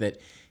think that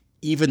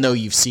even though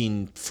you've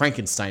seen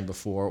Frankenstein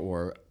before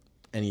or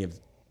any of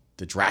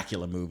the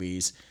Dracula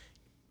movies,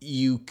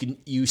 you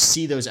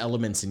see those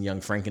elements in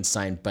Young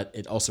Frankenstein, but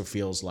it also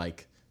feels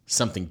like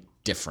something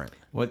different.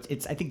 Well,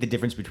 I think the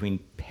difference between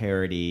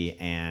parody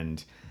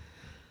and,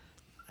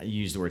 I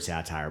use the word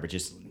satire, but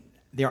just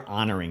they're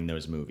honoring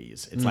those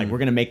movies. It's like, we're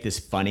going to make this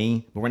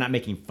funny, but we're not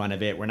making fun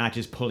of it. We're not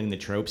just pulling the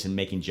tropes and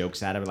making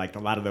jokes out of it like a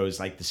lot of those,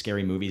 like the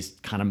scary movies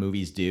kind of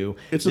movies do.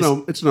 It's an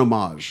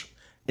homage.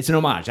 It's an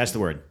homage. That's the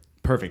word.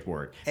 Perfect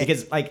word.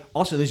 Because like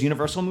also those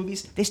Universal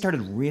movies, they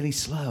started really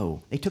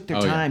slow. They took their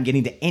time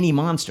getting to any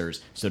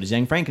monsters. So does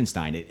Young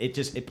Frankenstein.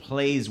 It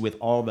plays with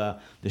all the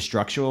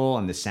structural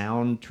and the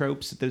sound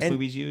tropes that those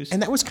movies use.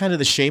 And that was kind of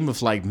the shame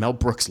of like Mel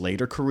Brooks'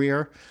 later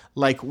career,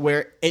 like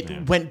where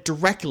it went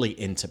directly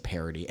into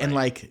parody. And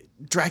like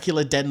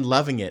Dracula Dead and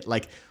Loving It,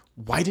 like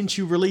why didn't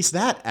you release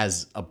that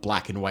as a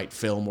black and white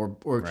film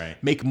or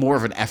make more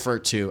of an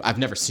effort to? I've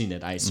never seen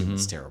it. I assume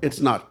it's terrible. It's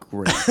not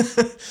great.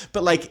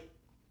 But like,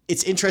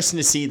 it's interesting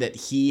to see that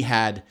he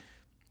had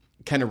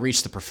kind of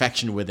reached the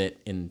perfection with it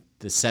in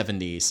the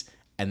 70s,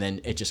 and then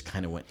it just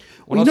kind of went.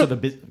 Go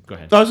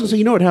ahead. I was going to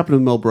say, what happened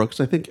with Mel Brooks?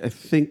 I think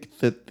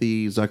that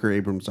the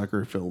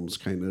Zucker films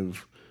kind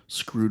of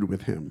screwed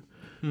with him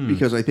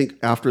because I think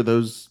after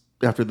those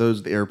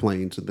the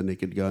Airplanes and the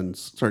Naked Guns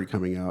started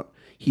coming out,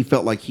 he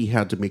felt like he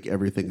had to make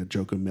everything a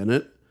joke a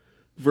minute.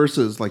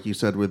 Versus, like you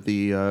said, with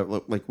the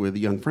with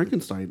Young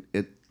Frankenstein,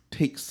 it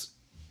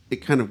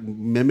kind of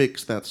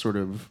mimics that sort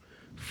of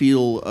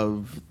feel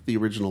of the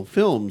original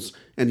films.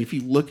 And if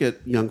you look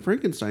at Young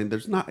Frankenstein,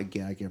 there's not a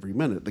gag every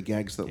minute. The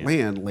gags that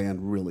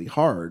land really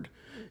hard.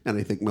 And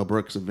I think Mel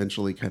Brooks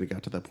eventually kind of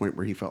got to that point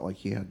where he felt like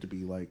he had to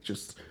be like,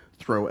 just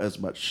throw as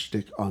much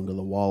shtick onto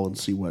the wall and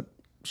see what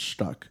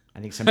stuck. I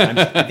think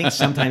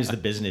sometimes the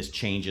business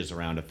changes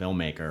around a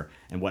filmmaker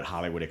and what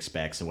Hollywood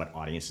expects and what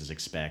audiences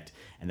expect.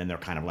 And then they're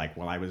kind of like,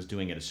 well, I was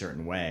doing it a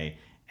certain way.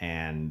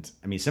 And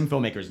I mean, some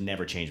filmmakers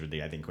never change with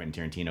the. I think Quentin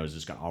Tarantino is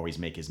just going to always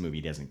make his movie.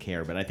 He doesn't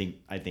care. But I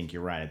think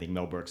you're right. I think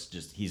Mel Brooks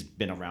he's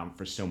been around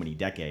for so many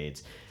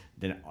decades.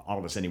 Then all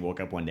of a sudden he woke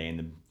up one day and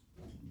the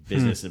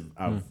business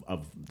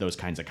of those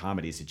kinds of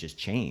comedies, it just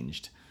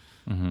changed.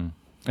 Mm-hmm.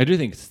 I do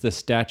think it's the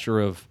stature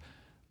of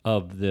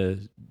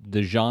the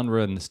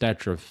genre and the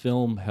stature of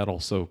film had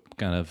also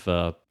kind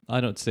of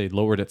I don't say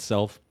lowered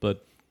itself,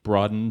 but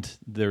broadened.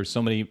 There's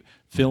so many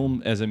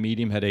film as a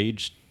medium had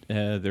aged.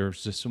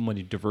 There's just so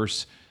many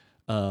diverse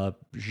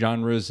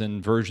genres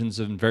and versions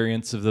and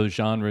variants of those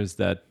genres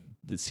that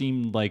it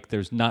seemed like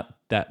there's not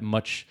that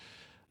much.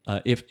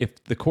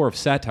 If the core of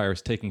satire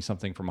is taking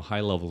something from a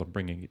high level and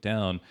bringing it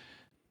down,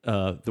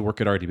 the work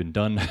had already been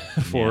done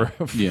for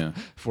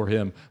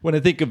him. When I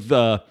think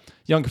of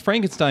Young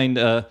Frankenstein,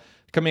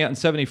 coming out in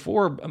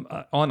 74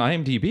 on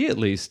IMDb at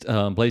least.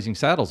 Blazing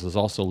Saddles is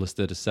also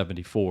listed as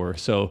 74.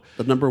 So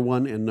The number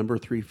 1 and number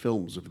 3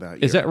 films of that year.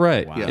 is that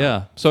right? Wow.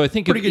 Yeah. So I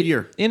think Pretty good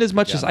year. In as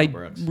much Good as job, I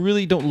Brooks.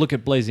 really don't look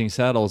at Blazing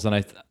Saddles,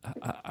 and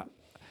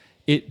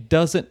it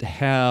doesn't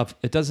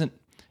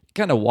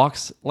kind of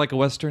walks like a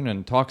Western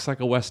and talks like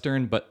a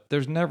Western, but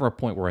there's never a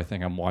point where I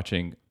think I'm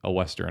watching a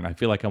Western. I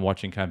feel like I'm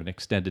watching kind of an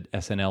extended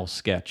SNL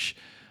sketch.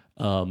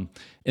 And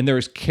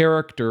there's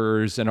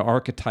characters and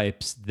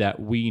archetypes that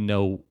we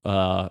know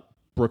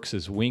Brooks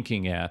is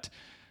winking at,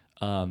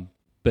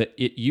 but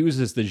it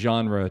uses the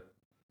genre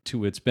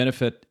to its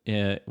benefit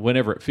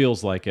whenever it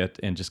feels like it,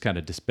 and just kind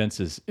of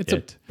dispenses It's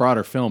it. a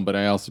broader film, but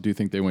I also do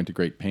think they went to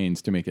great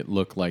pains to make it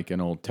look like an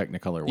old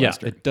Technicolor Yeah,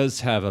 Western. it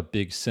does have a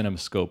big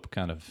CinemaScope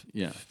kind of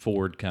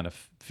forward kind of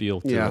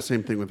feel to Yeah, it.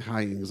 same thing with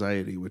High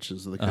Anxiety, which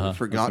is the kind of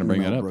forgotten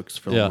bring that Mel up. Brooks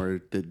film Yeah.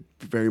 where it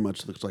very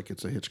much looks like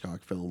it's a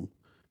Hitchcock film,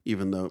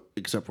 even though,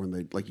 except when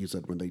they, like you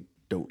said, when they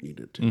don't need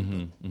it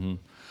to.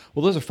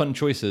 Well, those are fun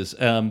choices.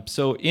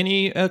 So,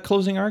 any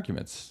closing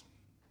arguments?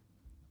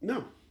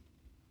 No.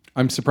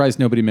 I'm surprised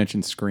nobody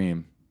mentioned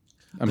Scream.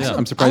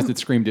 I'm surprised that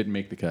Scream didn't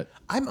make the cut.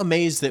 I'm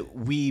amazed that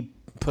we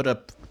put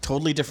up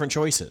totally different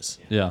choices.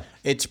 Yeah.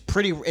 It's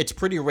pretty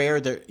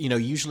rare that,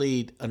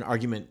 usually an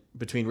argument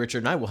between Richard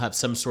and I will have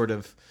some sort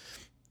of,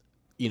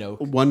 At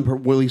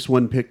least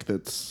one pick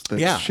that's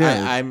yeah.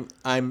 shared.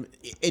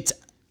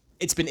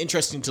 It's been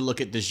interesting to look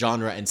at the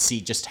genre and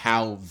see just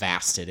how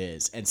vast it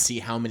is, and see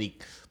how many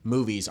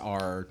movies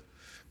are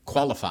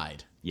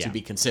qualified Yeah. to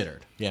be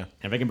considered. Yeah.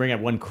 And if I can bring up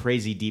one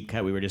crazy deep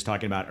cut we were just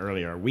talking about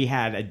earlier, we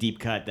had a deep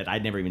cut that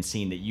I'd never even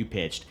seen that you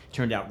pitched.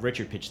 Turned out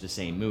Richard pitched the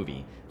same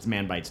movie. It's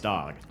Man Bites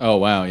Dog. Oh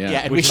wow, yeah. Yeah,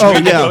 and Which we is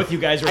great that yeah. both you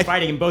guys were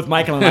fighting, and both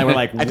Michael and I were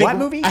like, what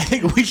movie? I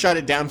think we shot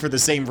it down for the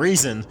same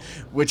reason,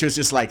 which was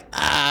just like,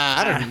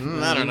 I don't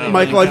know.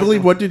 Michael, I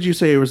believe, what did you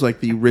say? It was like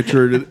the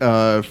Richard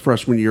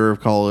freshman year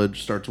of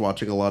college starts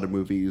watching a lot of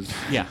movies.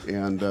 Yeah.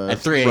 And At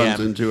 3 runs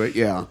a.m. into it.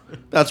 Yeah.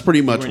 That's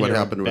pretty much You what weren't here,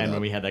 happened with Ben, that.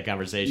 when we had that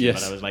conversation.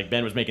 Yes. But I was like,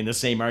 Ben was making the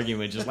same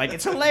argument, just like,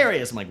 it's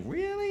hilarious. I'm like,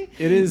 really?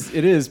 It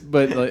is,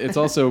 but it's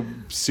also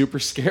super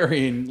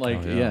scary and like,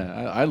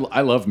 I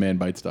love Man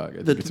Bites Dog.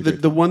 I think it's a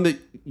great The one that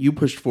you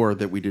pushed for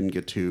that we didn't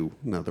get to,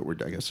 now that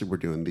I guess we're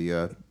doing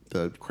the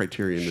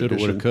Criterion Shoulda,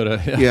 edition. woulda,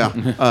 coulda,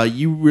 Yeah.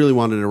 You really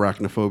wanted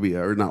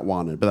Arachnophobia, or not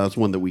wanted, but that's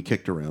one that we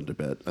kicked around a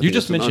bit. I You think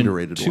just it's an mentioned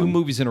underrated two one.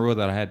 movies in a row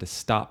that I had to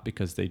stop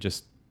because they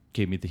just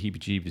gave me the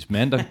heebie-jeebies.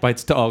 Man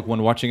Bites Dog,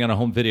 when watching on a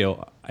home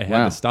video, I had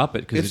Wow. to stop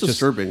it because It's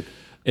disturbing.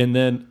 And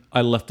then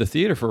I left the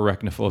theater for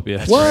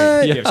Arachnophobia.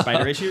 What? Do you have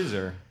spider issues,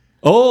 or?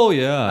 Oh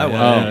yeah.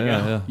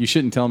 Oh, you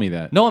shouldn't tell me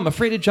that. No, I'm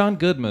afraid of John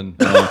Goodman.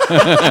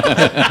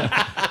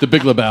 The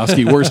Big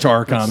Lebowski, worst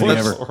horror comedy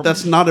ever.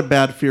 That's not a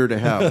bad fear to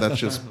have. That's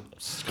just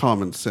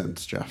common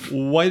sense, Jeff.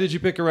 Why did you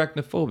pick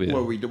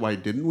Arachnophobia? Why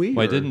didn't we?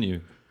 Why Or- didn't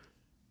you?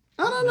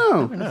 I don't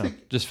know. I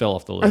think Just fell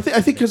off the list.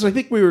 I think because I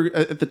think we were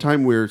at the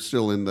time we were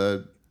still in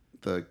the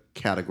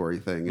category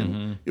thing,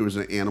 and it was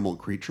an animal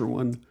creature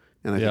one,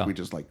 and I Yeah. think we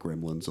just like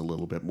Gremlins a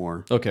little bit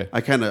more. Okay.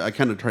 I kind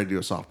of tried to do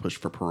a soft push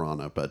for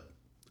Piranha, but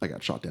I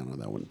got shot down on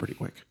that one pretty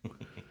quick.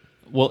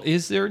 Well,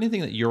 is there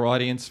anything that your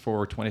audience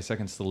for 20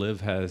 Seconds to Live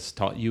has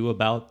taught you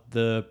about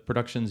the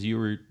productions you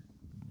were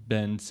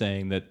been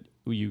saying that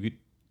you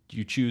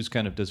choose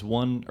kind of, does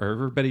one or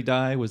everybody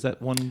die? Was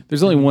that one?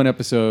 There's only one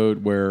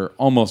episode where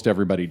almost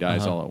everybody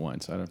dies all at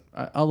once.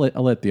 I'll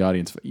let the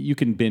audience. You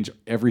can binge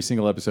every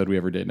single episode we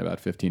ever did in about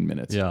 15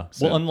 minutes. Yeah.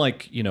 So- Well,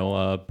 unlike,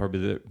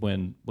 probably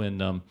when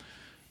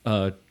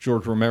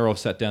George Romero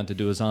sat down to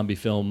do a zombie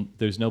film,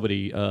 there's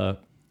nobody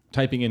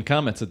typing in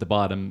comments at the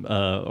bottom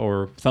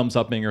or thumbs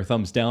upping or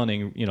thumbs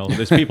downing.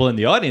 There's people in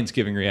the audience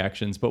giving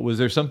reactions. But was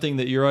there something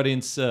that your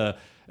audience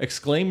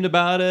exclaimed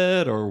about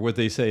it, or were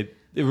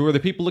there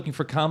people looking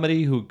for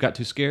comedy who got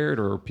too scared,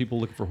 or people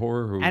looking for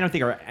horror? Who... I don't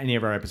think any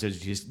of our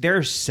episodes used.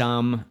 There's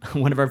some.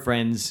 One of our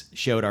friends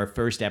showed our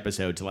first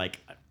episode to like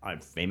a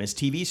famous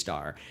TV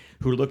star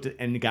who looked at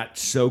and got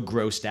so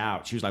grossed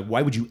out. She was like,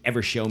 "Why would you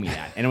ever show me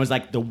that?" And it was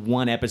like the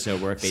one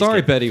episode where a face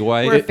Betty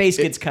White. where a face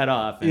gets cut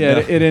off. And, Yeah,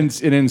 it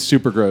ends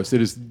super gross.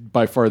 It is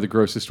by far the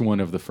grossest one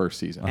of the first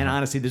season. And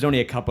honestly, there's only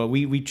a couple.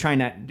 We try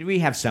not. We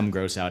have some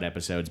gross out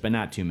episodes, but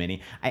not too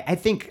many. I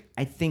think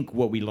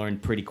what we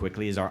learned pretty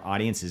quickly is our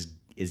audience is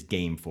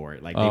game for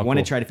it. Like they want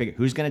to try to figure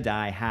who's going to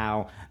die,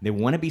 how. They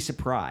want to be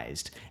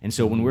surprised. And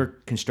so when we're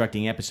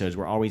constructing episodes,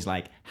 we're always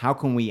like, how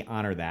can we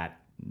honor that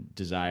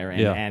desire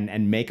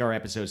and make our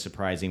episodes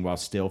surprising while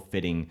still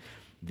fitting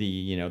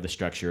the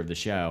structure of the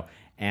show.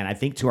 And I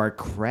think to our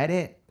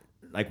credit,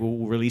 like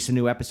we'll release a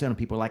new episode and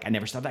people are like, I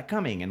never saw that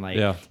coming. And like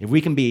if we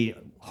can be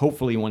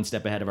hopefully one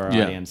step ahead of our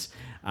audience,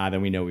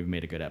 then we know we've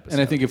made a good episode.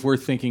 And I think if we're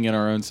thinking in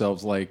our own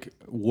selves, like,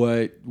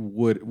 what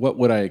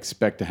would I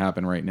expect to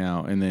happen right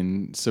now, and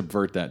then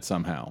subvert that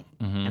somehow,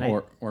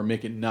 or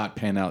make it not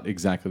pan out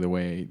exactly the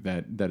way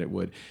that it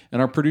would.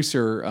 And our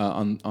producer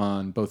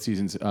on both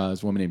seasons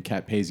is a woman named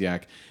Kat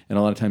Pasiak, and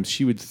a lot of times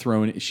she would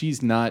throw in.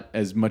 She's not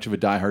as much of a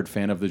diehard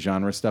fan of the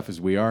genre stuff as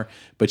we are,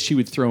 but she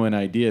would throw in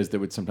ideas that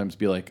would sometimes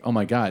be like, "Oh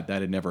my God,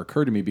 that had never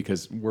occurred to me,"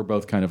 because we're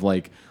both kind of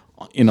like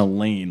in a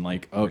lane,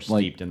 like we're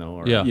steeped in the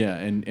lore. yeah,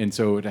 and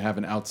so to have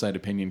an outside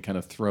opinion kind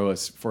of throw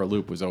us for a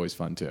loop was always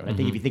fun too. I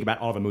think if you think about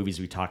all the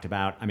movies we talked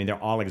about, I mean,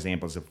 they're all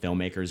examples of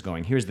filmmakers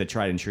going, here's the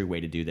tried and true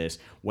way to do this.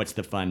 What's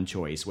the fun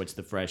choice? What's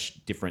the fresh,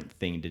 different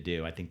thing to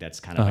do? I think that's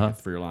kind of like a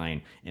through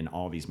line in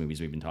all these movies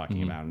we've been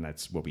talking about, and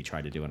that's what we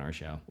try to do in our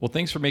show. Well,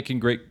 thanks for making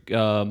great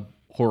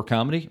horror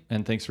comedy,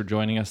 and thanks for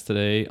joining us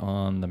today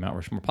on the Mount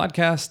Rushmore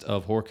podcast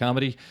of horror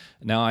comedy.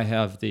 Now I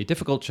have the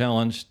difficult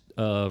challenge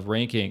of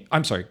ranking.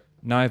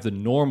 Now I have the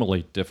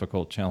normally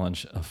difficult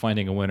challenge of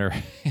finding a winner.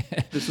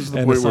 This is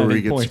the point where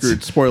we get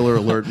screwed. Spoiler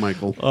alert,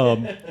 Michael.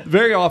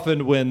 Very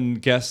often when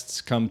guests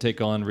come take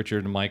on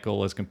Richard and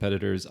Michael as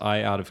competitors,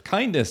 I, out of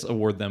kindness,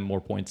 award them more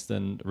points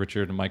than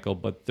Richard and Michael,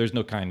 but there's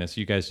no kindness.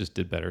 You guys just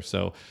did better.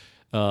 So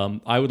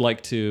I would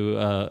like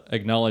to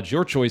acknowledge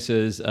your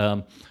choices,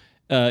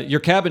 your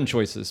cabin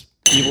choices.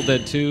 Evil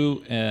Dead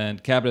 2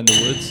 and Cabin in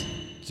the Woods,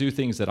 two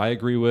things that I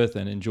agree with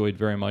and enjoyed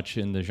very much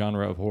in the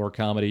genre of horror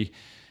comedy.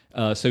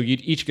 So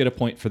you'd each get a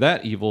point for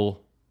that,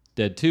 Evil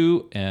Dead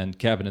 2 and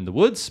Cabin in the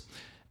Woods.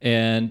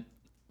 And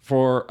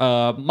for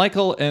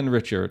Michael and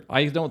Richard,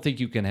 I don't think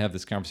you can have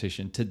this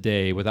conversation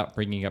today without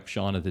bringing up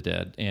Shaun of the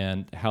Dead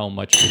and how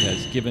much it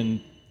has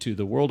given to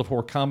the world of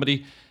horror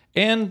comedy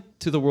and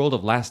to the world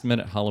of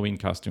last-minute Halloween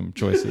costume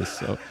choices.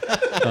 So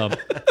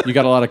You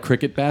got a lot of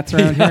cricket bats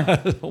around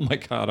here? Oh my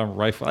God, I'm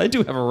rifle. I do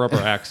have a rubber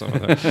axe over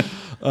there.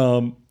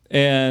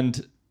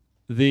 And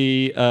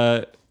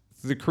the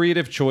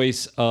creative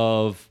choice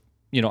of,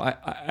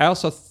 I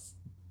also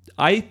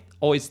I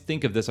always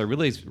think of this. I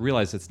really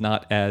realize it's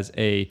not as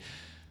a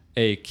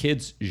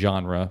kids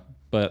genre,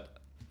 but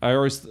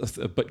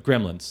but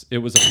Gremlins.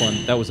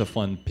 That was a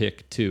fun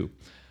pick too.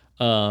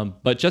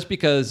 But just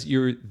because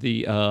you're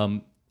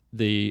the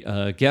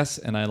guest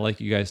and I like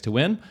you guys to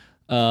win,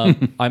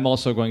 I'm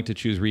also going to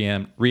choose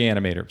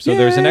Reanimator. So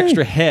there's an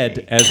extra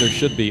head, as there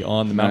should be,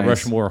 on the Mount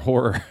Rushmore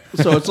horror.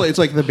 So it's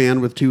like the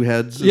band with two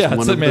heads. Yeah,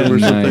 it's the man.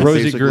 Nice.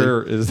 Rosie basically.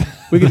 Greer is.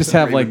 We could just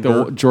have like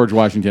the George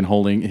Washington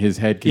holding his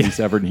head can be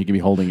severed and he can be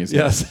holding his head.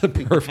 Yes,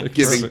 perfect.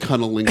 Giving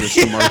cunnilingus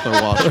to Martha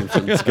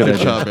Washington. Good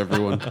job,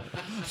 everyone.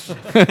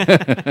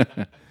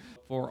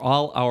 For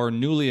all our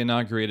newly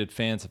inaugurated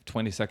fans of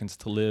 20 Seconds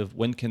to Live,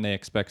 when can they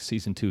expect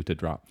season 2 to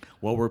drop?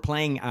 Well, we're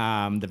playing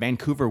the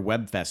Vancouver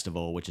Web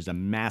Festival, which is a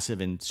massive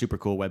and super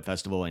cool web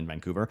festival in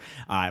Vancouver.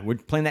 We're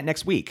playing that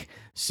next week.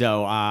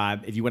 So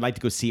if you would like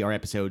to go see our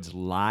episodes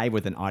live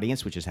with an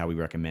audience, which is how we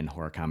recommend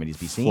horror comedies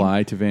be seen,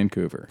 Fly to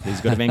Vancouver. please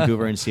go to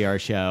Vancouver and see our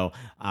show.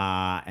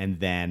 And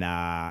then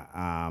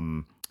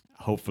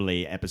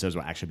hopefully episodes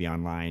will actually be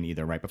online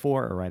either right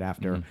before or right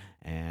after. Mm-hmm.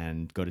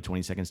 And go to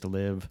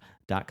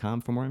 20secondstolive.com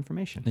for more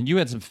information. And you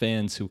had some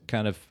fans who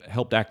kind of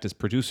helped act as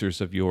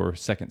producers of your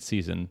second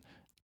season.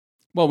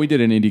 Well, we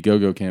did an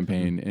Indiegogo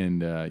campaign,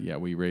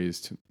 and we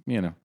raised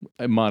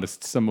a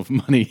modest sum of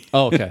money.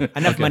 Oh, okay.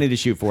 Enough money to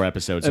shoot 4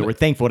 episodes. So we're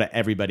thankful to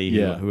everybody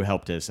who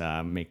helped us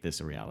make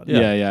this a reality.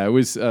 Yeah. It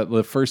was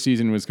the first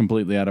season was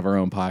completely out of our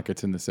own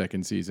pockets, and the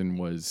second season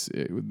was,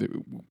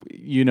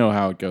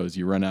 how it goes.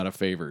 You run out of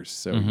favors,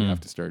 so you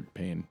have to start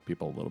paying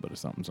people a little bit of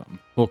something.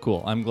 Well,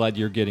 cool. I'm glad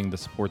you're getting the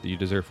support that you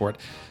deserve for it.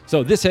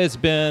 So this has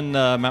been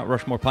Mount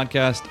Rushmore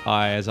Podcast.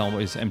 I, as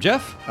always, am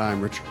Jeff. I'm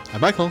Richard.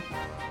 I'm Michael.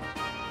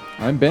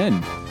 I'm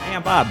Ben. Hey,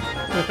 I'm Bob.